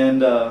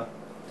 and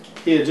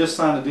he had just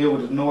signed a deal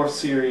with the North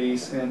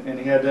Series, and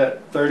he had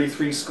that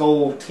 33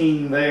 Skoll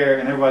team there,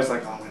 and everybody's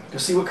like, oh man, go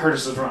see what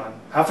Curtis is running.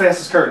 How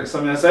fast is Curtis? I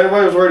mean, that's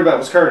everybody was worried about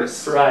was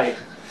Curtis. Right.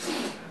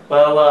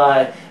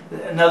 Well,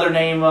 another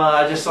name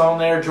I just saw on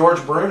there, George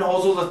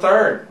Brunholzel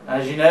III.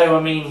 As you know,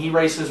 I mean, he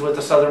races with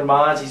the Southern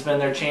Mods. He's been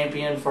their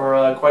champion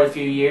for quite a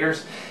few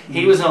years.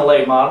 He was in a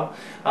late model.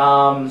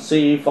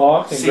 C.E.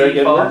 Fox and C.E.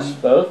 Greg Fox.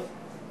 Edwards, both.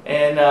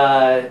 And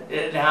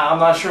now I'm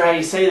not sure how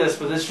you say this,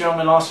 but this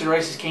gentleman also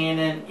races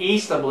Canyon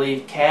East, I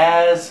believe.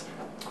 Kaz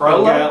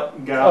Grela?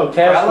 Kaz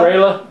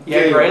Grela?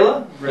 Yeah,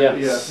 Grela?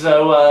 Yeah.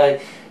 So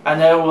I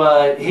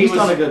know he's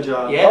done a good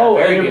job. Yeah, oh,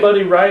 very and your good.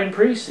 buddy Ryan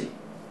Preece.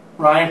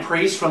 Ryan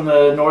Preece from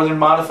the Northern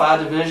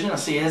Modified Division. I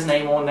see his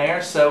name on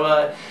there.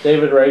 So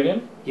David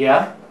Reagan.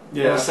 Yeah.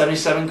 In a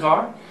 77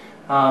 car.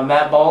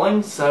 Matt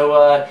Balling. So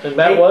and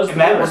Matt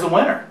was the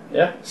winner.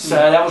 Yeah. So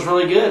that was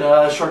really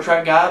good. Short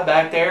track guy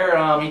back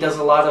there. He does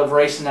a lot of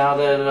racing out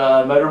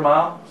at Motor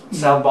Mile,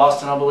 South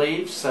Boston, I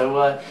believe.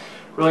 So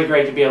really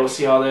great to be able to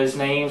see all those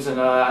names, and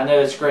I know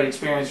it's a great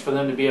experience for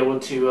them to be able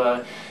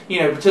to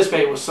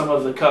participate with some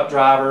of the Cup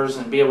drivers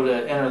and be able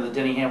to enter the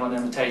Denny Hamlin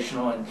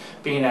Invitational and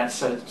being at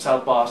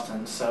South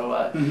Boston.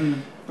 So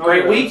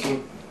great week.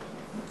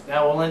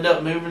 Now we'll end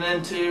up moving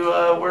into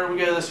where do we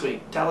go this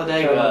week?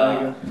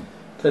 Talladega.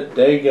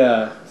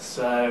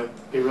 So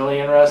be really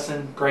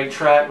interesting. Great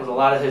track with a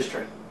lot of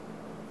history.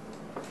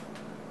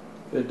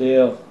 Good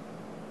deal.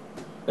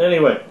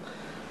 Anyway,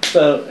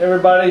 so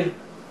everybody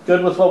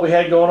good with what we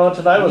had going on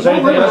tonight? Was there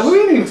anything else? We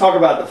didn't even talk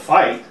about the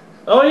fight.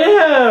 Oh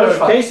yeah,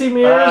 Casey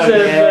Mears and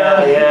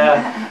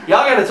yeah.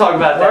 Y'all got to talk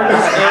about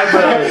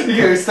that. You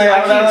gotta stay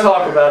I on can't that?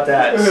 talk about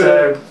that.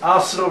 So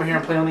I'll sit over here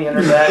and play on the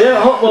internet.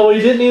 Yeah, well,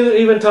 we didn't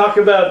even talk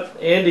about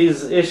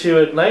Andy's issue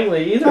at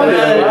Langley either.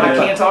 I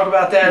can't talk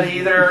about that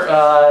either.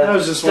 That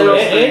was just one of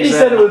those Andy things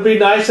said it would be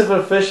nice if an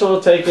official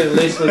would take it, at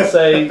least would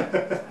say,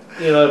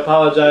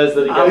 apologize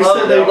that he I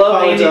got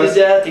love Andy to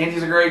death.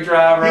 Andy's a great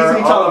driver.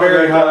 He talked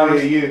very highly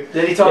of you.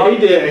 Did he talk? Yeah, he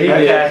did. He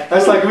did.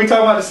 That's like, are we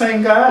talking about the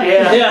same guy?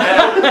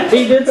 Yeah.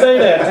 He did say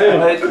that too.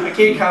 But I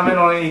can't comment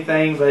on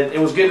anything, but it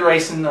was good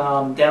racing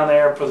down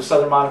there for the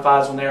Southern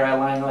Modifieds when they were at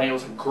Langley. It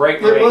was a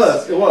great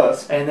race. It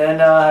was. And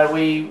then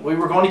we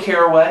were going to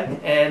Caraway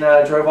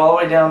and drove all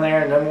the way down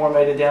there, and no more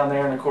made it down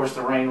there. And of course,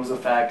 the rain was a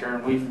factor.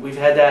 And we've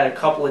had that a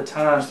couple of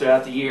times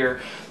throughout the year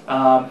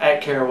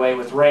at Caraway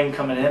with rain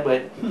coming in.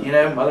 But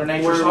Mother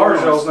Nature's hard.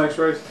 Where's y'all's next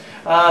race?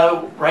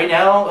 Right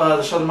now,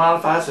 the Southern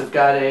Modifieds have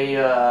got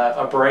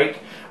a break.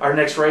 Our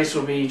next race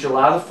will be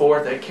July the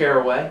 4th at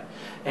Caraway,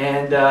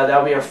 and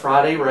that'll be a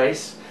Friday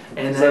race.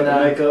 And Is then that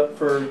to make up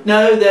for?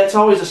 No, that's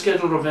always a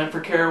scheduled event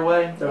for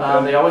Caraway.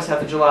 Okay. They always have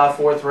the July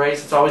 4th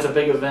race. It's always a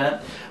big event.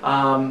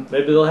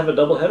 Maybe they'll have a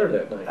doubleheader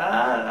that night.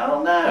 I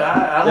don't know.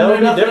 I don't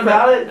know nothing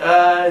about it.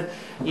 I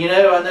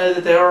know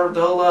that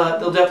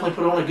they'll definitely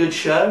put on a good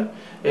show.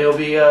 It'll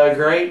be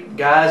great.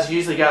 Guys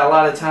usually got a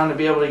lot of time to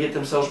be able to get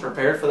themselves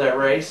prepared for that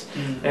race.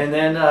 Mm-hmm. And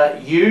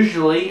then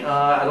usually,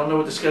 I don't know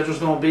what the schedule's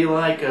going to be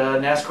like.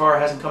 NASCAR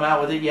hasn't come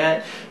out with it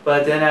yet.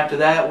 But then after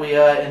that, we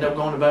end up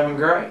going to Bowman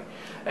Gray.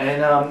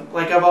 And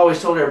like I've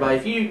always told everybody,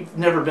 if you've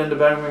never been to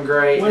Bowman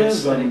Gray, When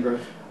is Bowman Gray?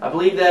 I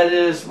believe that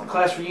is, my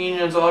class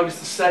reunion is August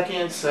the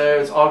 2nd, so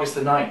it's August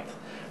the 9th.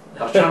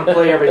 I was trying to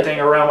play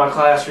everything around my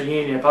class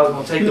reunion if I was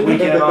going to take the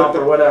weekend off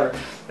or whatever.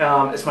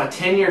 It's my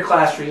 10-year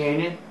class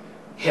reunion.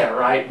 Yeah,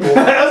 right. Boy.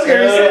 I was going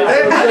to say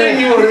that. I knew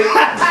you were.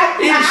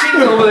 Even she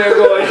was over there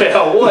going,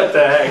 "Hell, what the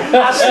heck?"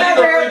 I sat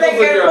there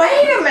thinking,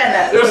 wait a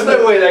minute. There's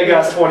no way that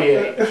guy's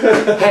 28.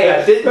 Hey,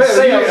 I didn't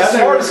say I was the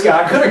smartest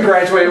guy. I could have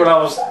graduated when I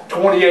was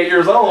 28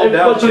 years old.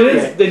 But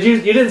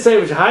you didn't say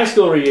it was your high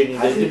school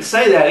reunion, I did you? didn't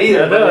say that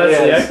either.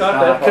 I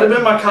caught that. Could have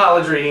been my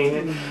college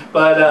reunion,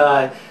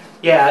 but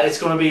yeah, it's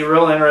going to be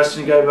real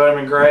interesting to go to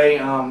Bowman Gray.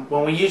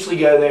 When we usually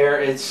go there,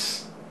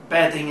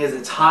 bad thing is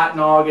it's hot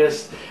in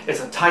August, it's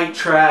a tight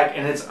track,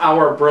 and it's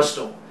our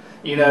Bristol.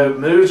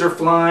 Moves are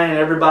flying,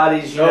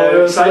 everybody's,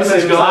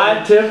 excitement's going.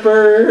 Hot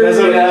tipper. It's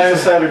a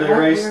Saturday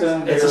race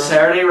then? It's a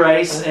Saturday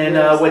race, and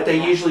what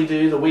they usually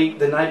do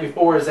the night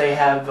before is they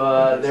have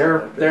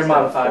their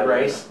modified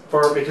race.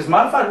 Because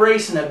modified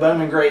racing at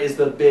Bowman Gray is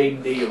the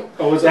big deal.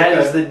 Oh, that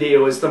is the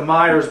deal. It's the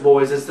Myers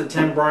boys. It's the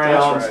Tim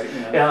Browns.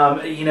 That's right.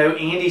 Yeah.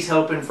 Andy's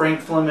helping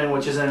Frank Fleming,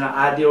 which is in an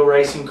Ideal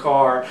Racing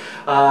car.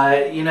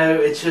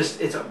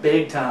 It's a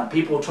big time.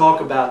 People talk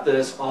about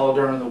this all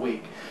during the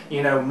week.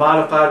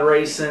 Modified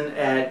racing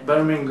at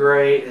Bowman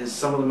Gray is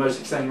some of the most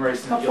exciting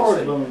racing that you'll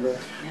see. Bowman Gray?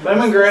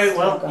 Bowman Gray,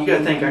 well, you got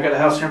to think, I got a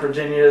house here in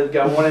Virginia,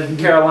 got one in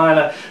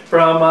Carolina.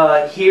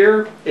 From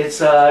here,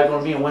 it's going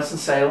to be in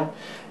Winston-Salem.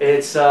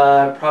 It's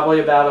probably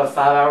about a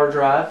 5-hour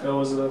drive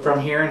from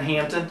here in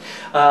Hampton.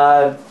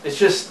 It's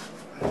just,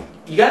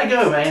 you got to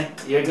go, man.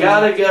 You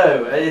got to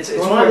go. It's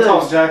one of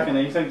those. Jack in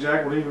it. You think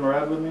Jack would even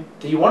ride with me?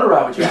 Do you want to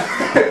ride with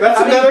Jack?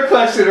 That's another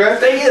question, right? The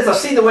thing is, I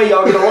see the way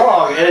y'all get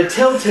along, and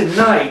until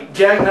tonight,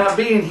 Jack not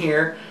being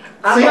here,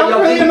 I'm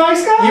really a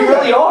nice guy. You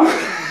really are.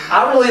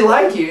 I really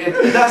like you.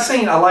 That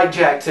scene, I like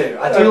Jack too.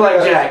 I do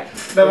like Jack.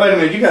 Now wait a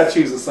minute, you got to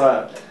choose a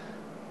side.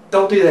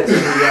 don't do that to me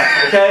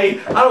yet,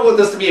 okay? I don't want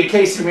this to be a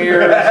Casey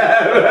Mears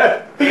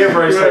air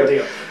brace type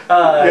deal.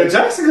 Yeah,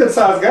 Jack's a good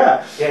sized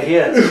guy. Yeah, he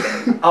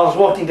is. I was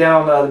walking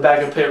down the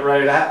back of pit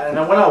road,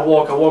 and when I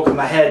walk with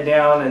my head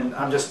down, and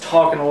I'm just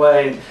talking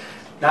away,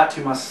 not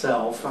to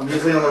myself. I'm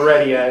usually on the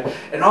radio,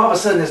 and all of a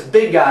sudden this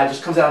big guy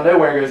just comes out of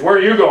nowhere and goes, "Where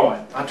are you going?"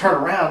 I turn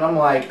around, and I'm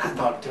like, I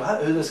thought, do I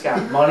owe this guy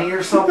money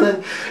or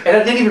something? And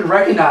I didn't even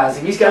recognize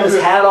him. He's got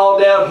his hat all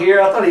down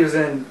here. I thought he was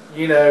in,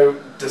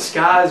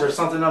 disguise or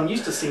something. I'm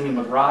used to seeing him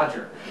with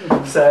Roger.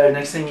 So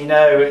next thing you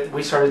know,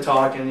 we started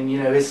talking, and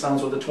his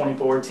son's with the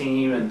 24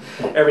 team and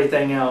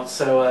everything else.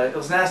 So it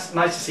was nice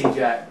to see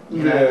Jack.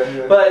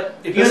 Yeah. But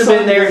if you'd have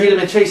been there, he'd have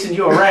been chasing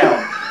you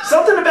around.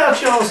 Something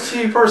about y'all's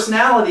two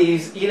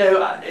personalities,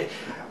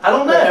 I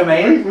don't know,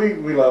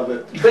 man. We love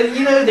it. But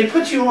they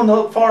put you on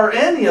the far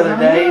end the other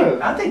day.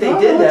 I think they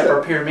did that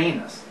for pure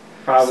meanness.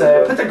 Probably.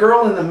 So put the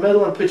girl in the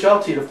middle and put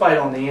y'all two to fight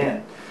on the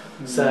end.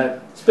 So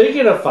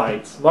speaking of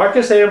fights,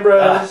 Marcus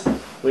Ambrose.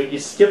 You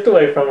skipped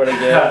away from it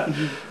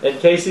again. And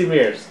Casey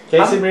Mears.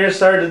 Casey Mears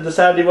started to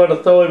decide he wanted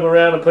to throw him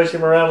around and push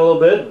him around a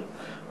little bit. And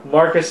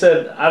Marcus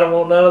said, "I don't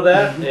want none of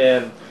that."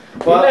 And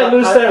well, I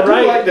do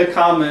like the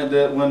comment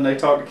that when they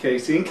talked to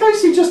Casey, and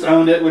Casey just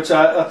owned it, which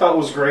I thought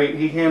was great.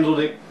 He handled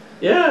it.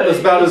 Yeah, it was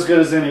about as good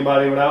as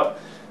anybody without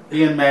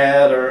being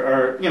mad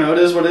or it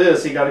is what it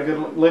is. He got a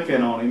good lick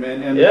in on him,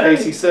 and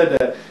Casey said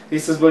that. He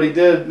says what he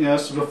did.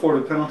 This is before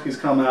the penalties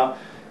come out.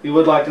 He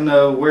would like to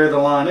know where the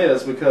line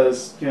is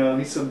because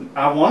he said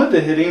I wanted to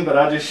hit him, but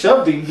I just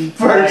shoved him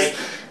first,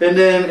 and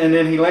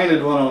then he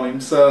landed one on him.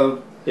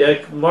 So yeah,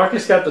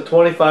 Marcus got the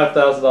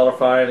 $25,000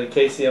 fine, and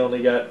Casey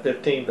only got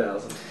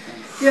 $15,000.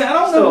 Yeah, I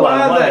don't know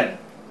why that.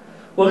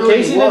 Well, really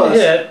Casey didn't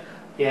hit.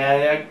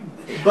 Yeah,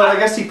 but I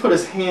guess he put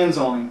his hands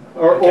on him,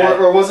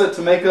 or was it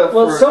to make up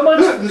for?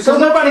 Because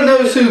nobody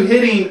knows who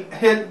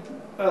hit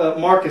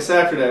Marcus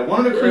after that.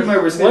 One of the crew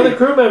members hit him. One of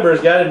the crew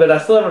members got him, but I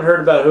still haven't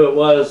heard about who it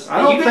was.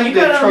 I don't think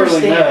they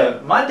totally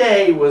know. My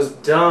day was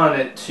done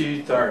at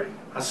 2:30.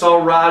 I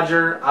saw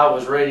Roger. I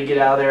was ready to get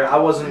out of there. I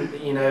wasn't,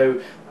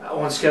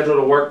 on schedule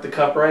to work the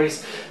cup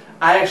race.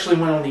 I actually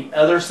went on the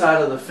other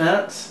side of the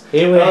fence.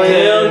 He went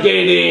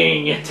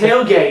tailgating.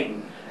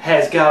 Tailgating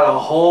has got a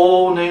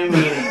whole new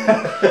meaning.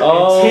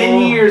 In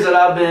 10 years that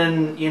I've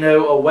been,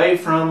 away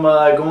from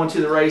going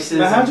to the races.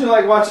 Now, how'd you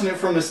like watching it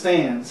from the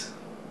stands?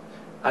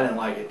 I didn't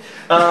like it.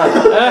 I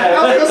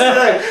was going to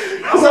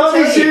say, because all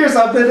these years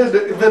I've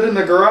been in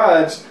the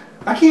garage,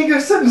 I can't go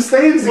sit in the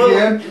stands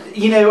again.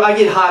 I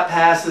get hot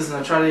passes and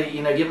I try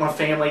to, get my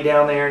family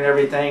down there and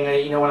everything,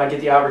 when I get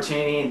the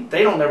opportunity, and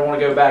they don't never want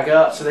to go back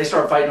up, so they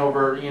start fighting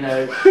over,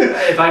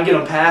 if I can get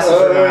them passes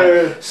or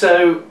not.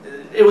 So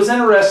it was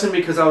interesting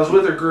because I was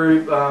with a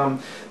group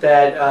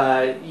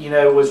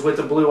that was with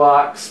the Blue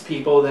Ox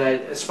people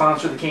that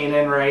sponsored the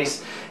K&N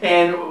race,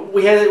 and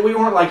we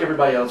weren't like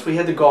everybody else. We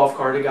had the golf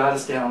cart that got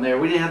us down there.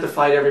 We didn't have to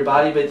fight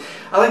everybody, but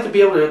I like to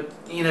be able to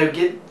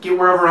get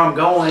wherever I'm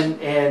going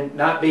and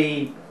not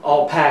be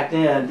all packed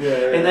in.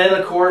 Yeah. And then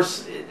of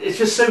course it's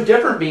just so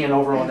different being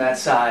over on that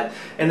side.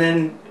 And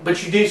then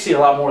but you do see a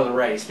lot more of the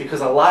race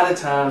because a lot of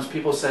times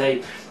people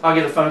say, I'll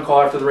get a phone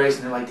call after the race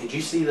and they're like, "Did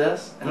you see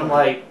this?" And I'm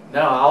like,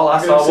 "No, all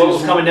I saw what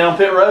was coming down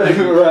pit road."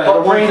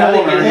 Right. I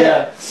didn't get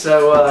hit.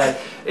 So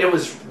it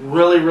was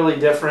really, really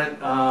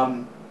different.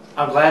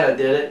 I'm glad I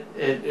did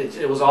it.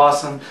 It was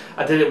awesome.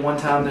 I did it one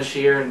time this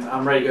year, and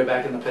I'm ready to go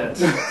back in the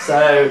pits.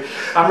 So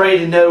I'm ready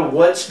to know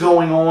what's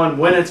going on,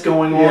 when it's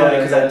going on,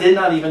 because I did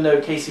not even know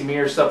Casey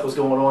Mears stuff was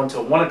going on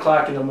until 1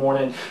 o'clock in the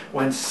morning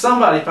when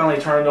somebody finally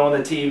turned on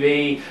the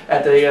TV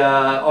at the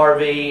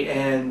RV,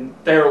 and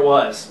there it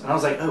was. And I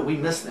was like, "Oh, we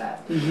missed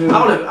that."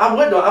 I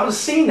would have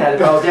seen that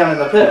if I was down in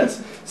the pits.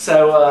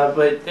 So,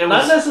 but it was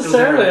not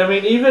necessarily. I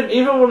mean,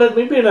 even when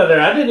me being out there,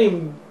 I didn't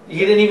even.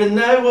 You didn't even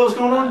know what was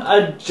going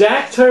on?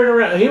 Jack turned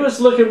around. He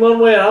was looking one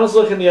way, and I was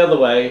looking the other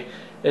way.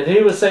 And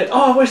he was saying,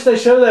 "Oh, I wish they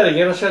showed that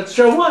again." I said,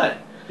 "Show what?"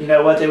 You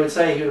know what they would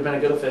say? He would have been a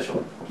good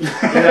official. So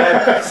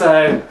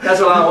that's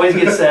what I always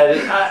get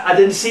said. I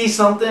didn't see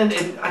something,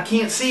 and I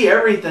can't see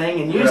everything.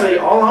 And usually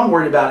all I'm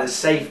worried about is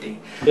safety.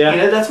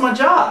 Yeah. That's my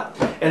job.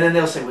 And then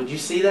they'll say, "Would you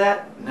see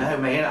that?" "No,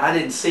 man, I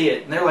didn't see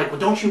it." And they're like, "Well,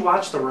 don't you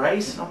watch the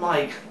race?" And I'm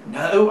like,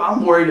 "No,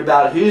 I'm worried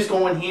about who's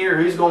going here,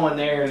 who's going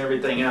there, and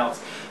everything else."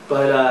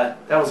 But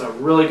that was a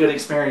really good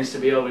experience to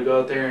be able to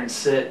go out there and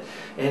sit,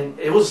 and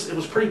it was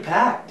pretty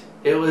packed.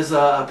 It was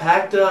a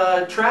packed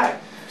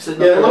track. Yeah,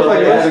 it looked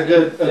like it was a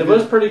good. It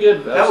was pretty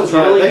good. That was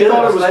really good. They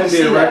thought it was going to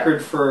be a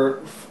record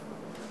for,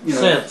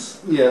 since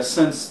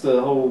since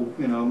the whole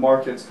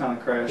markets kind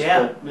of crashed.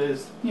 Yeah.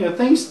 But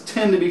things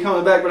tend to be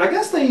coming back. But I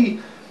guess they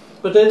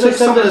took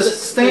some of the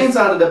stands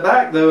out of the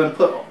back though and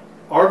put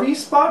RV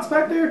spots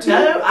back there too.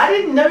 No, I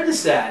didn't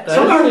notice that.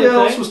 Somebody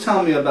else was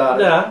telling me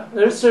about it. Yeah,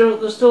 they're still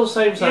the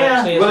same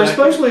size. Yeah. But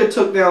especially it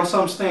took down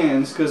some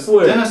stands because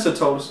Dennis had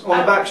told us on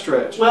the back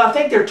stretch. Well, I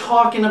think they're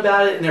talking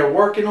about it and they're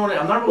working on it.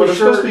 I'm not really they're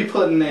sure. supposed to be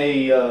putting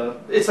a.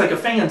 It's like a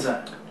fan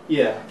zone.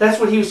 Yeah. That's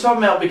what he was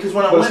talking about because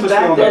when I it's went supposed to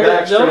be back on the there,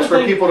 back stretch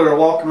for people that are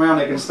walking around,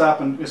 they can stop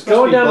and.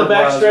 Going down the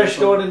back stretch,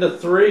 going into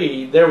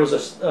 3, there was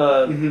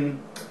a.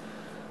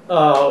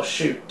 Oh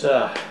shoot,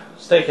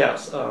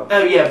 steakhouse.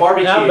 Oh yeah,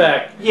 barbecue.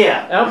 Outback.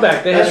 Yeah.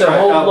 Outback. They had That's a right,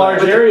 whole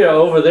Outback. large area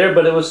over there,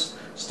 but it was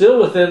still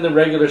within the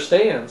regular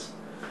stands.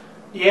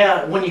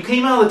 Yeah, when you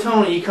came out of the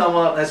tunnel, you come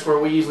up. That's where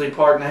we usually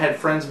park. And I had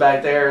friends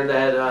back there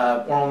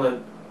that were on the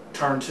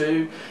turn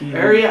 2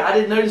 area. I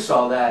didn't notice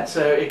all that,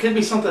 so it could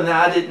be something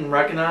that I didn't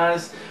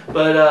recognize.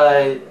 But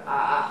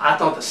I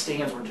thought the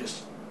stands were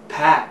just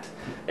packed,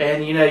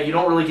 and you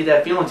don't really get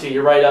that feeling until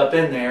you're right up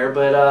in there.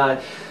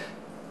 But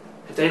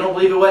if they don't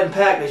believe it wasn't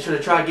packed, they should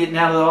have tried getting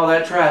out of all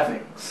that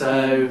traffic.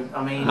 So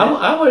I mean,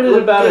 I waited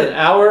about an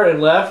hour and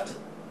left,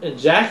 and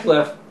Jack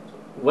left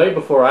way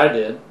before I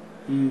did.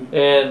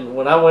 And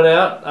when I went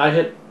out, I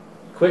hit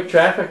quick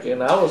traffic,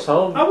 and I was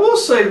home. I will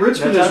say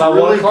Richmond is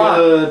really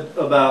good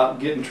about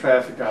getting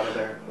traffic out of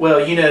there.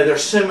 Well,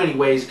 there's so many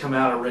ways to come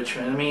out of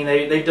Richmond. I mean,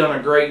 they've done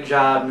a great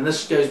job, and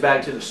this goes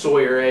back to the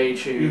Sawyer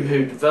age who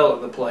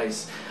developed the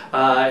place.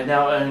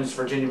 Now owns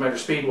Virginia Motor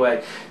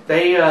Speedway.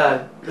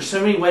 There's so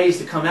many ways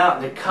to come out,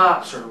 and the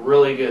cops are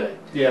really good.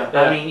 Yeah.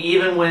 I mean,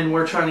 even when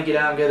we're trying to get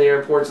out and go to the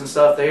airports and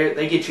stuff,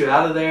 they get you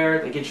out of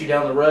there. They get you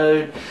down the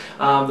road.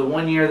 The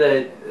one year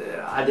that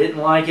I didn't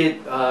like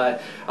it, I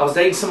was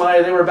dating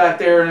somebody. They were back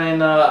there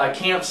in a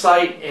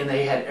campsite, and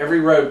they had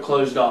every road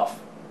closed off.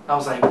 I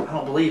was like, I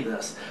don't believe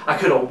this. I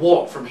could have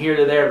walked from here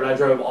to there, but I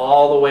drove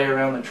all the way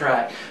around the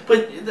track.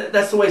 But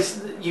that's the way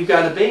you've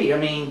got to be. I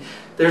mean,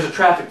 there's a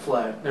traffic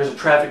flow. There's a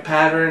traffic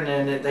pattern,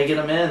 and they get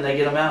them in, they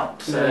get them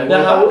out. So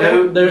now,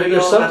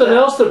 there's something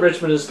else that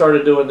Richmond has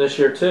started doing this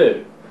year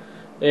too,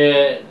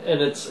 and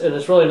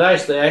it's really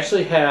nice. They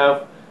actually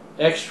have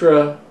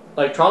extra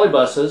trolley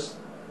buses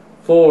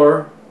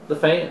for the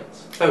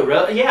fans. Oh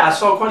really? Yeah, I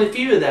saw quite a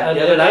few of that.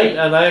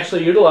 And I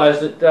actually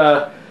utilized it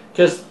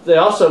because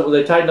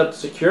they tightened up the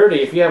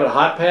security. If you have a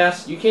hot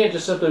pass, you can't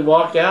just simply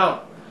walk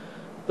out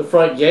the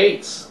front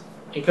gates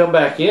and come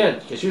back in,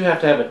 because you have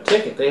to have a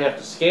ticket. They have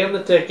to scan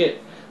the ticket,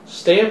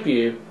 stamp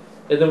you,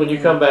 and then when you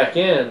come back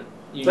in,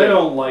 they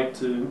don't like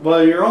to.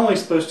 Well, you're only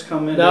supposed to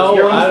come in. No,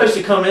 you're only supposed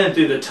to come in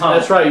through the tunnel.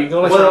 That's right. You can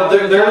only. Well,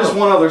 there is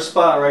one other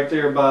spot right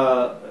there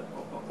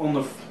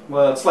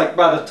it's like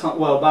by the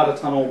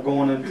tunnel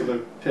going into the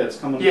pits.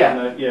 Coming.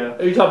 Yeah. Yeah.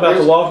 Are you talking about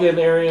the walk-in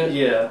area?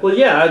 Yeah. Well,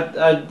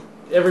 yeah.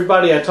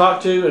 Everybody I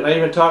talked to, and I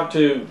even talked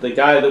to the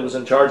guy that was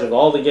in charge of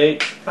all the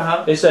gates.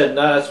 They said,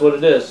 "No, that's what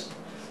it is.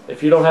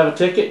 If you don't have a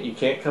ticket, you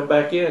can't come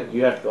back in.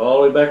 You have to go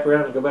all the way back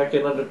around and go back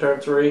in under turn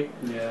 3.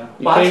 Yeah.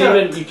 You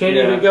can't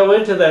even go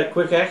into that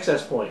quick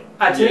access point."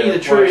 I tell you the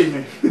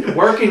truth,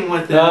 working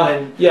with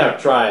them.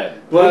 Try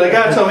it. Well, the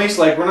guy told me, he's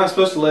like, "We're not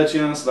supposed to let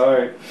you in." I said, "All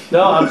right."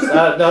 No,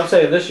 I'm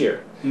saying this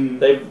year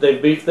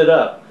they've beefed it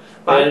up.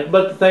 But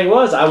the thing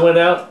was, I went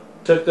out,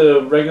 took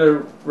the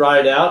regular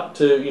ride out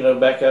to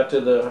back out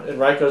to the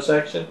Enrico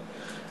section,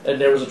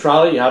 and there was a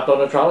trolley. You hopped on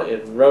a trolley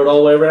and rode all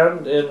the way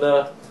around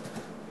and.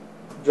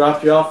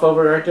 Dropped you off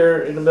over right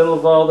there in the middle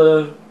of all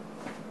the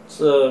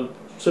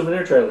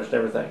souvenir trailers and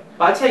everything.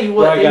 I tell you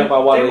what, where I got my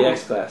Wiley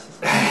X glasses.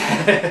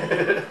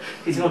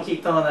 He's gonna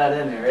keep throwing that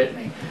in there, isn't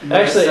he?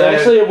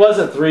 Actually, it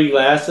wasn't 3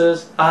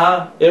 glasses.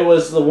 It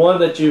was the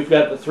one that you've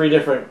got the 3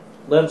 different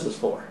lenses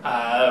for.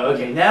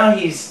 Okay. Now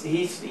he's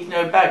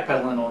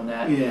backpedaling on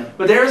that. Yeah.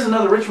 But there is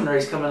another Richmond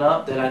race coming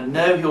up that I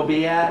know he'll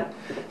be at,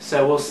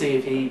 so we'll see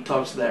if he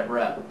talks to that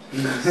rep.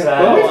 So,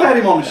 well, we've had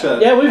him on the show.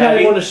 Yeah, we've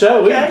had him on the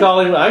show. We Okay. can call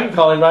him. I can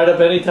call him right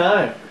up any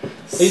time.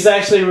 He's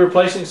actually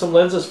replacing some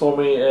lenses for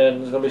me,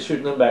 and he's going to be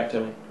shooting them back to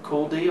me.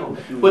 Cool deal.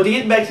 Well, to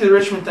get back to the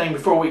Richmond thing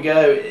before we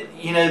go,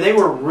 they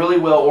were really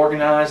well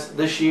organized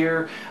this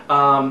year.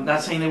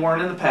 Not saying they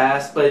weren't in the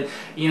past, but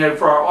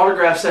for our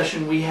autograph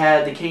session, we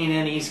had the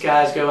K&N East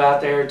guys go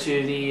out there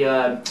to the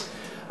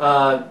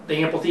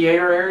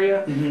amphitheater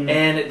area,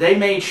 and they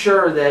made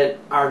sure that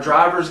our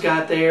drivers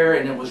got there,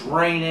 and it was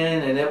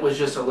raining, and it was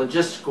just a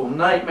logistical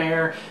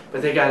nightmare.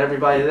 But they got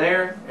everybody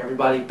there,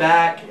 everybody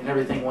back, and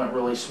everything went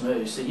really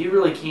smooth. So you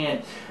really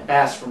can't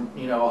ask for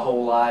a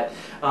whole lot.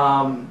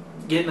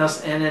 Getting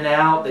us in and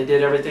out, they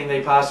did everything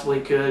they possibly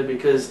could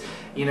because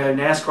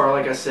NASCAR,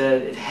 like I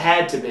said, it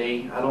had to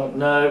be. I don't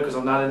know because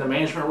I'm not in the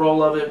management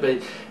role of it, but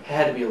it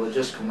had to be a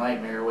logistical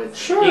nightmare with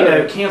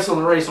canceling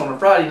the race on a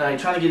Friday night,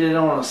 trying to get it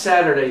on a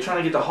Saturday, trying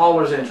to get the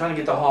haulers in, trying to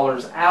get the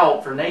haulers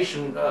out for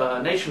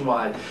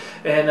nationwide,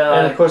 and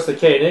of course the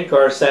K&N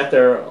car sat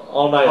there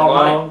all night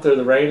long through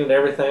the rain and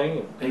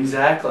everything.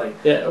 Exactly.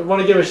 Yeah, I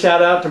want to give a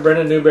shout out to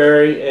Brendan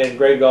Newberry and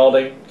Greg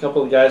Galding, a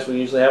couple of guys we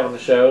usually have on the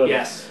show.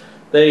 Yes.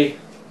 They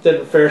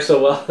didn't fare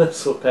so well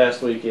this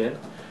past weekend.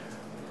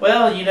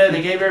 Well,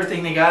 they gave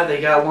everything they got.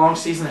 They got a long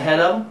season ahead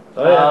of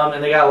them,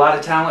 and they got a lot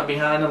of talent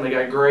behind them. They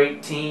got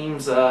great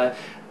teams. I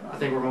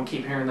think we're going to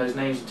keep hearing those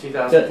names in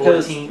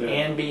 2014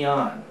 and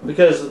beyond.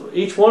 Because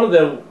each one of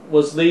them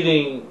was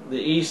leading the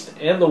East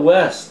and the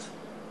West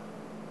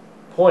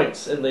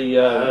points in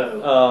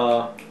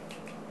the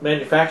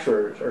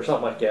manufacturers or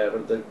something like that. Or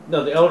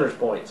the owners'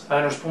 points.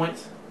 Owners'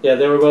 points? Yeah,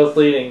 they were both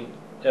leading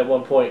at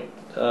one point,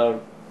 I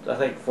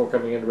think, before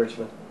coming into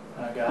Richmond.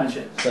 I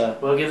gotcha. So,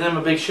 we'll give them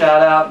a big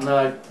shout out,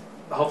 and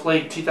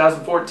hopefully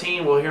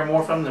 2014 we'll hear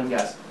more from them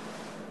guys.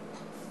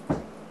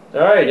 All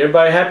right,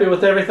 everybody happy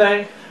with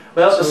everything?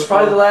 Well, this is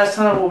probably the last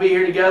time we'll be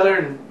here together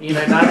and,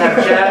 not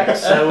have Jack,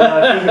 so...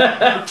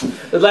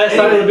 the last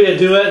time it'll be a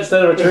duet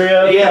instead of a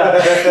trio?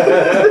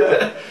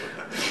 Yeah.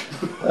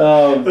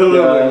 Oh,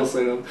 God.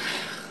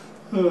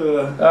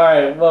 All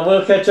right, well,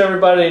 we'll catch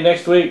everybody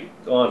next week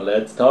on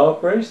Let's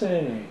Talk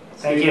Racing.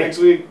 Thank you. Next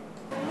week.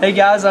 Hey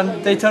guys,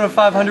 I'm Daytona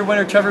 500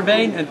 winner Trevor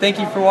Bain, and thank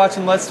you for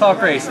watching Let's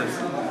Talk Racing.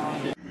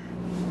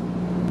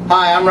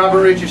 Hi, I'm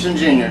Robert Richardson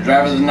Jr.,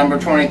 driver of the number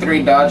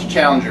 23 Dodge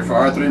Challenger for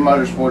R3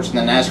 Motorsports in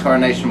the NASCAR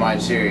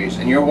Nationwide Series,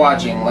 and you're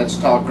watching Let's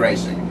Talk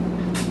Racing.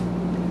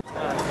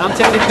 I'm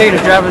Timothy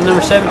Peters, driver of the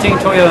number 17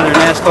 Toyota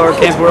NASCAR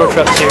Camp World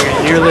Truck Series,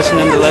 and you're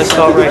listening to Let's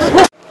Talk Racing.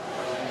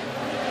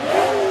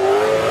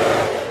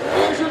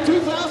 Here's your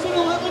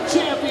 2011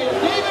 champion,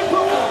 David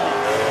Brehm.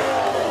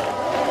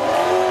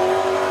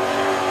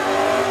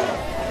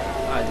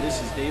 Hi,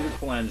 this is David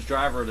Flens,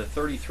 driver of the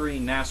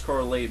 33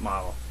 NASCAR Late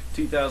Model,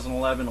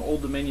 2011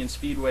 Old Dominion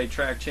Speedway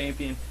Track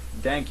Champion.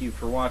 Thank you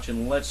for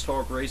watching Let's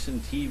Talk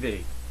Racing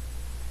TV.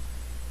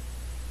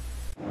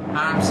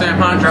 I'm Sam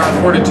Hunt,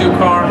 driver 42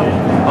 car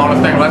on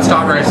the thing Let's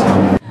Talk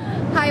Racing.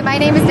 Hi, my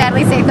name is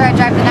Natalie Sather. I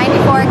drive the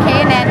 94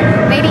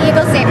 K&N Lady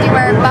Eagle Safety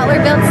Wear, Butler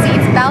built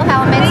seats, bell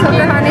helmets,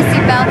 hooker harness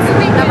seat belts,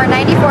 number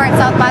 94 at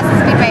South Boston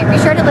Speedway.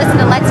 Be sure to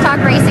listen to Let's Talk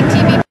Racing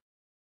TV